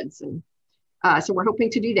for kids. And so we're hoping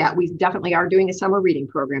to do that. We definitely are doing a summer reading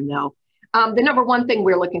program though. The number one thing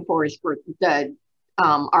we're looking for is for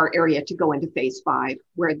our area to go into phase 5,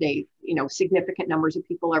 where significant numbers of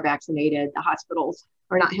people are vaccinated. The hospitals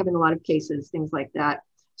are not having a lot of cases, things like that.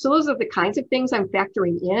 So those are the kinds of things I'm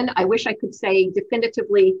factoring in. I wish I could say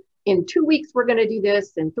definitively in 2 weeks, we're going to do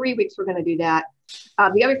this. In 3 weeks, we're going to do that.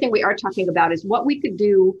 The other thing we are talking about is what we could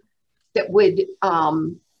do that would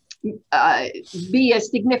be a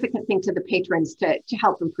significant thing to the patrons to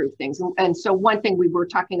help improve things. And so one thing we were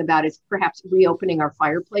talking about is perhaps reopening our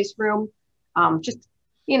fireplace room. Just,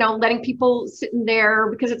 letting people sit in there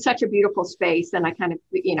because it's such a beautiful space. And I kind of,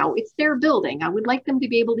 it's their building. I would like them to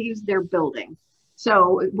be able to use their building.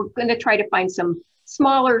 So we're going to try to find some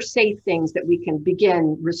smaller, safe things that we can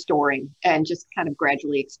begin restoring and just kind of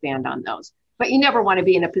gradually expand on those. But you never want to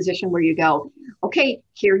be in a position where you go, okay,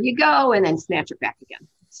 here you go, and then snatch it back again.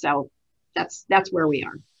 So that's where we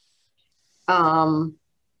are.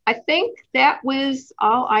 I think that was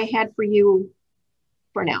all I had for you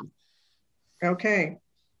for now. Okay.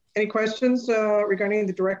 Any questions regarding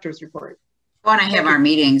the director's report? I want to have our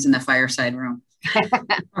meetings in the fireside room.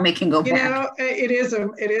 We can go back. It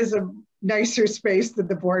is a nicer space than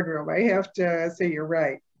the boardroom. I have to say you're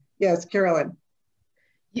right. Yes, Carolyn.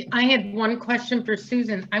 I had one question for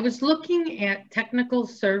Susan. I was looking at technical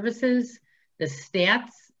services, the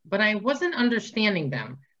stats but I wasn't understanding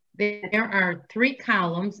them. There are 3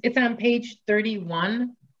 columns. It's on page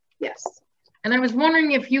 31. Yes. And I was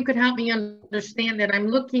wondering if you could help me understand that. I'm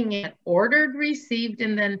looking at ordered, received,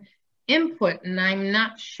 and then input, and I'm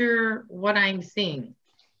not sure what I'm seeing.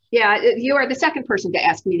 Yeah, you are the second person to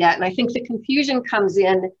ask me that. And I think the confusion comes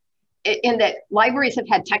in that libraries have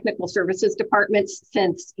had technical services departments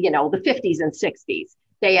since, you know, the 50s and 60s.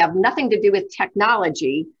 They have nothing to do with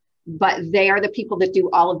technology, but they are the people that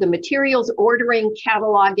do all of the materials, ordering,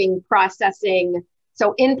 cataloging, processing.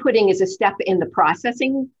 So inputting is a step in the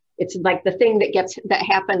processing. It's like the thing that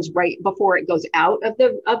happens right before it goes out of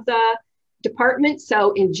the department.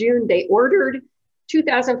 So in June, they ordered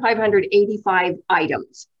 2,585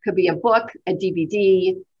 items. Could be a book, a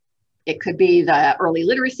DVD. It could be the early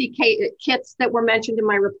literacy kits that were mentioned in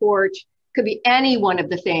my report. Could be any one of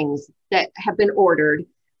the things that have been ordered.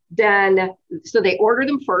 Then, so they order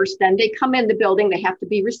them first, then they come in the building, they have to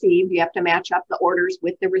be received. You have to match up the orders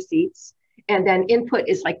with the receipts. And then input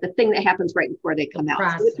is like the thing that happens right before they come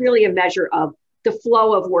out. So it's really a measure of the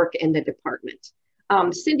flow of work in the department.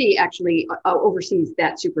 Cindy actually oversees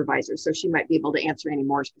that supervisor, so she might be able to answer any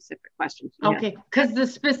more specific questions. Okay, because the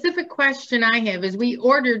specific question I have is we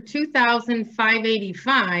ordered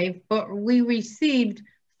 2,585, but we received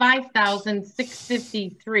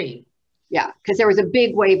 5,653. Yeah, because there was a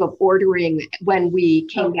big wave of ordering when we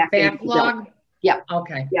came back. Backlog? Yeah.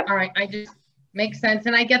 Okay. Yep. All right. I just makes sense.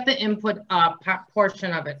 And I get the input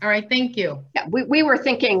portion of it. All right. Thank you. Yeah, we were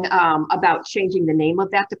thinking about changing the name of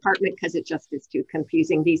that department because it just is too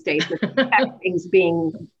confusing these days with things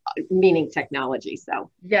meaning technology. So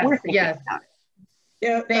yes, we're thinking about it.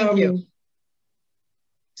 Yeah. Thank you.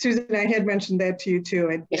 Susan, I had mentioned that to you too.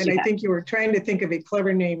 And, yes, and I think you were trying to think of a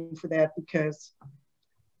clever name for that because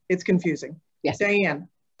it's confusing. Yes. Diane.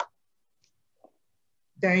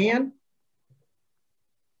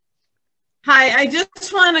 Hi, I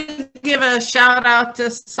just want to give a shout out to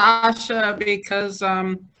Sasha because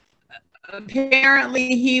apparently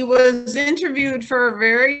he was interviewed for a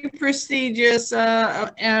very prestigious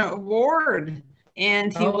award,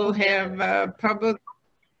 and he will have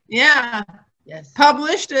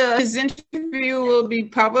published. His interview will be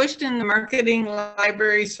published in the Marketing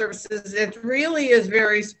Library Services. It really is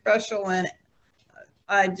very special, and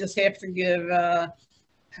I just have to give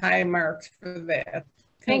high marks for that.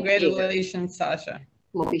 Congratulations, Sasha.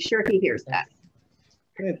 We'll be sure he hears that.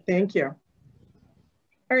 Good, thank you.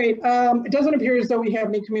 All right, it doesn't appear as though we have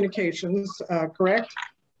any communications, correct?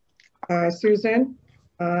 Susan?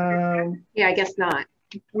 Yeah, I guess not.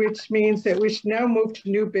 Which means that we should now move to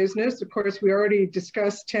new business. Of course, we already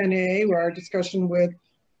discussed 10A, our discussion with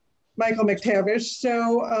Michael McTavish.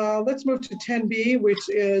 So let's move to 10B, which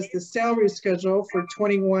is the salary schedule for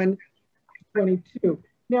 21-22.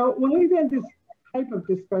 Now, when we've had this type of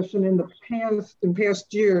discussion in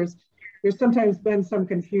past years, there's sometimes been some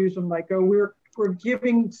confusion, like, oh, we're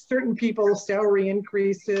giving certain people salary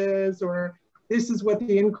increases, or this is what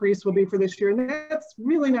the increase will be for this year. And that's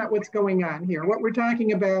really not what's going on here. What we're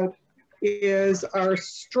talking about is our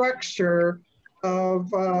structure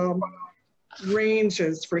of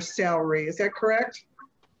ranges for salary. Is that correct?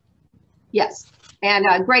 Yes.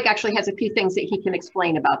 And Greg actually has a few things that he can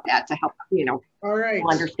explain about that to help, all right,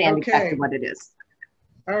 understand exactly what it is.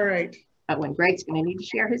 All right. But when Greg's going to need to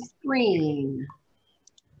share his screen.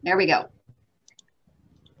 There we go.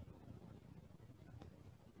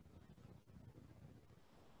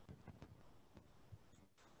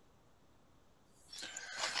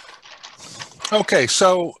 Okay,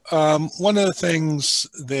 so one of the things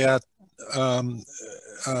that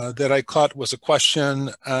that I caught was a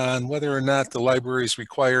question on whether or not the library is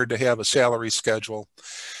required to have a salary schedule.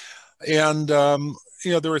 And,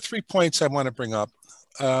 there were 3 points I want to bring up.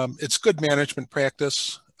 It's good management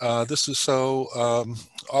practice. This is so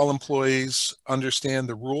all employees understand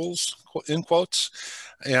the rules, in quotes,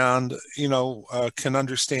 and, can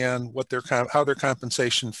understand what how their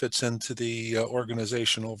compensation fits into the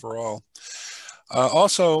organization overall.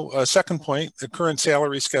 Also, a second point, the current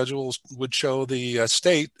salary schedules would show the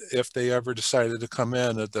state, if they ever decided to come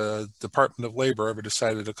in, if the Department of Labor ever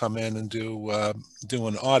decided to come in and do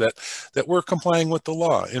an audit, that we're complying with the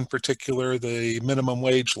law, in particular the minimum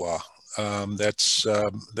wage law that's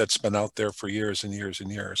been out there for years and years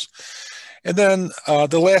and years. And then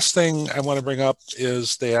the last thing I want to bring up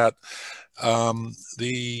is that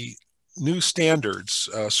the new standards,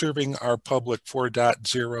 serving our public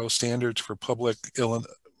 4.0 standards for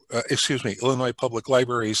Illinois Public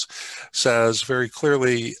Libraries, says very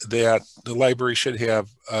clearly that the library should have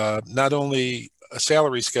not only a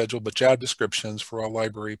salary schedule, but job descriptions for all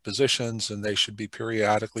library positions, and they should be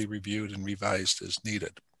periodically reviewed and revised as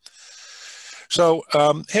needed. So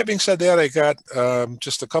having said that, I got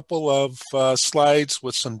just a couple of slides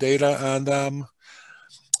with some data on them.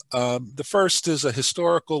 The first is a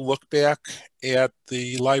historical look back at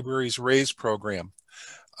the library's RAISE program.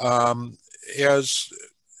 As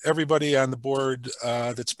everybody on the board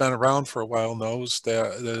that's been around for a while knows,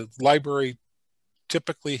 the library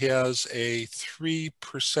typically has a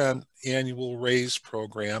 3% annual raise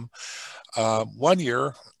program. One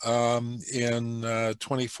year in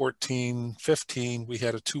 2014-15, we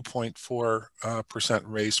had a 2.4%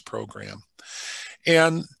 raise program.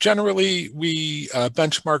 And generally, we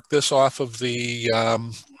benchmark this off of the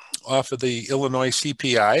Illinois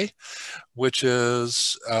CPI, which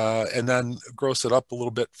is, and then gross it up a little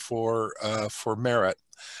bit for merit.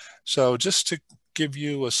 So just to give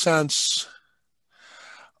you a sense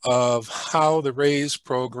of how the RAISE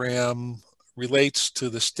program relates to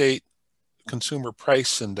the state consumer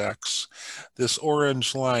price index, this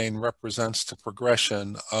orange line represents the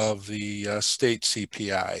progression of the state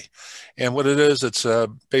CPI. And what it is, it's a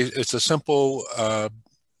simple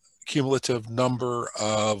cumulative number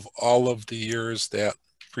of all of the years that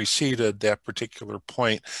preceded that particular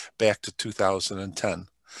point back to 2010.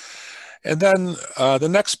 And then the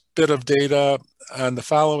next bit of data on the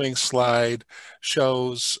following slide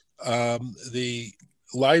shows the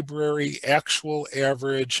library actual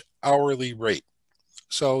average hourly rate.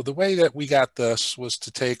 So the way that we got this was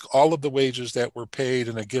to take all of the wages that were paid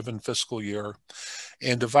in a given fiscal year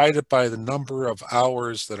and divide it by the number of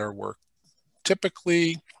hours that are worked.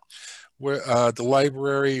 Typically, the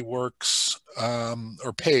library works,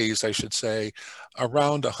 or pays, I should say,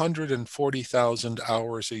 around 140,000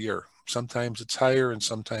 hours a year. Sometimes it's higher and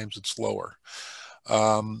sometimes it's lower.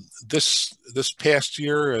 This past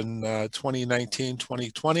year in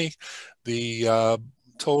 2019-2020, the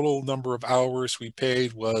total number of hours we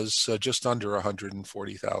paid was just under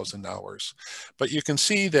 140,000 hours. But you can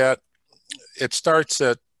see that it starts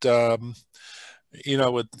at, it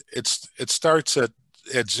starts at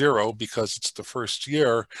zero because it's the first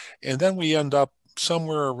year, and then we end up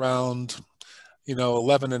somewhere around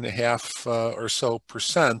 11.5 or so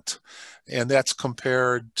percent, and that's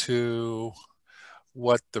compared to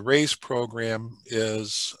what the RAISE program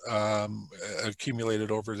is accumulated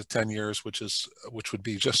over the 10 years, which would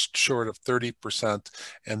be just short of 30%,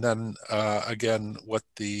 and then again what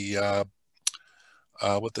the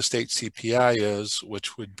state CPI is,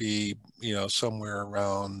 which would be somewhere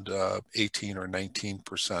around 18 or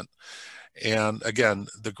 19%. And again,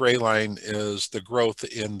 the gray line is the growth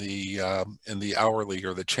in the hourly,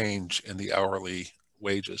 or the change in the hourly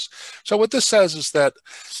wages. So what this says is that,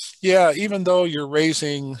 yeah, even though you're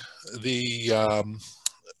raising the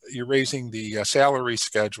salary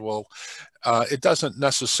schedule, it doesn't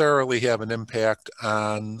necessarily have an impact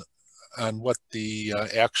on what the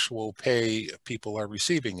actual pay people are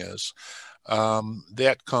receiving is.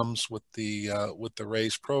 That comes with the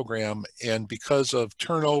RAISE program, and because of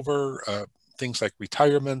turnover, things like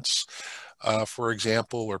retirements, for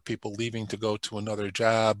example, or people leaving to go to another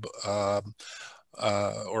job,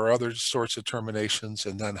 or other sorts of terminations,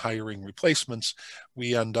 and then hiring replacements,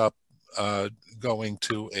 we end up going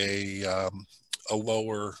to a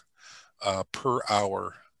lower per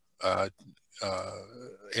hour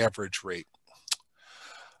average rate.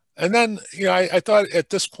 And then, I thought at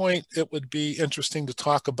this point it would be interesting to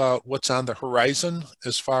talk about what's on the horizon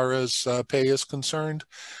as far as pay is concerned.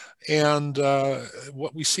 And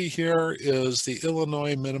what we see here is the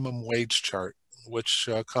Illinois minimum wage chart, which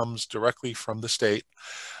comes directly from the state.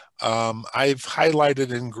 I've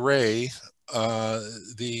highlighted in gray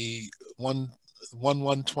the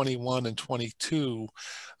 1/1/21 and 22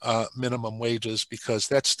 minimum wages, because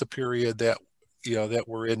that's the period that that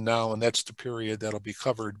we're in now, and that's the period that'll be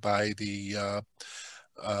covered by the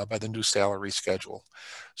new salary schedule.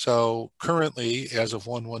 So currently, as of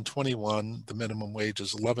 1/1/21, the minimum wage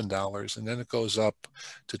is $11, and then it goes up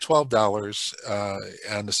to $12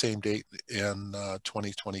 on the same date in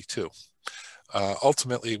 2022.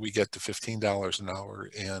 Ultimately, we get to $15 an hour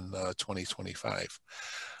in 2025.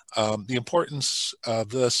 The importance of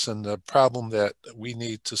this, and the problem that we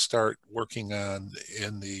need to start working on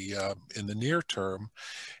in the near term,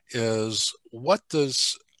 is what do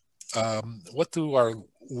our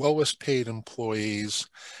lowest paid employees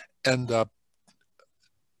end up,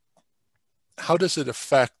 how does it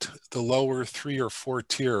affect the lower 3 or 4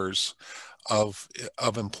 tiers of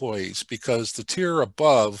employees? Because the tier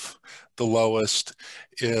above the levels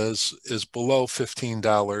is below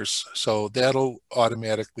 $15, so that'll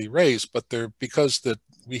automatically raise. But because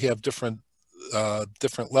we have different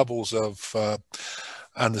levels of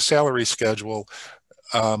on the salary schedule,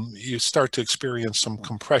 you start to experience some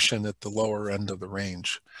compression at the lower end of the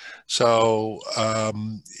range. So,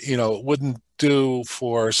 you know, it wouldn't do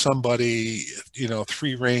for somebody, you know,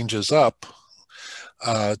 3 ranges up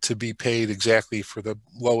to be paid exactly for the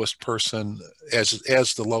lowest person as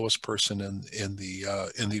the lowest person in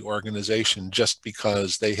the organization, just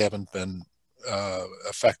because they haven't been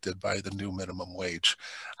affected by the new minimum wage.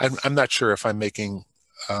 I'm not sure if I'm making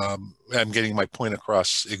I'm getting my point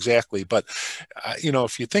across exactly, but you know,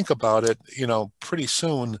 if you think about it, you know, pretty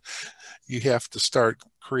soon you have to start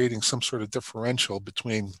creating some sort of differential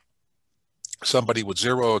between somebody with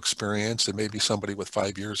 0 experience and maybe somebody with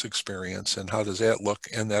 5 years experience, and how does that look?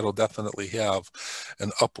 And that'll definitely have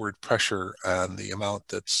an upward pressure on the amount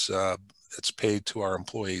that's paid to our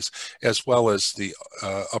employees, as well as the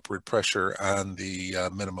upward pressure on the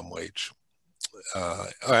minimum wage.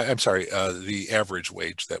 I'm sorry, the average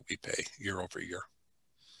wage that we pay year over year.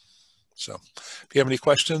 So if you have any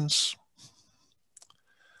questions,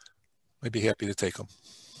 I'd be happy to take them.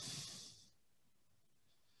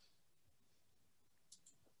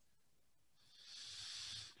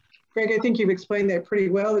 Greg, I think you've explained that pretty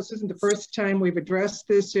well. This isn't the first time we've addressed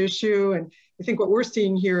this issue. And I think what we're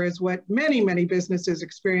seeing here is what many, many businesses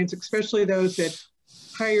experience, especially those that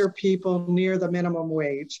hire people near the minimum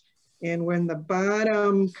wage. And when the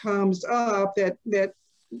bottom comes up, that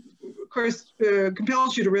of course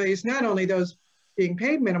compels you to raise not only those being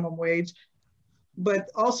paid minimum wage, but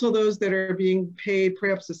also those that are being paid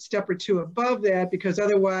perhaps a step or 2 above that, because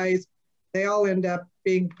otherwise they all end up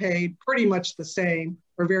being paid pretty much the same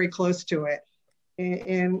or very close to it.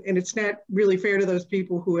 And it's not really fair to those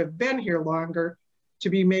people who have been here longer to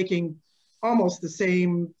be making almost the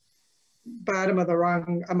same bottom of the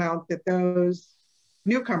rung amount that those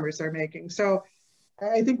newcomers are making. So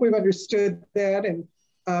I think we've understood that, and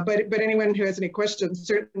but anyone who has any questions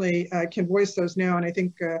certainly can voice those now, and I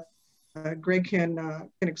think Greg can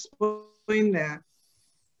explain that.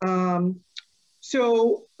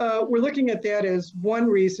 So we're looking at that as one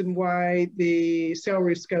reason why the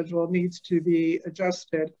salary schedule needs to be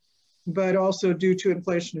adjusted, but also due to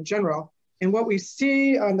inflation in general. And what we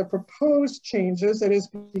see on the proposed changes, that is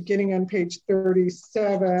beginning on page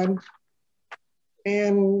 37,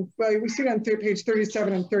 and we see it on page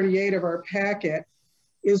 37 and 38 of our packet,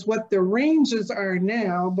 is what the ranges are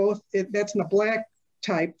now, both, that's in the black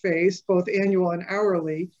typeface, both annual and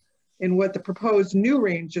hourly, and what the proposed new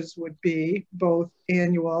ranges would be, both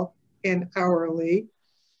annual and hourly,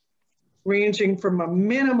 ranging from a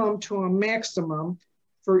minimum to a maximum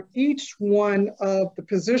for each one of the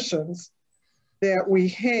positions that we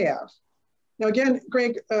have. Now again,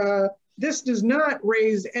 Greg, this does not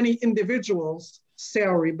raise any individual's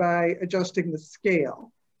salary by adjusting the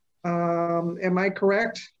scale. Am I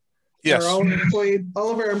correct? Yes. All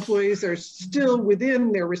of our employees are still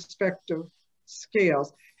within their respective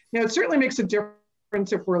scales. Now, it certainly makes a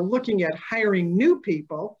difference if we're looking at hiring new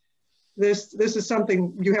people. This is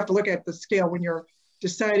something you have to look at the scale when you're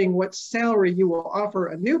deciding what salary you will offer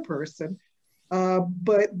a new person.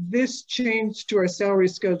 But this change to our salary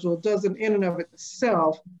schedule doesn't in and of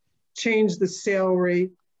itself change the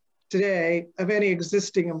salary today of any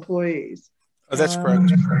existing employees. Oh, that's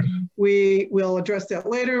correct. We will address that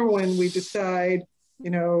later when we decide, you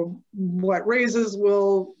know, what raises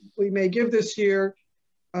we may give this year.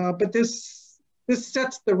 But this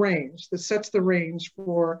sets the range. This sets the range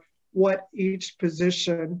for what each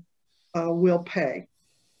position will pay.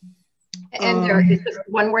 And there is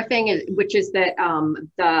one more thing, which is that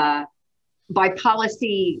by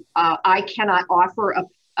policy, I cannot offer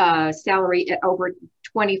a salary at over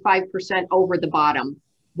 25% over the bottom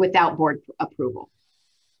without board approval.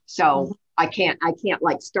 So I can't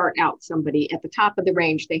like start out somebody at the top of the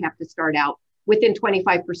range. They have to start out within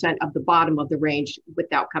 25% of the bottom of the range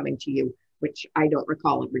without coming to you, which I don't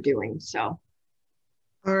recall ever doing. So.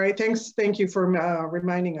 All right, thanks. Thank you for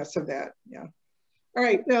reminding us of that. Yeah. All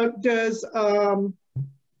right, now does,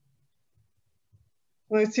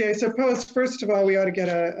 let's see, I suppose, first of all, we ought to get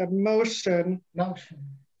a motion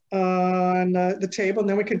on the table, and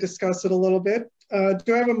then we can discuss it a little bit.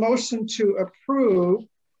 Do I have a motion to approve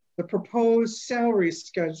the proposed salary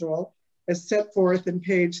schedule as set forth in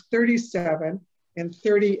page 37 and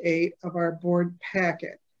 38 of our board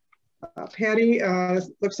packet? Patty,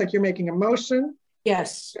 looks like you're making a motion.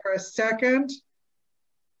 Yes. Is there a second?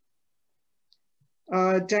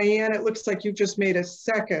 Diane, it looks like you just made a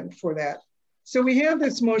second for that. So we have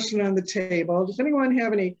this motion on the table. Does anyone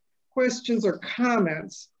have any questions or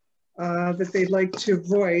comments that they'd like to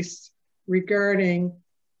voice regarding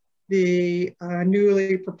the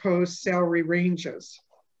newly proposed salary ranges?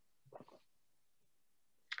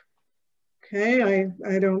 Okay,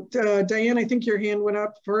 I don't, Diane, I think your hand went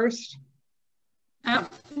up first.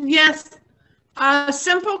 Yes, a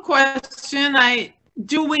simple question.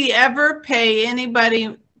 Do we ever pay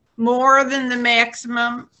anybody more than the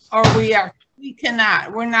maximum, or we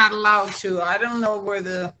cannot, we're not allowed to? I don't know where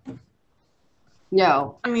the.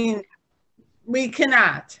 No. I mean, we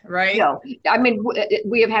cannot, right? No, I mean,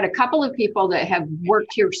 we have had a couple of people that have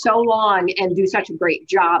worked here so long and do such a great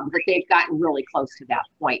job that they've gotten really close to that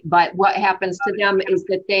point. But what happens to them is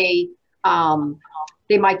that they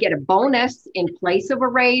might get a bonus in place of a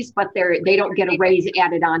raise, but they don't get a raise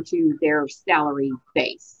added onto their salary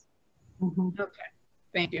base. Mm-hmm. Okay,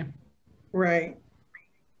 thank you. Right.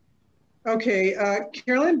 Okay,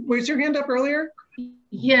 Carolyn, was your hand up earlier?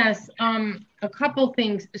 Yes, a couple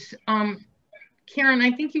things. Karen,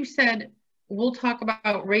 I think you said we'll talk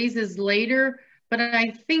about raises later, but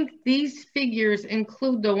I think these figures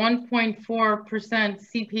include the 1.4%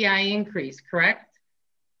 CPI increase, correct?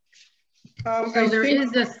 So there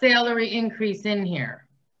is a salary increase in here.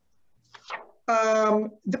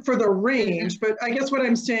 For the range, but I guess what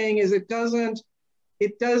I'm saying is it doesn't,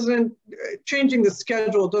 changing the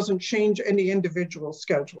schedule doesn't change any individual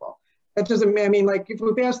schedule. That doesn't, I mean, like if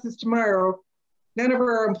we pass this tomorrow, none of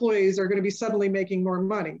our employees are going to be suddenly making more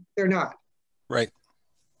money. They're not. Right.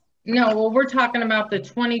 No, well, we're talking about the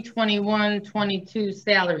 2021-22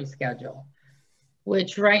 salary schedule,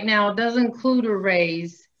 which right now does include a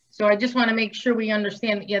raise. So I just want to make sure we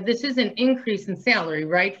understand, yeah, this is an increase in salary,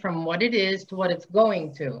 right? From what it is to what it's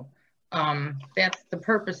going to. That's the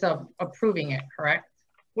purpose of approving it, correct?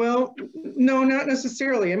 Well, no, not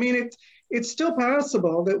necessarily. I mean, it's still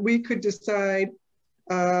possible that we could decide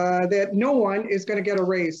that no one is going to get a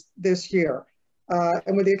raise this year.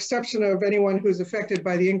 And with the exception of anyone who's affected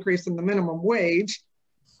by the increase in the minimum wage,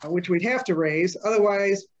 which we'd have to raise,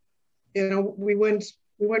 otherwise, you know, we wouldn't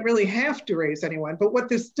really have to raise anyone. But what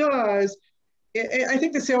this does, I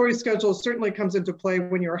think the salary schedule certainly comes into play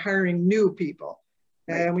when you're hiring new people.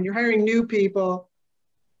 And when you're hiring new people,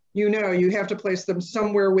 you know, you have to place them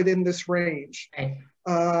somewhere within this range. Okay.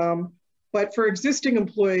 But for existing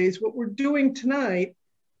employees, what we're doing tonight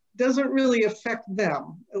doesn't really affect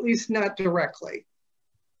them, at least not directly.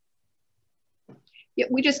 Yeah,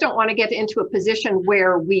 we just don't want to get into a position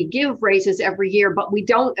where we give raises every year, but we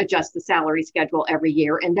don't adjust the salary schedule every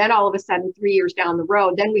year. And then all of a sudden, 3 years down the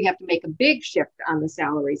road, then we have to make a big shift on the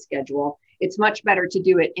salary schedule. It's much better to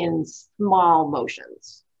do it in small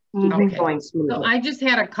motions. Keep it going smoothly. So I just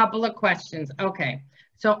had a couple of questions. Okay.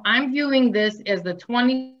 So I'm viewing this as the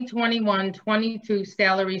 2021-22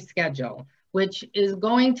 salary schedule, which is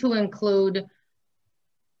going to include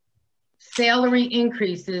salary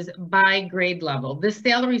increases by grade level. This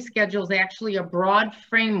salary schedule is actually a broad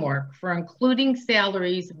framework for including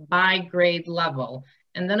salaries by grade level.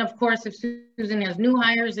 And then of course, if Susan has new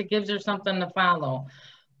hires, it gives her something to follow.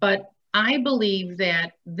 But I believe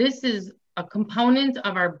that this is a component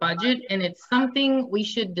of our budget and it's something we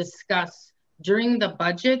should discuss during the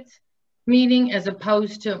budget meeting as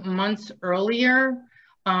opposed to months earlier.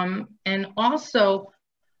 And also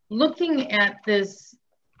looking at this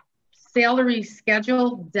salary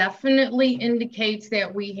schedule definitely indicates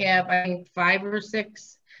that we have, I think, 5 or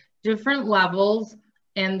 6 different levels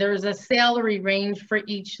and there's a salary range for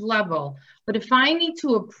each level. But if I need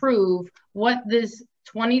to approve what this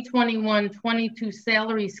 2021-22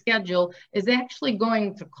 salary schedule is actually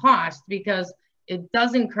going to cost, because it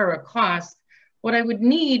does incur a cost, what I would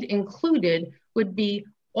need included would be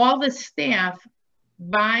all the staff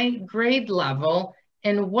by grade level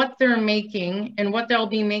and what they're making and what they'll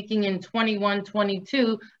be making in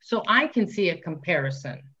 21-22, so I can see a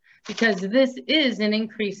comparison, because this is an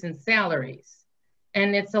increase in salaries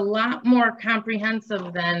and it's a lot more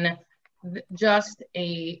comprehensive than just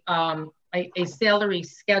a salary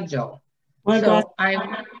schedule. So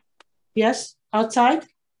yes, outside.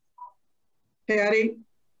 Patty,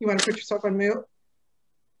 you want to put yourself on mute?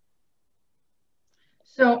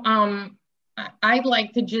 So I'd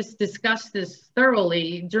like to just discuss this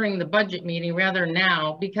thoroughly during the budget meeting rather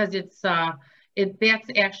now, because it's that's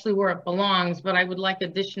actually where it belongs, but I would like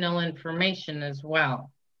additional information as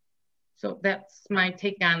well. So that's my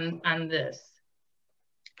take on this.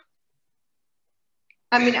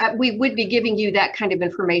 I mean, we would be giving you that kind of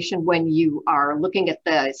information when you are looking at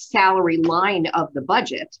the salary line of the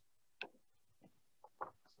budget.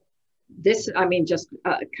 This, I mean, just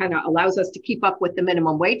kind of allows us to keep up with the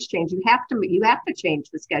minimum wage change. You have to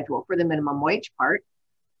change the schedule for the minimum wage part.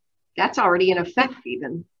 That's already in effect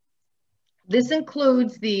even. This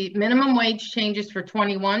includes the minimum wage changes for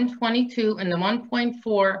 21-22 and the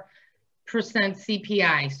 1.4%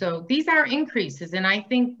 CPI. So these are increases, and I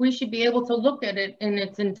think we should be able to look at it in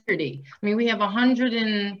its entirety. I mean, we have 100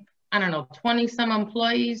 and, I don't know, 20 some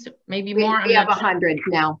employees, maybe more. We have 100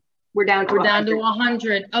 now. We're down to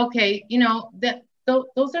 100. Okay, you know,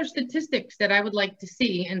 those are statistics that I would like to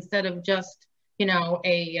see instead of just, you know,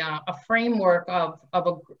 a framework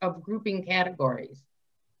of grouping categories.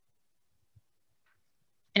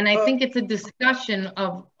 And I think it's a discussion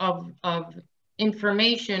of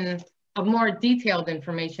information, of more detailed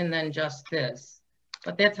information than just this.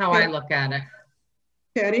 But that's how I look at it.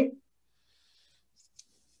 Patty?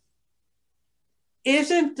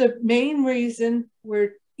 Isn't the main reason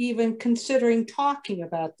we're even considering talking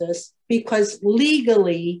about this because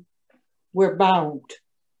legally we're bound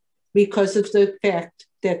because of the fact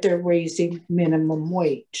that they're raising minimum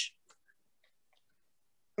wage?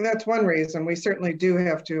 That's one reason. We certainly do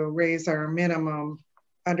have to raise our minimum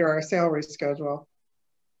under our salary schedule.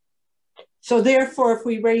 So therefore, if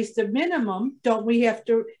we raise the minimum, don't we have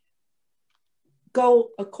to go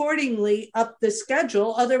accordingly up the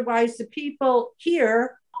schedule? Otherwise, the people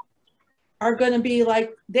here are going to be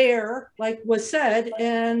like there, like was said,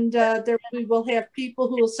 and there we will have people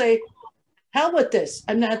who will say, hell with this,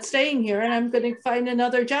 I'm not staying here and I'm going to find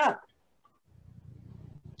another job.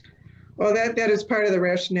 Well, that is part of the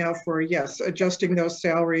rationale for, yes, adjusting those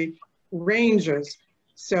salary ranges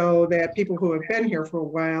so that people who have been here for a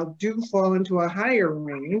while do fall into a higher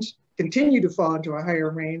range, continue to fall into a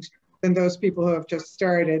higher range than those people who have just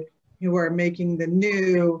started, who are making the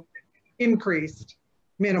new increased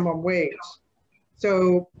minimum wage.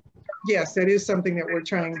 So yes, that is something that we're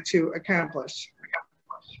trying to accomplish.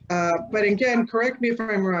 But again, correct me if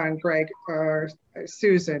I'm wrong, Greg or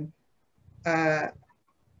Susan.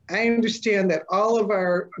 I understand that all of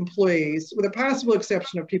our employees, with a possible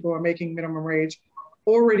exception of people who are making minimum wage,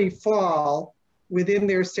 already fall within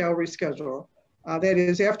their salary schedule. That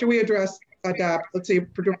is, after we adopt, let's say,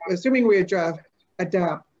 assuming we adopt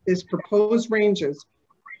this proposed ranges,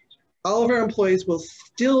 all of our employees will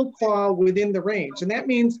still fall within the range. And that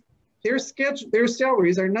means their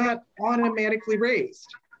salaries are not automatically raised.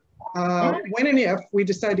 When and if we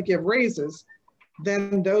decide to give raises,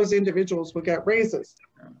 then those individuals will get raises.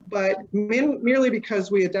 But merely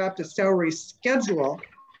because we adopt a salary schedule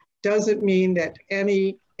doesn't mean that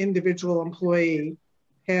any individual employee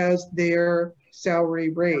has their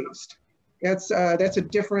salary raised. That's a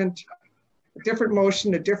different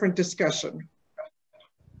motion, a different discussion.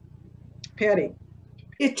 Patty.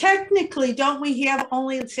 Technically, don't we have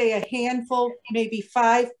only, let's say, a handful, maybe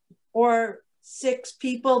 5 or 6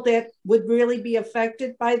 people that would really be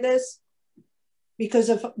affected by this because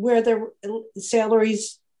of where their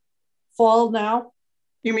salaries fall now?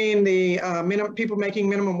 You mean the people making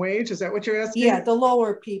minimum wage? Is that what you're asking? Yeah, the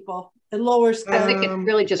lower people, the lower. I think it's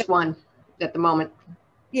really just one at the moment.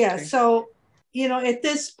 Yeah, okay. So, you know, at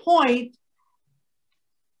this point,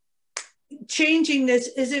 changing this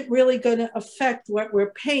isn't really going to affect what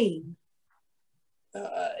we're paying.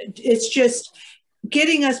 It's just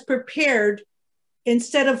getting us prepared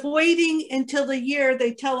instead of waiting until the year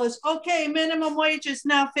they tell us, okay, minimum wage is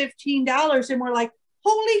now $15. And we're like,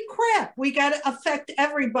 holy crap, we got to affect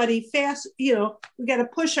everybody fast. You know, we got to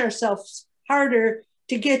push ourselves harder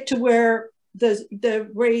to get to where the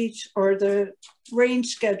wage or the range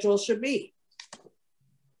schedule should be.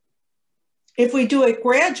 If we do it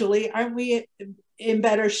gradually, aren't we in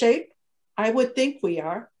better shape? I would think we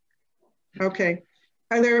are. Okay.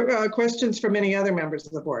 Are there questions from any other members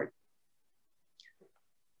of the board?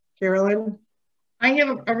 Carolyn? I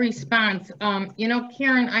have a response. You know,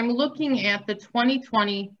 Karen, I'm looking at the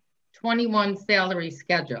 2020-21 salary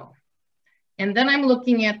schedule. And then I'm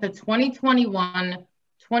looking at the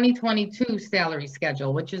 2021-2022 salary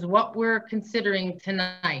schedule, which is what we're considering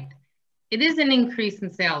tonight. It is an increase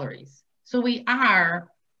in salaries. So we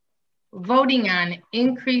are voting on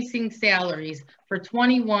increasing salaries for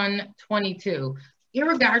 21-22.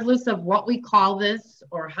 Irregardless of what we call this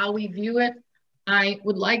or how we view it, I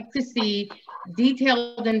would like to see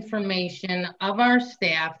detailed information of our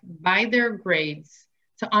staff by their grades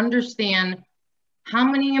to understand how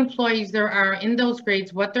many employees there are in those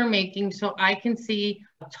grades, what they're making, so I can see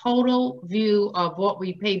a total view of what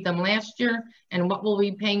we paid them last year and what we'll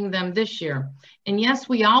be paying them this year. And yes,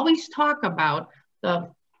 we always talk about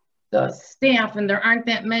the staff, and there aren't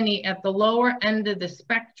that many at the lower end of the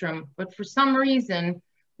spectrum, but for some reason,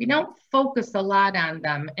 we don't focus a lot on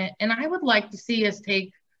them. And I would like to see us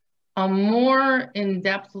take a more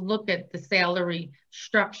in-depth look at the salary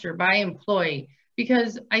structure by employee,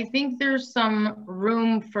 because I think there's some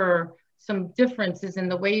room for some differences in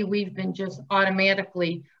the way we've been just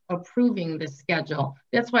automatically approving the schedule.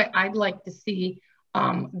 That's why I'd like to see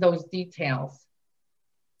those details.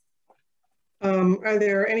 Are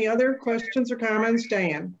there any other questions or comments?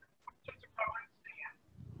 Diane?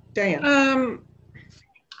 Diane?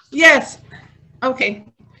 Yes. Okay.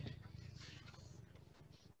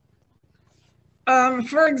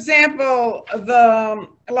 For example, the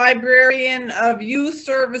librarian of youth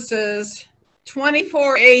services,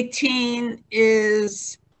 2418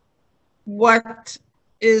 is what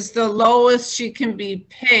is the lowest she can be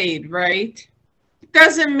paid, right?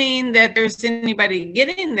 Doesn't mean that there's anybody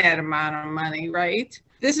getting that amount of money, right?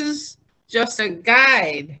 This is just a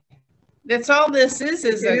guide. That's all this is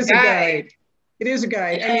a guide. It is a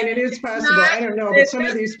guide. I mean, it is possible. I don't know, but some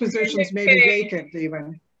of these positions may be vacant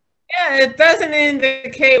even. Yeah, it doesn't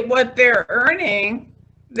indicate what they're earning.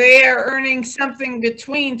 They are earning something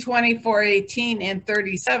between 2418 and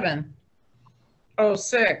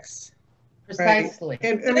 3706. Precisely.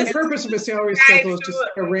 Right. And the purpose of a salary schedule is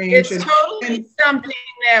to arrange. It's totally something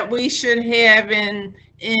that we should have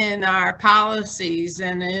in our policies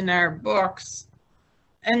and in our books.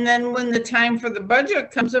 And then when the time for the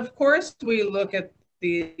budget comes, of course, we look at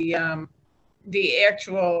the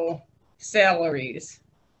actual salaries.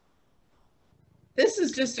 This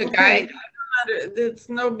is just a guide. It's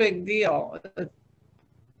no big deal.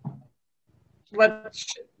 What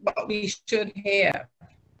we should have.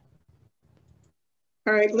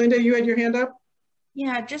 All right, Linda, you had your hand up?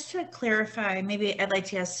 Yeah, just to clarify, maybe I'd like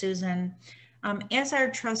to ask Susan, as our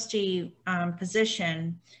trustee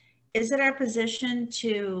position, is it our position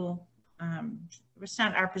to, it's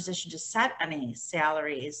not our position to set any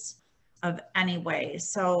salaries of any way.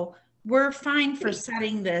 So we're fine for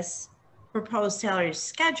setting this proposed salary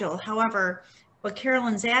schedule. However, what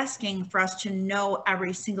Carolyn's asking for us to know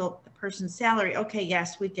every single person's salary, okay,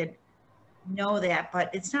 yes, we could know that, but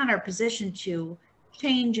it's not our position to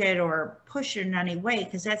change it or push it in any way,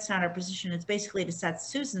 because that's not our position. It's basically to set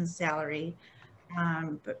Susan's salary,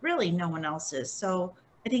 but really no one else's. So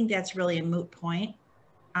I think that's really a moot point.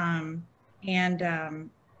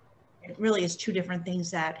 It really is two different things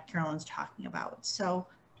that Carolyn's talking about. So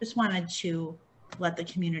just wanted to let the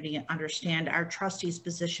community understand our trustees'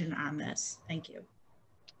 position on this. Thank you.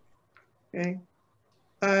 Okay.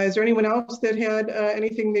 Is there anyone else that had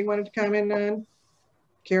anything they wanted to comment on?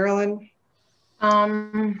 Carolyn?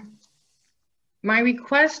 My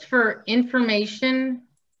request for information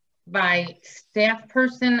by staff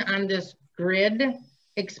person on this grid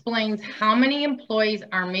explains how many employees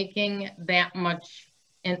are making that much,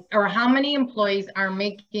 or how many employees are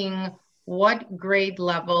making what grade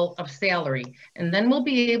level of salary. And then we'll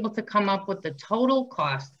be able to come up with the total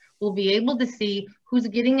cost. We'll be able to see who's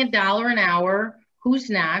getting $1 an hour, who's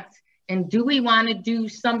not, and do we want to do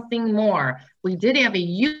something more? We did have a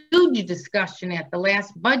huge discussion at the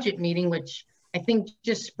last budget meeting, which I think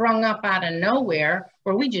just sprung up out of nowhere,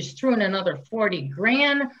 where we just threw in another 40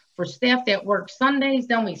 grand for staff that work Sundays.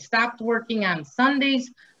 Then we stopped working on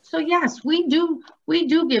Sundays. So yes, we do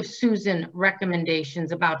give Susan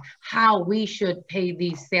recommendations about how we should pay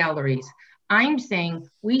these salaries. I'm saying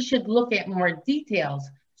we should look at more details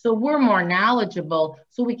so we're more knowledgeable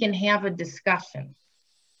so we can have a discussion.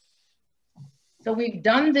 So we've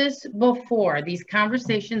done this before. These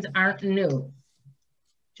conversations aren't new.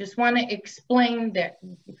 Just want to explain that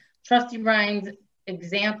Trustee Ryan's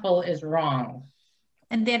example is wrong.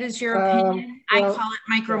 And that is your opinion. Well, I call it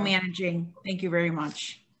micromanaging. Thank you very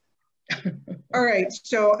much. All right,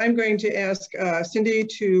 so I'm going to ask Cindy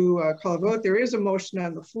to call a vote. There is a motion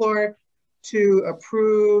on the floor to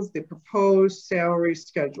approve the proposed salary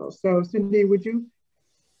schedule. So Cindy, would you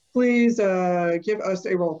please give us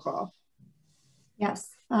a roll call?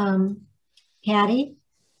 Yes. Patty?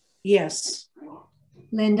 Yes.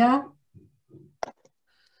 Linda?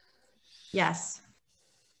 Yes.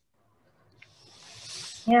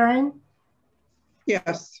 Karen?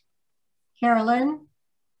 Yes. Carolyn?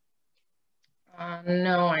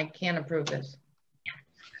 No, I can't approve this.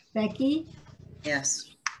 Becky? Yes.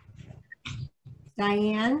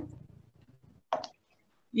 Diane?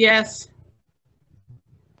 Yes.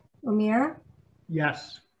 Amir?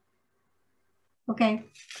 Yes. Okay.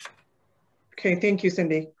 Okay, thank you,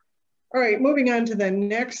 Cindy. All right, moving on to the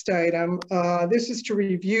next item. This is to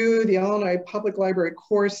review the Illinois Public Library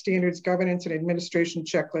Core Standards Governance and Administration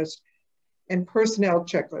Checklist and Personnel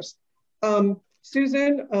Checklist.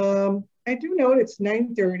 Susan, I do note it's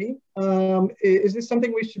 9:30. Is this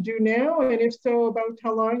something we should do now? And if so, about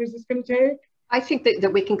how long is this going to take? I think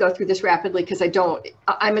that we can go through this rapidly because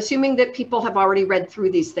I'm assuming that people have already read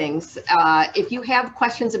through these things. If you have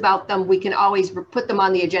questions about them, we can always put them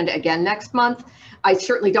on the agenda again next month. I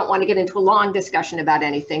certainly don't want to get into a long discussion about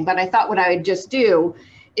anything, but I thought what I would just do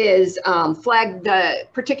is flag the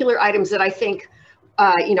particular items that I think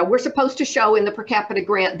we're supposed to show in the per capita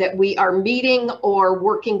grant that we are meeting or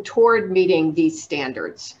working toward meeting these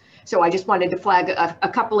standards. So I just wanted to flag a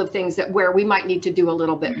couple of things where we might need to do a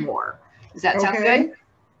little bit more. Does that sound good? Okay.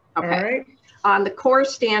 All right. On the core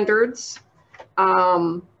standards,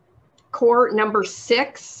 core number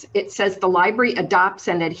 6, it says the library adopts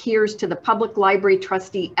and adheres to the public library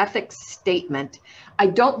trustee ethics statement. I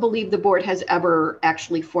don't believe the board has ever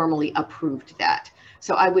actually formally approved that.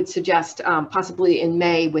 So I would suggest possibly in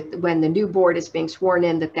May when the new board is being sworn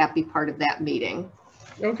in that be part of that meeting.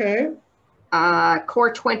 Okay.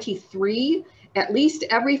 Core 23, at least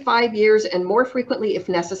every 5 years and more frequently if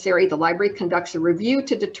necessary, the library conducts a review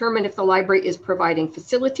to determine if the library is providing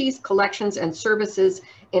facilities, collections, and services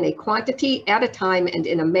in a quantity, at a time, and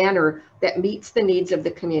in a manner that meets the needs of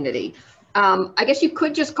the community. I guess you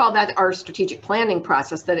could just call that our strategic planning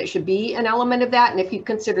process, that it should be an element of that. And if you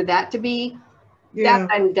consider that to be that,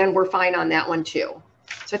 then we're fine on that one too.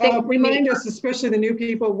 So I think remind us, especially the new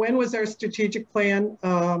people, when was our strategic plan?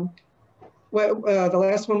 The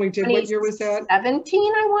last one we did, what year was that?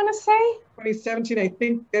 2017, I want to say. 2017, I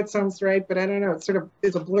think that sounds right, but I don't know. It sort of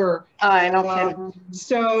is a blur. I know.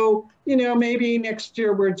 So, maybe next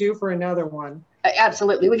year we're due for another one.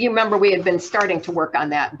 Absolutely. Well, you remember we had been starting to work on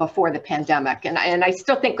that before the pandemic. And I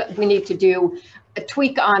still think we need to do a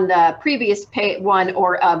tweak on the previous one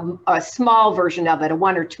or a small version of it, a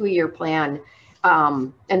 1 or 2 year plan.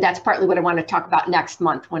 And that's partly what I want to talk about next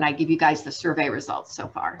month when I give you guys the survey results so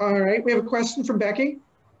far. All right. We have a question from Becky.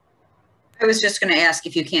 I was just going to ask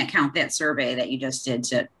if you can't count that survey that you just did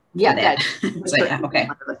to. Yeah. So, yeah, okay.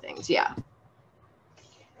 One of the things, yeah.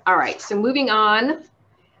 All right. So moving on.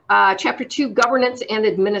 Chapter 2, governance and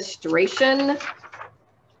administration.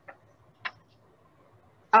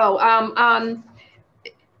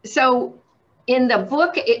 So in the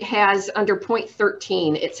book, it has under point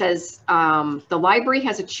 13, it says the library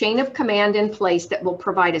has a chain of command in place that will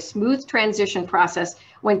provide a smooth transition process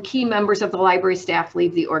when key members of the library staff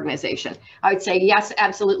leave the organization. I would say, yes,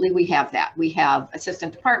 absolutely, we have that. We have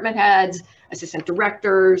assistant department heads, assistant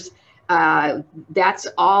directors. That's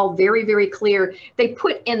all very, very clear. They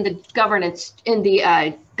put in the governance,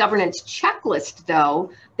 checklist,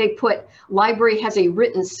 though, they put library has a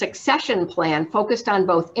written succession plan focused on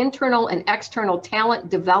both internal and external talent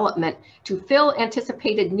development to fill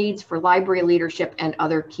anticipated needs for library leadership and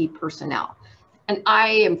other key personnel. And I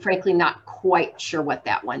am frankly not quite sure what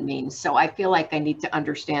that one means. So I feel like I need to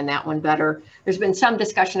understand that one better. There's been some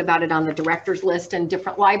discussion about it on the director's list, and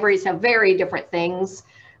different libraries have very different things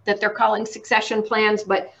that they're calling succession plans.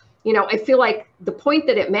 But, I feel like the point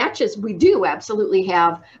that it matches, we do absolutely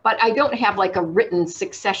have, but I don't have like a written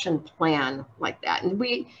succession plan like that. And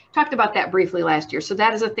we talked about that briefly last year. So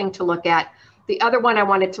that is a thing to look at. The other one I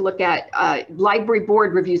wanted to look at, library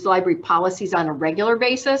board reviews library policies on a regular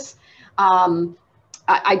basis.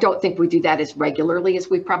 I don't think we do that as regularly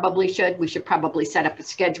as we probably should. We should probably set up a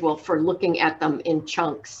schedule for looking at them in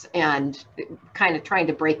chunks and kind of trying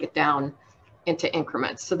to break it down into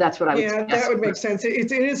increments. So that's what I would suggest. Yeah, that would make sense.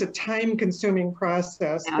 It is a time-consuming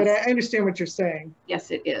process, yes. But I understand what you're saying.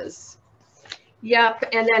 Yes, it is. Yep,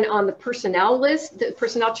 and then on the personnel list, the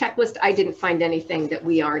personnel checklist, I didn't find anything that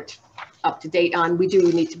we aren't up to date on. We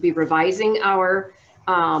do need to be revising our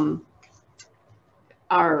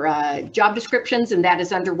job descriptions, and that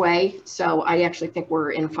is underway. So I actually think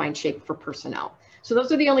we're in fine shape for personnel. So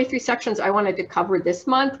those are the only 3 sections I wanted to cover this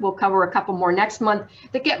month. We'll cover a couple more next month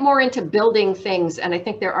that get more into building things. And I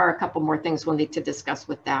think there are a couple more things we'll need to discuss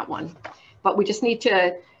with that one. But I just need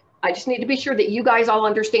to be sure that you guys all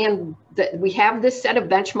understand that we have this set of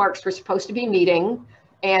benchmarks we're supposed to be meeting,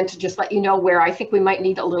 and to just let you know where I think we might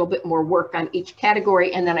need a little bit more work on each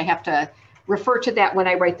category. And then I have to refer to that when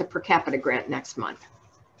I write the per capita grant next month.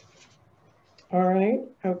 All right,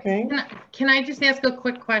 okay. Can I just ask a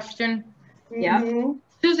quick question? Yeah. Mm-hmm.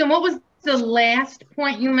 Susan, what was the last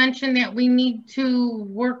point you mentioned that we need to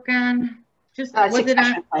work on? Just was it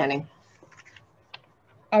on planning?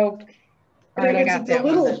 Oh, right, I got it's that a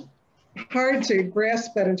little hard to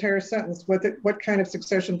grasp that entire sentence. What kind of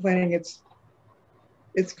succession planning it's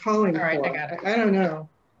calling for. All right, I got it. I don't know.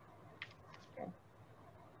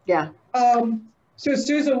 Yeah. So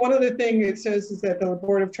Susan, one of the things it says is that the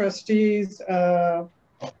Board of Trustees, I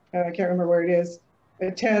can't remember where it is,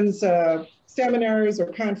 attends seminars or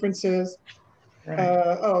conferences,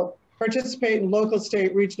 right. Participate in local,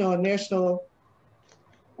 state, regional, and national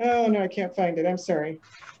Oh, no, I can't find it. I'm sorry.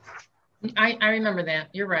 I remember that.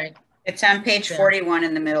 You're right. It's on page 41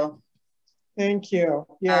 in the middle. Thank you.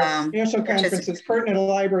 Yes, national conferences pertinent to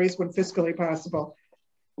libraries when fiscally possible.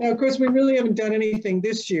 Now, of course, we really haven't done anything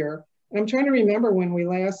this year. And I'm trying to remember when we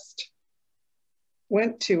last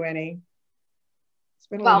went to any. It's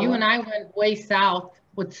been a Well, while. you and I went way south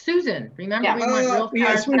with Susan. Remember, we went real far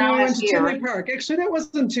yes, when we went to here. Tinley Park. Actually, that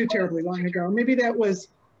wasn't too terribly long ago. Maybe that was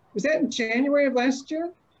that in January of last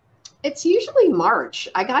year? It's usually March.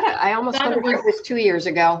 I almost thought it was 2 years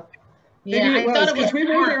ago. Yeah, maybe it was, because we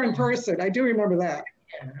were there in person. I do remember that.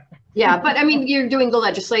 Yeah, but I mean, you're doing the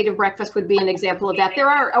legislative breakfast would be an example of that. There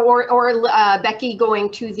are, or Becky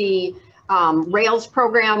going to the Rails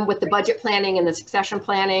program with the budget planning and the succession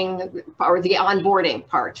planning, or the onboarding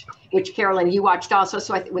part, which Carolyn, you watched also.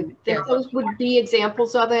 So I think those would be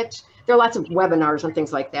examples of it. There are lots of webinars and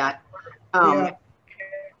things like that.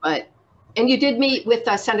 And you did meet with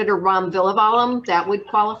Senator Ron Villavalum. That would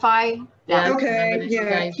qualify. Yeah, okay,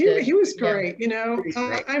 yeah, he was great. You know,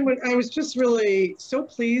 I was just really so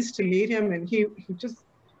pleased to meet him, and he just,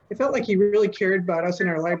 it felt like he really cared about us in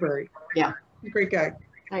our library. Yeah, great guy.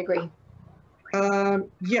 I agree.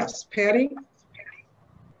 Yes, Patty.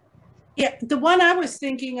 Yeah, the one I was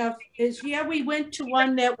thinking of is, yeah, we went to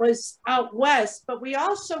one that was out west, but we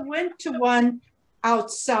also went to one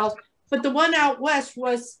out south. But the one out west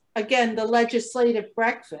was, again, the legislative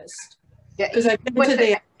breakfast. Yeah, because I've been to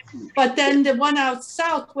there. But then the one out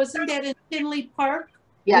south, wasn't that in Tinley Park?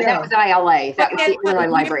 Yeah, that was ILA. That was the Illinois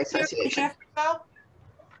Library Association.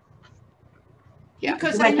 Yeah,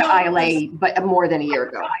 because we went to ILA, but more than a year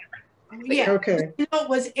ago. Yeah, okay. I know it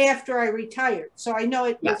was after I retired, so I know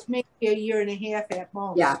it was maybe a year and a half at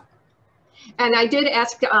most. Yeah. And I did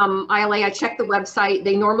ask ILA, I checked the website.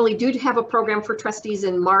 They normally do have a program for trustees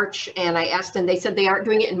in March. And I asked them, they said they aren't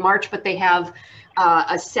doing it in March, but they have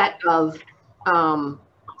a set of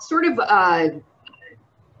sort of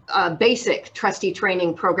basic trustee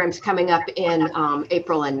training programs coming up in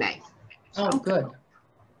April and May. Oh, good.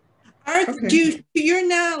 To your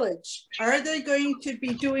knowledge, are they going to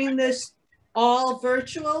be doing this all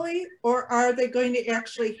virtually, or are they going to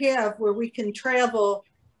actually have where we can travel?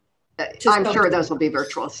 I'm sure those will be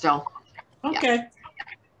virtual still. Okay. Yeah.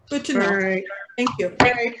 Good to know. All right. Thank you.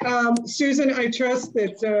 All right. Susan, I trust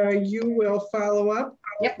that you will follow up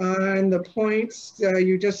on the points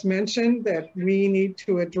you just mentioned that we need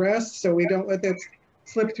to address, so we don't let that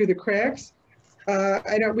slip through the cracks.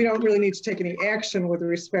 We don't really need to take any action with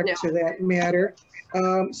respect to that matter.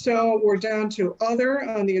 So we're down to other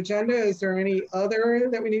on the agenda. Is there any other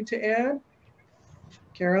that we need to add?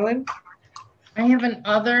 Carolyn? I have an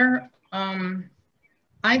other.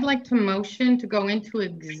 I'd like to motion to go into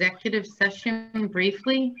executive session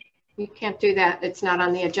briefly. You can't do that. It's not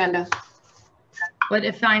on the agenda. But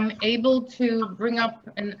if I'm able to bring up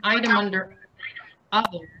an item under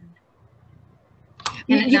other.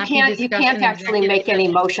 You can't actually make any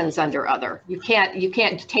motions under other. You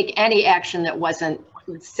can't take any action that wasn't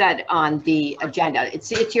said on the agenda.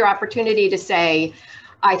 It's your opportunity to say,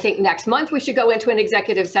 I think next month we should go into an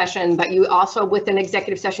executive session, but you also, with an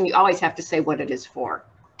executive session, you always have to say what it is for.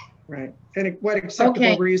 Right, and what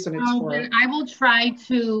acceptable reason it's for. Then I will try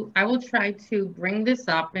to bring this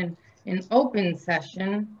up in open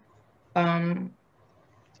session.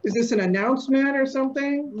 Is this an announcement or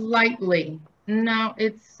something? Lightly. No,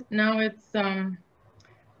 it's well,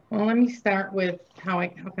 let me start with how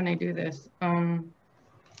can I do this? All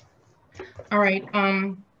right.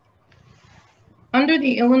 Under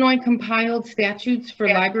the Illinois compiled statutes for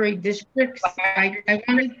library districts, I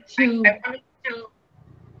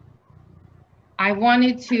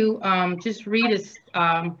wanted to just read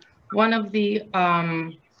one of the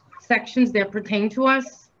sections that pertain to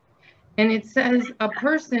us. And it says, a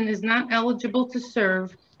person is not eligible to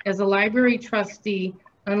serve as a library trustee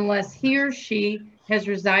unless he or she has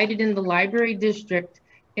resided in the library district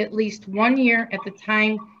at least 1 year at the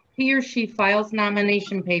time he or she files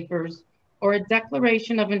nomination papers or a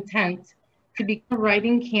declaration of intent to become a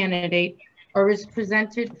writing candidate or is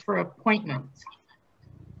presented for appointment.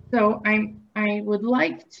 So I would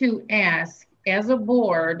like to ask, as a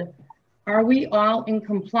board, are we all in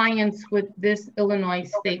compliance with this Illinois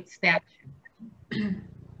state statute?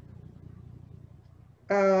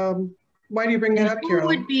 Why do you bring that up, Carol? Who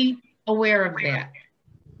would be aware of that?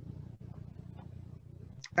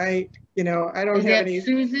 I don't have any.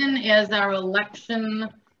 Susan as our election,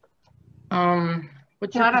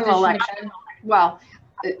 what's not an election. Well,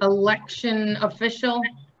 election official.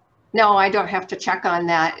 No, I don't have to check on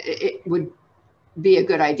that. It would be a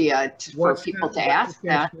good idea for people to ask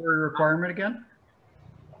that. What's the requirement again?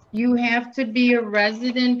 You have to be a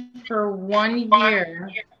resident for 1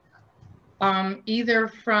 year, either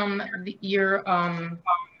from your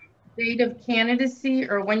date of candidacy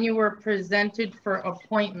or when you were presented for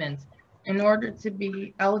appointment in order to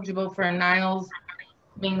be eligible for a Niles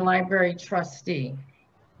Main Library trustee.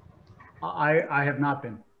 I have not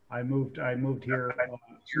been. I moved here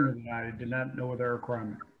sooner than I did not know their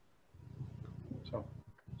requirement. So.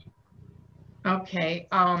 Okay.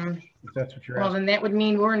 If that's what you're well, asking. then that would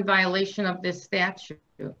mean we're in violation of this statute.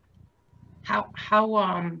 How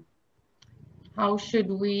should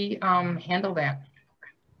we handle that?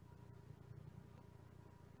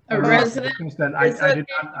 A resident? I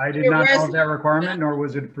did not know that requirement, nor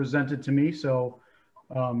was it presented to me. So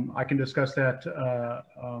I can discuss that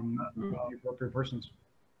with the appropriate persons.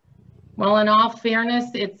 Well, in all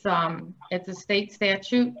fairness, it's a state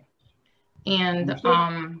statute, and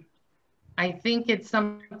I think it's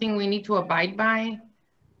something we need to abide by.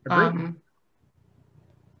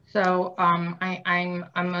 So I'm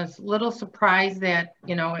a little surprised that,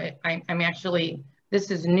 you know, I'm actually,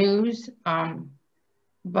 this is news,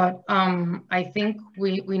 but I think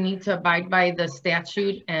we need to abide by the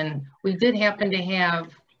statute, and we did happen to have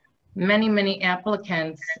many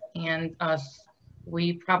applicants, and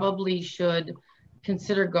we probably should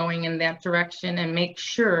consider going in that direction and make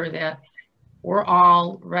sure that we're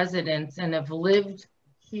all residents and have lived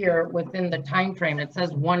here within the time frame. It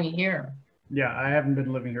says 1 year. Yeah, I haven't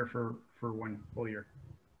been living here for 1 full year.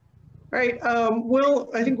 All right,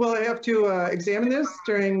 I think we'll have to examine this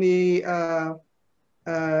during the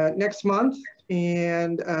next month.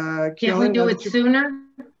 And can't we do it sooner?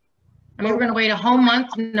 I mean, we're going to wait a whole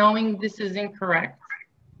month knowing this is incorrect.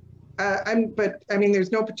 But I mean,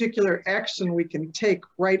 there's no particular action we can take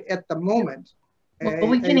right at the moment. Well,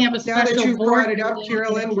 we can have a special now that you've board brought it up,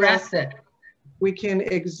 Carolyn, we can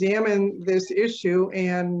examine this issue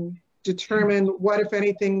and determine what, if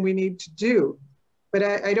anything, we need to do. But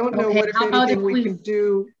I don't know what, if anything, we can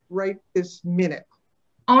do right this minute.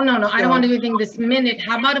 Oh, no, I don't want to do anything this minute.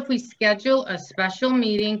 How about if we schedule a special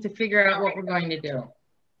meeting to figure out what we're going to do?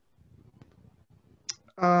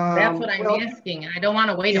 That's what I'm asking. I don't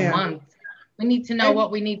want to wait a month. We need to know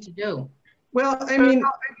what we need to do. Well, I mean,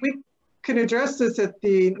 we can address this at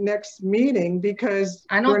the next meeting, because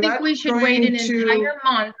I don't think we should wait an entire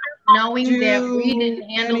month knowing that we didn't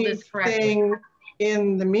handle this correctly.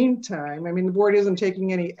 In the meantime, I mean, the board isn't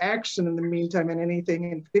taking any action in the meantime in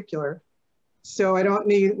anything in particular. So I don't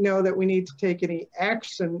know that we need to take any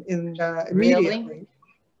action immediately.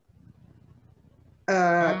 No,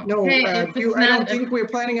 I don't think we're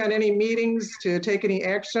planning on any meetings to take any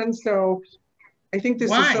action. So I think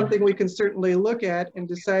this is something we can certainly look at and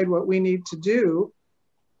decide what we need to do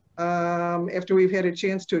after we've had a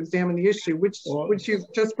chance to examine the issue, which you've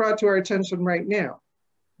just brought to our attention right now.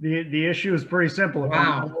 The issue is pretty simple. If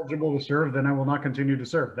I'm not eligible to serve, then I will not continue to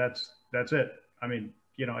serve. That's it. I mean,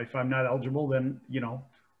 you know, if I'm not eligible, then, you know,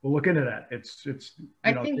 we'll look into that.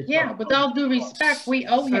 I think, yeah, with all due respect, we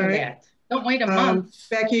owe you that. Don't wait a month.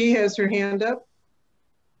 Becky has her hand up.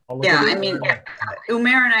 Yeah, I mean,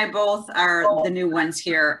 Umair and I both are the new ones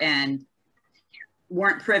here and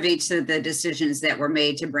weren't privy to the decisions that were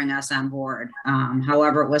made to bring us on board.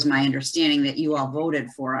 However, it was my understanding that you all voted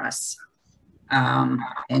for us.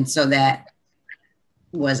 And so that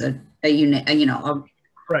was a unit, you know,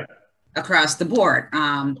 across the board.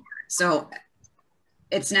 So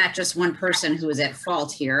it's not just one person who is at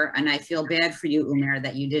fault here. And I feel bad for you, Umair,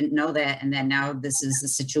 that you didn't know that. And then now this is the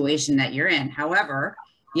situation that you're in. However,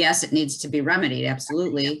 yes, it needs to be remedied.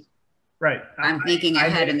 Absolutely. Right. I'm thinking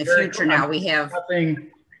ahead in the future. Now we have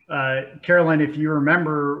nothing. Carolyn, if you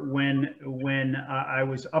remember when I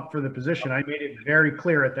was up for the position, I made it very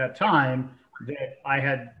clear at that time that I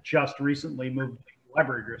had just recently moved to the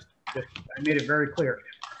library district. I made it very clear.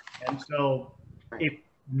 And so if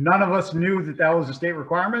none of us knew that that was a state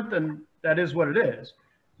requirement, then that is what it is.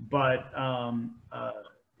 But,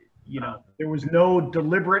 you know, there was no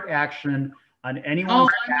deliberate action on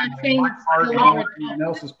anyone's part or anyone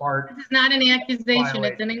else's part. This is not an accusation,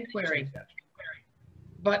 it's an inquiry.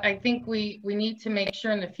 But I think we need to make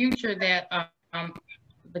sure in the future that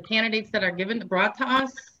the candidates that are brought to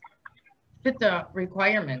us fit the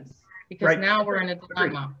requirements, because now we're in a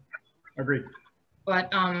dilemma. Agreed. But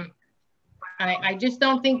I just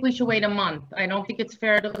don't think we should wait a month. I don't think it's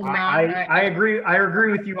fair to. I agree. I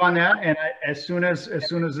agree with you on that. And as soon as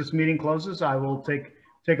this meeting closes, I will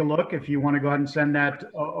take a look. If you want to go ahead and send that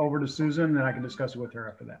over to Susan, then I can discuss it with her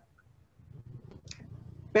after that.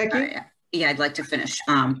 Becky? Yeah, I'd like to finish.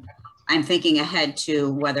 I'm thinking ahead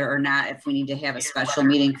to whether or not if we need to have a special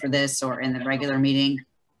meeting for this or in the regular meeting.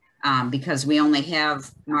 because we only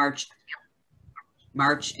have March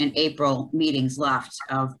and April meetings left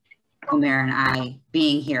of Umair and I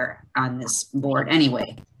being here on this board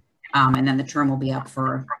anyway. And then the term will be up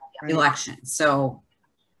for election. So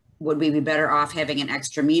would we be better off having an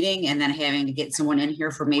extra meeting and then having to get someone in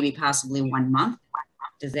here for maybe possibly 1 month?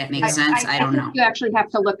 Does that make sense? I don't know. You actually have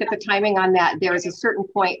to look at the timing on that. There's a certain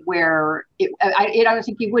point where I don't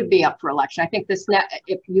think you would be up for election. I think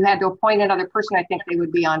if you had to appoint another person, I think they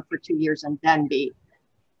would be on for 2 years and then be.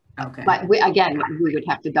 Okay. But we would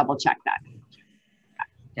have to double check that.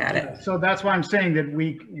 Got it. So that's why I'm saying that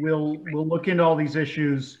we'll look into all these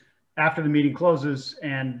issues after the meeting closes,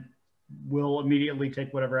 and we'll immediately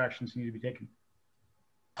take whatever actions need to be taken.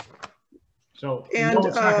 So And, no,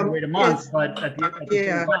 it's not going to wait a month, but at the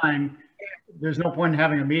same time, there's no point in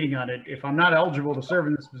having a meeting on it. If I'm not eligible to serve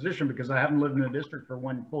in this position because I haven't lived in the district for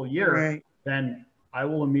 1 full year, then I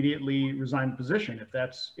will immediately resign the position if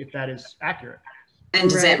that is accurate. And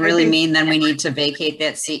does that really mean then we need to vacate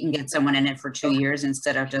that seat and get someone in it for 2 years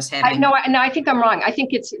instead of just having? No, I think I'm wrong. I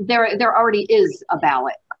think it's there already is a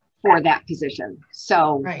ballot for that position.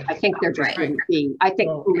 So I think there just wouldn't be. I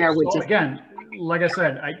think Umair would just. Again, like I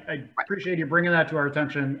said, I appreciate you bringing that to our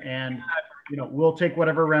attention, and we'll take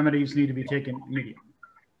whatever remedies need to be taken immediately.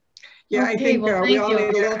 Yeah, I think we all need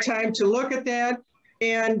a little time to look at that.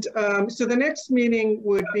 And so the next meeting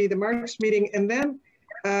would be the March meeting, and then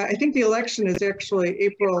I think the election is actually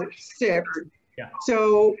April 6th. Yeah.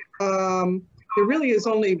 So there really is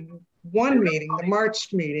only one meeting, the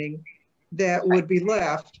March meeting, that would be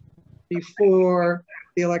left before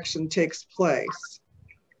the election takes place.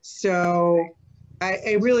 So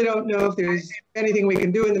I really don't know if there's anything we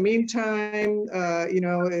can do in the meantime,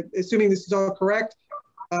 assuming this is all correct.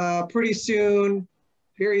 Pretty soon,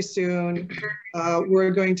 very soon,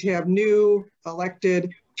 we're going to have new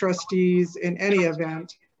elected trustees in any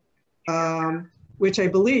event, which I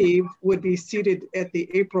believe would be seated at the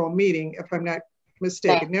April meeting, if I'm not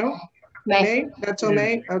mistaken. No? May? That's till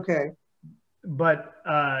May? Okay. But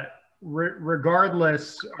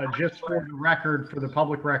regardless, just for the record, for the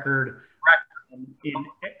public record, in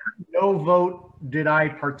no vote did I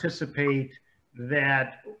participate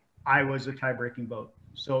that I was a tie-breaking vote.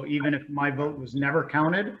 So even if my vote was never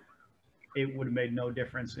counted, it would have made no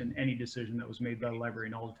difference in any decision that was made by the library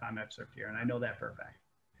in all the time I've served here. And I know that for a fact.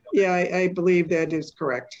 Yeah, I believe that is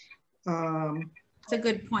correct. It's a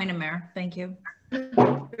good point, Umair. Thank you.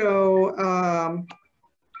 So,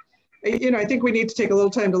 I think we need to take a little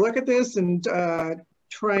time to look at this and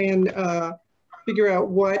try and figure out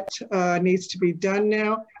what needs to be done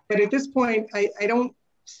now. But at this point, I don't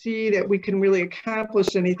see that we can really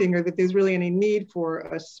accomplish anything, or that there's really any need for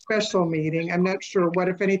a special meeting. I'm not sure what,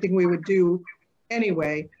 if anything, we would do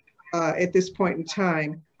anyway at this point in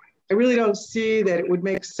time. I really don't see that it would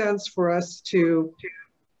make sense for us to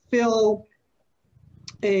fill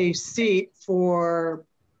a seat for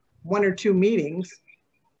 1 or 2 meetings.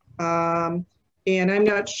 And I'm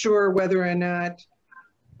not sure whether or not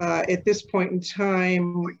at this point in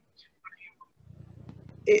time,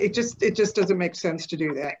 it just doesn't make sense to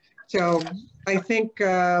do that. So I think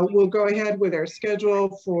we'll go ahead with our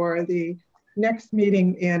schedule for the next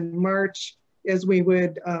meeting in March, as we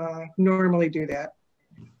would normally do that.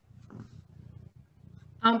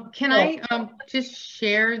 Can I just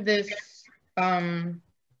share this, the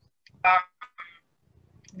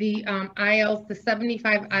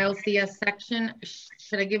 75 ILCS section?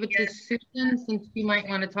 Should I give it to Susan, since you might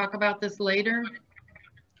want to talk about this later?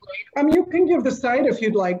 You can give the site if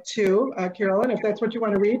you'd like to, Carolyn, if that's what you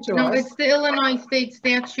want to read to us. No, it's the Illinois State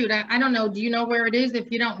Statute. I don't know. Do you know where it is?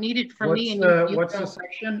 If you don't need it from me. What's the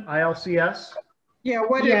section? ILCS? Yeah,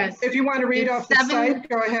 if you want to read off the site,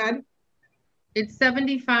 go ahead. It's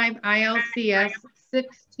 75 ILCS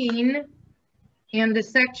 16, and the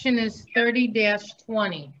section is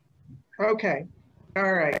 30-20. Okay.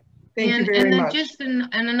 All right. Thank you very much. Just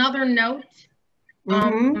another note,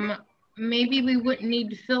 maybe we wouldn't need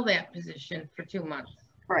to fill that position for 2 months.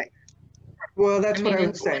 Right. Well, that's what I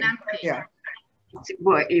would say. Yeah.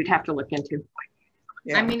 Well, you'd have to look into.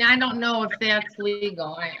 Yeah. I mean, I don't know if that's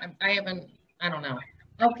legal. I don't know.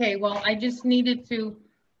 Okay, well, I just needed to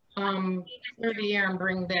clear the air and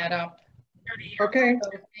bring that up. Okay. So,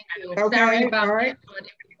 thank you. Okay. Sorry about that, but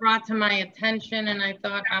it was brought to my attention, and I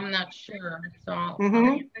thought, I'm not sure. So.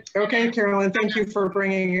 Okay, Carolyn, thank you for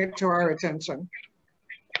bringing it to our attention.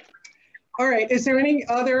 All right, is there any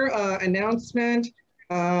other announcement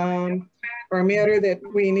or matter that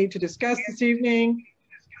we need to discuss this evening?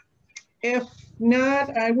 If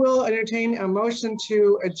not, I will entertain a motion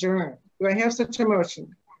to adjourn. Do I have such a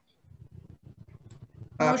motion?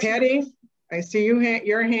 Patty, I see you,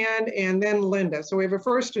 your hand, and then Linda. So we have a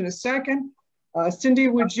first and a second. Cindy,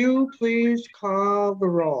 would you please call the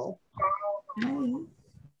roll?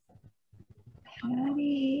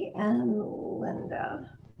 Patty and Linda.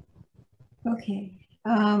 Okay.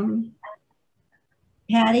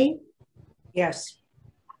 Patty? Yes.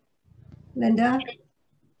 Linda?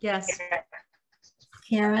 Yes.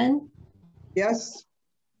 Karen? Yes.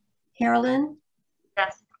 Carolyn?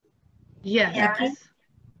 Yes. Yes. Becky?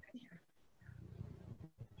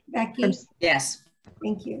 Becky? Yes.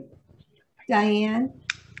 Thank you. Diane?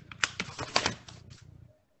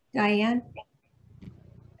 Diane?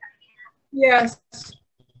 Yes.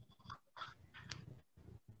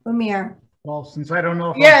 Lemire? Well, since I don't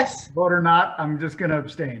know if Yes. I vote or not, I'm just going to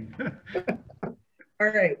abstain. All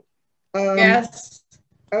right. Yes.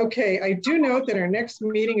 Okay, I do note that our next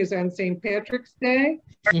meeting is on St. Patrick's Day.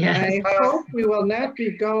 Yes. I hope we will not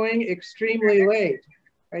be going extremely late.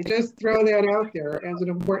 I just throw that out there as an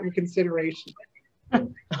important consideration. For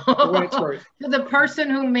what it's worth. To the person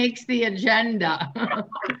who makes the agenda.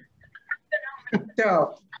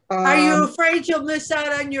 So, Are you afraid you'll miss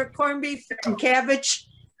out on your corned beef and cabbage?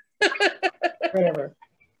 Whatever.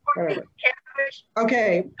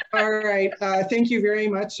 Okay, all right. Thank you very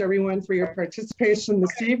much, everyone, for your participation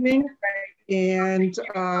this evening. And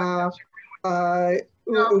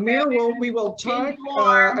Umir, we will talk,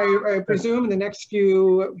 I presume, in the next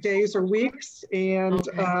few days or weeks. And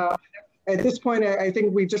at this point, I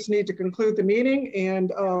think we just need to conclude the meeting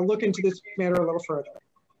and look into this matter a little further.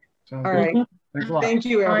 Sounds all good. right. Thanks a lot. Thank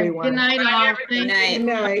you, everyone. Good night, all. Good night. Good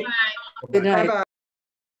night. Good night. Bye-bye.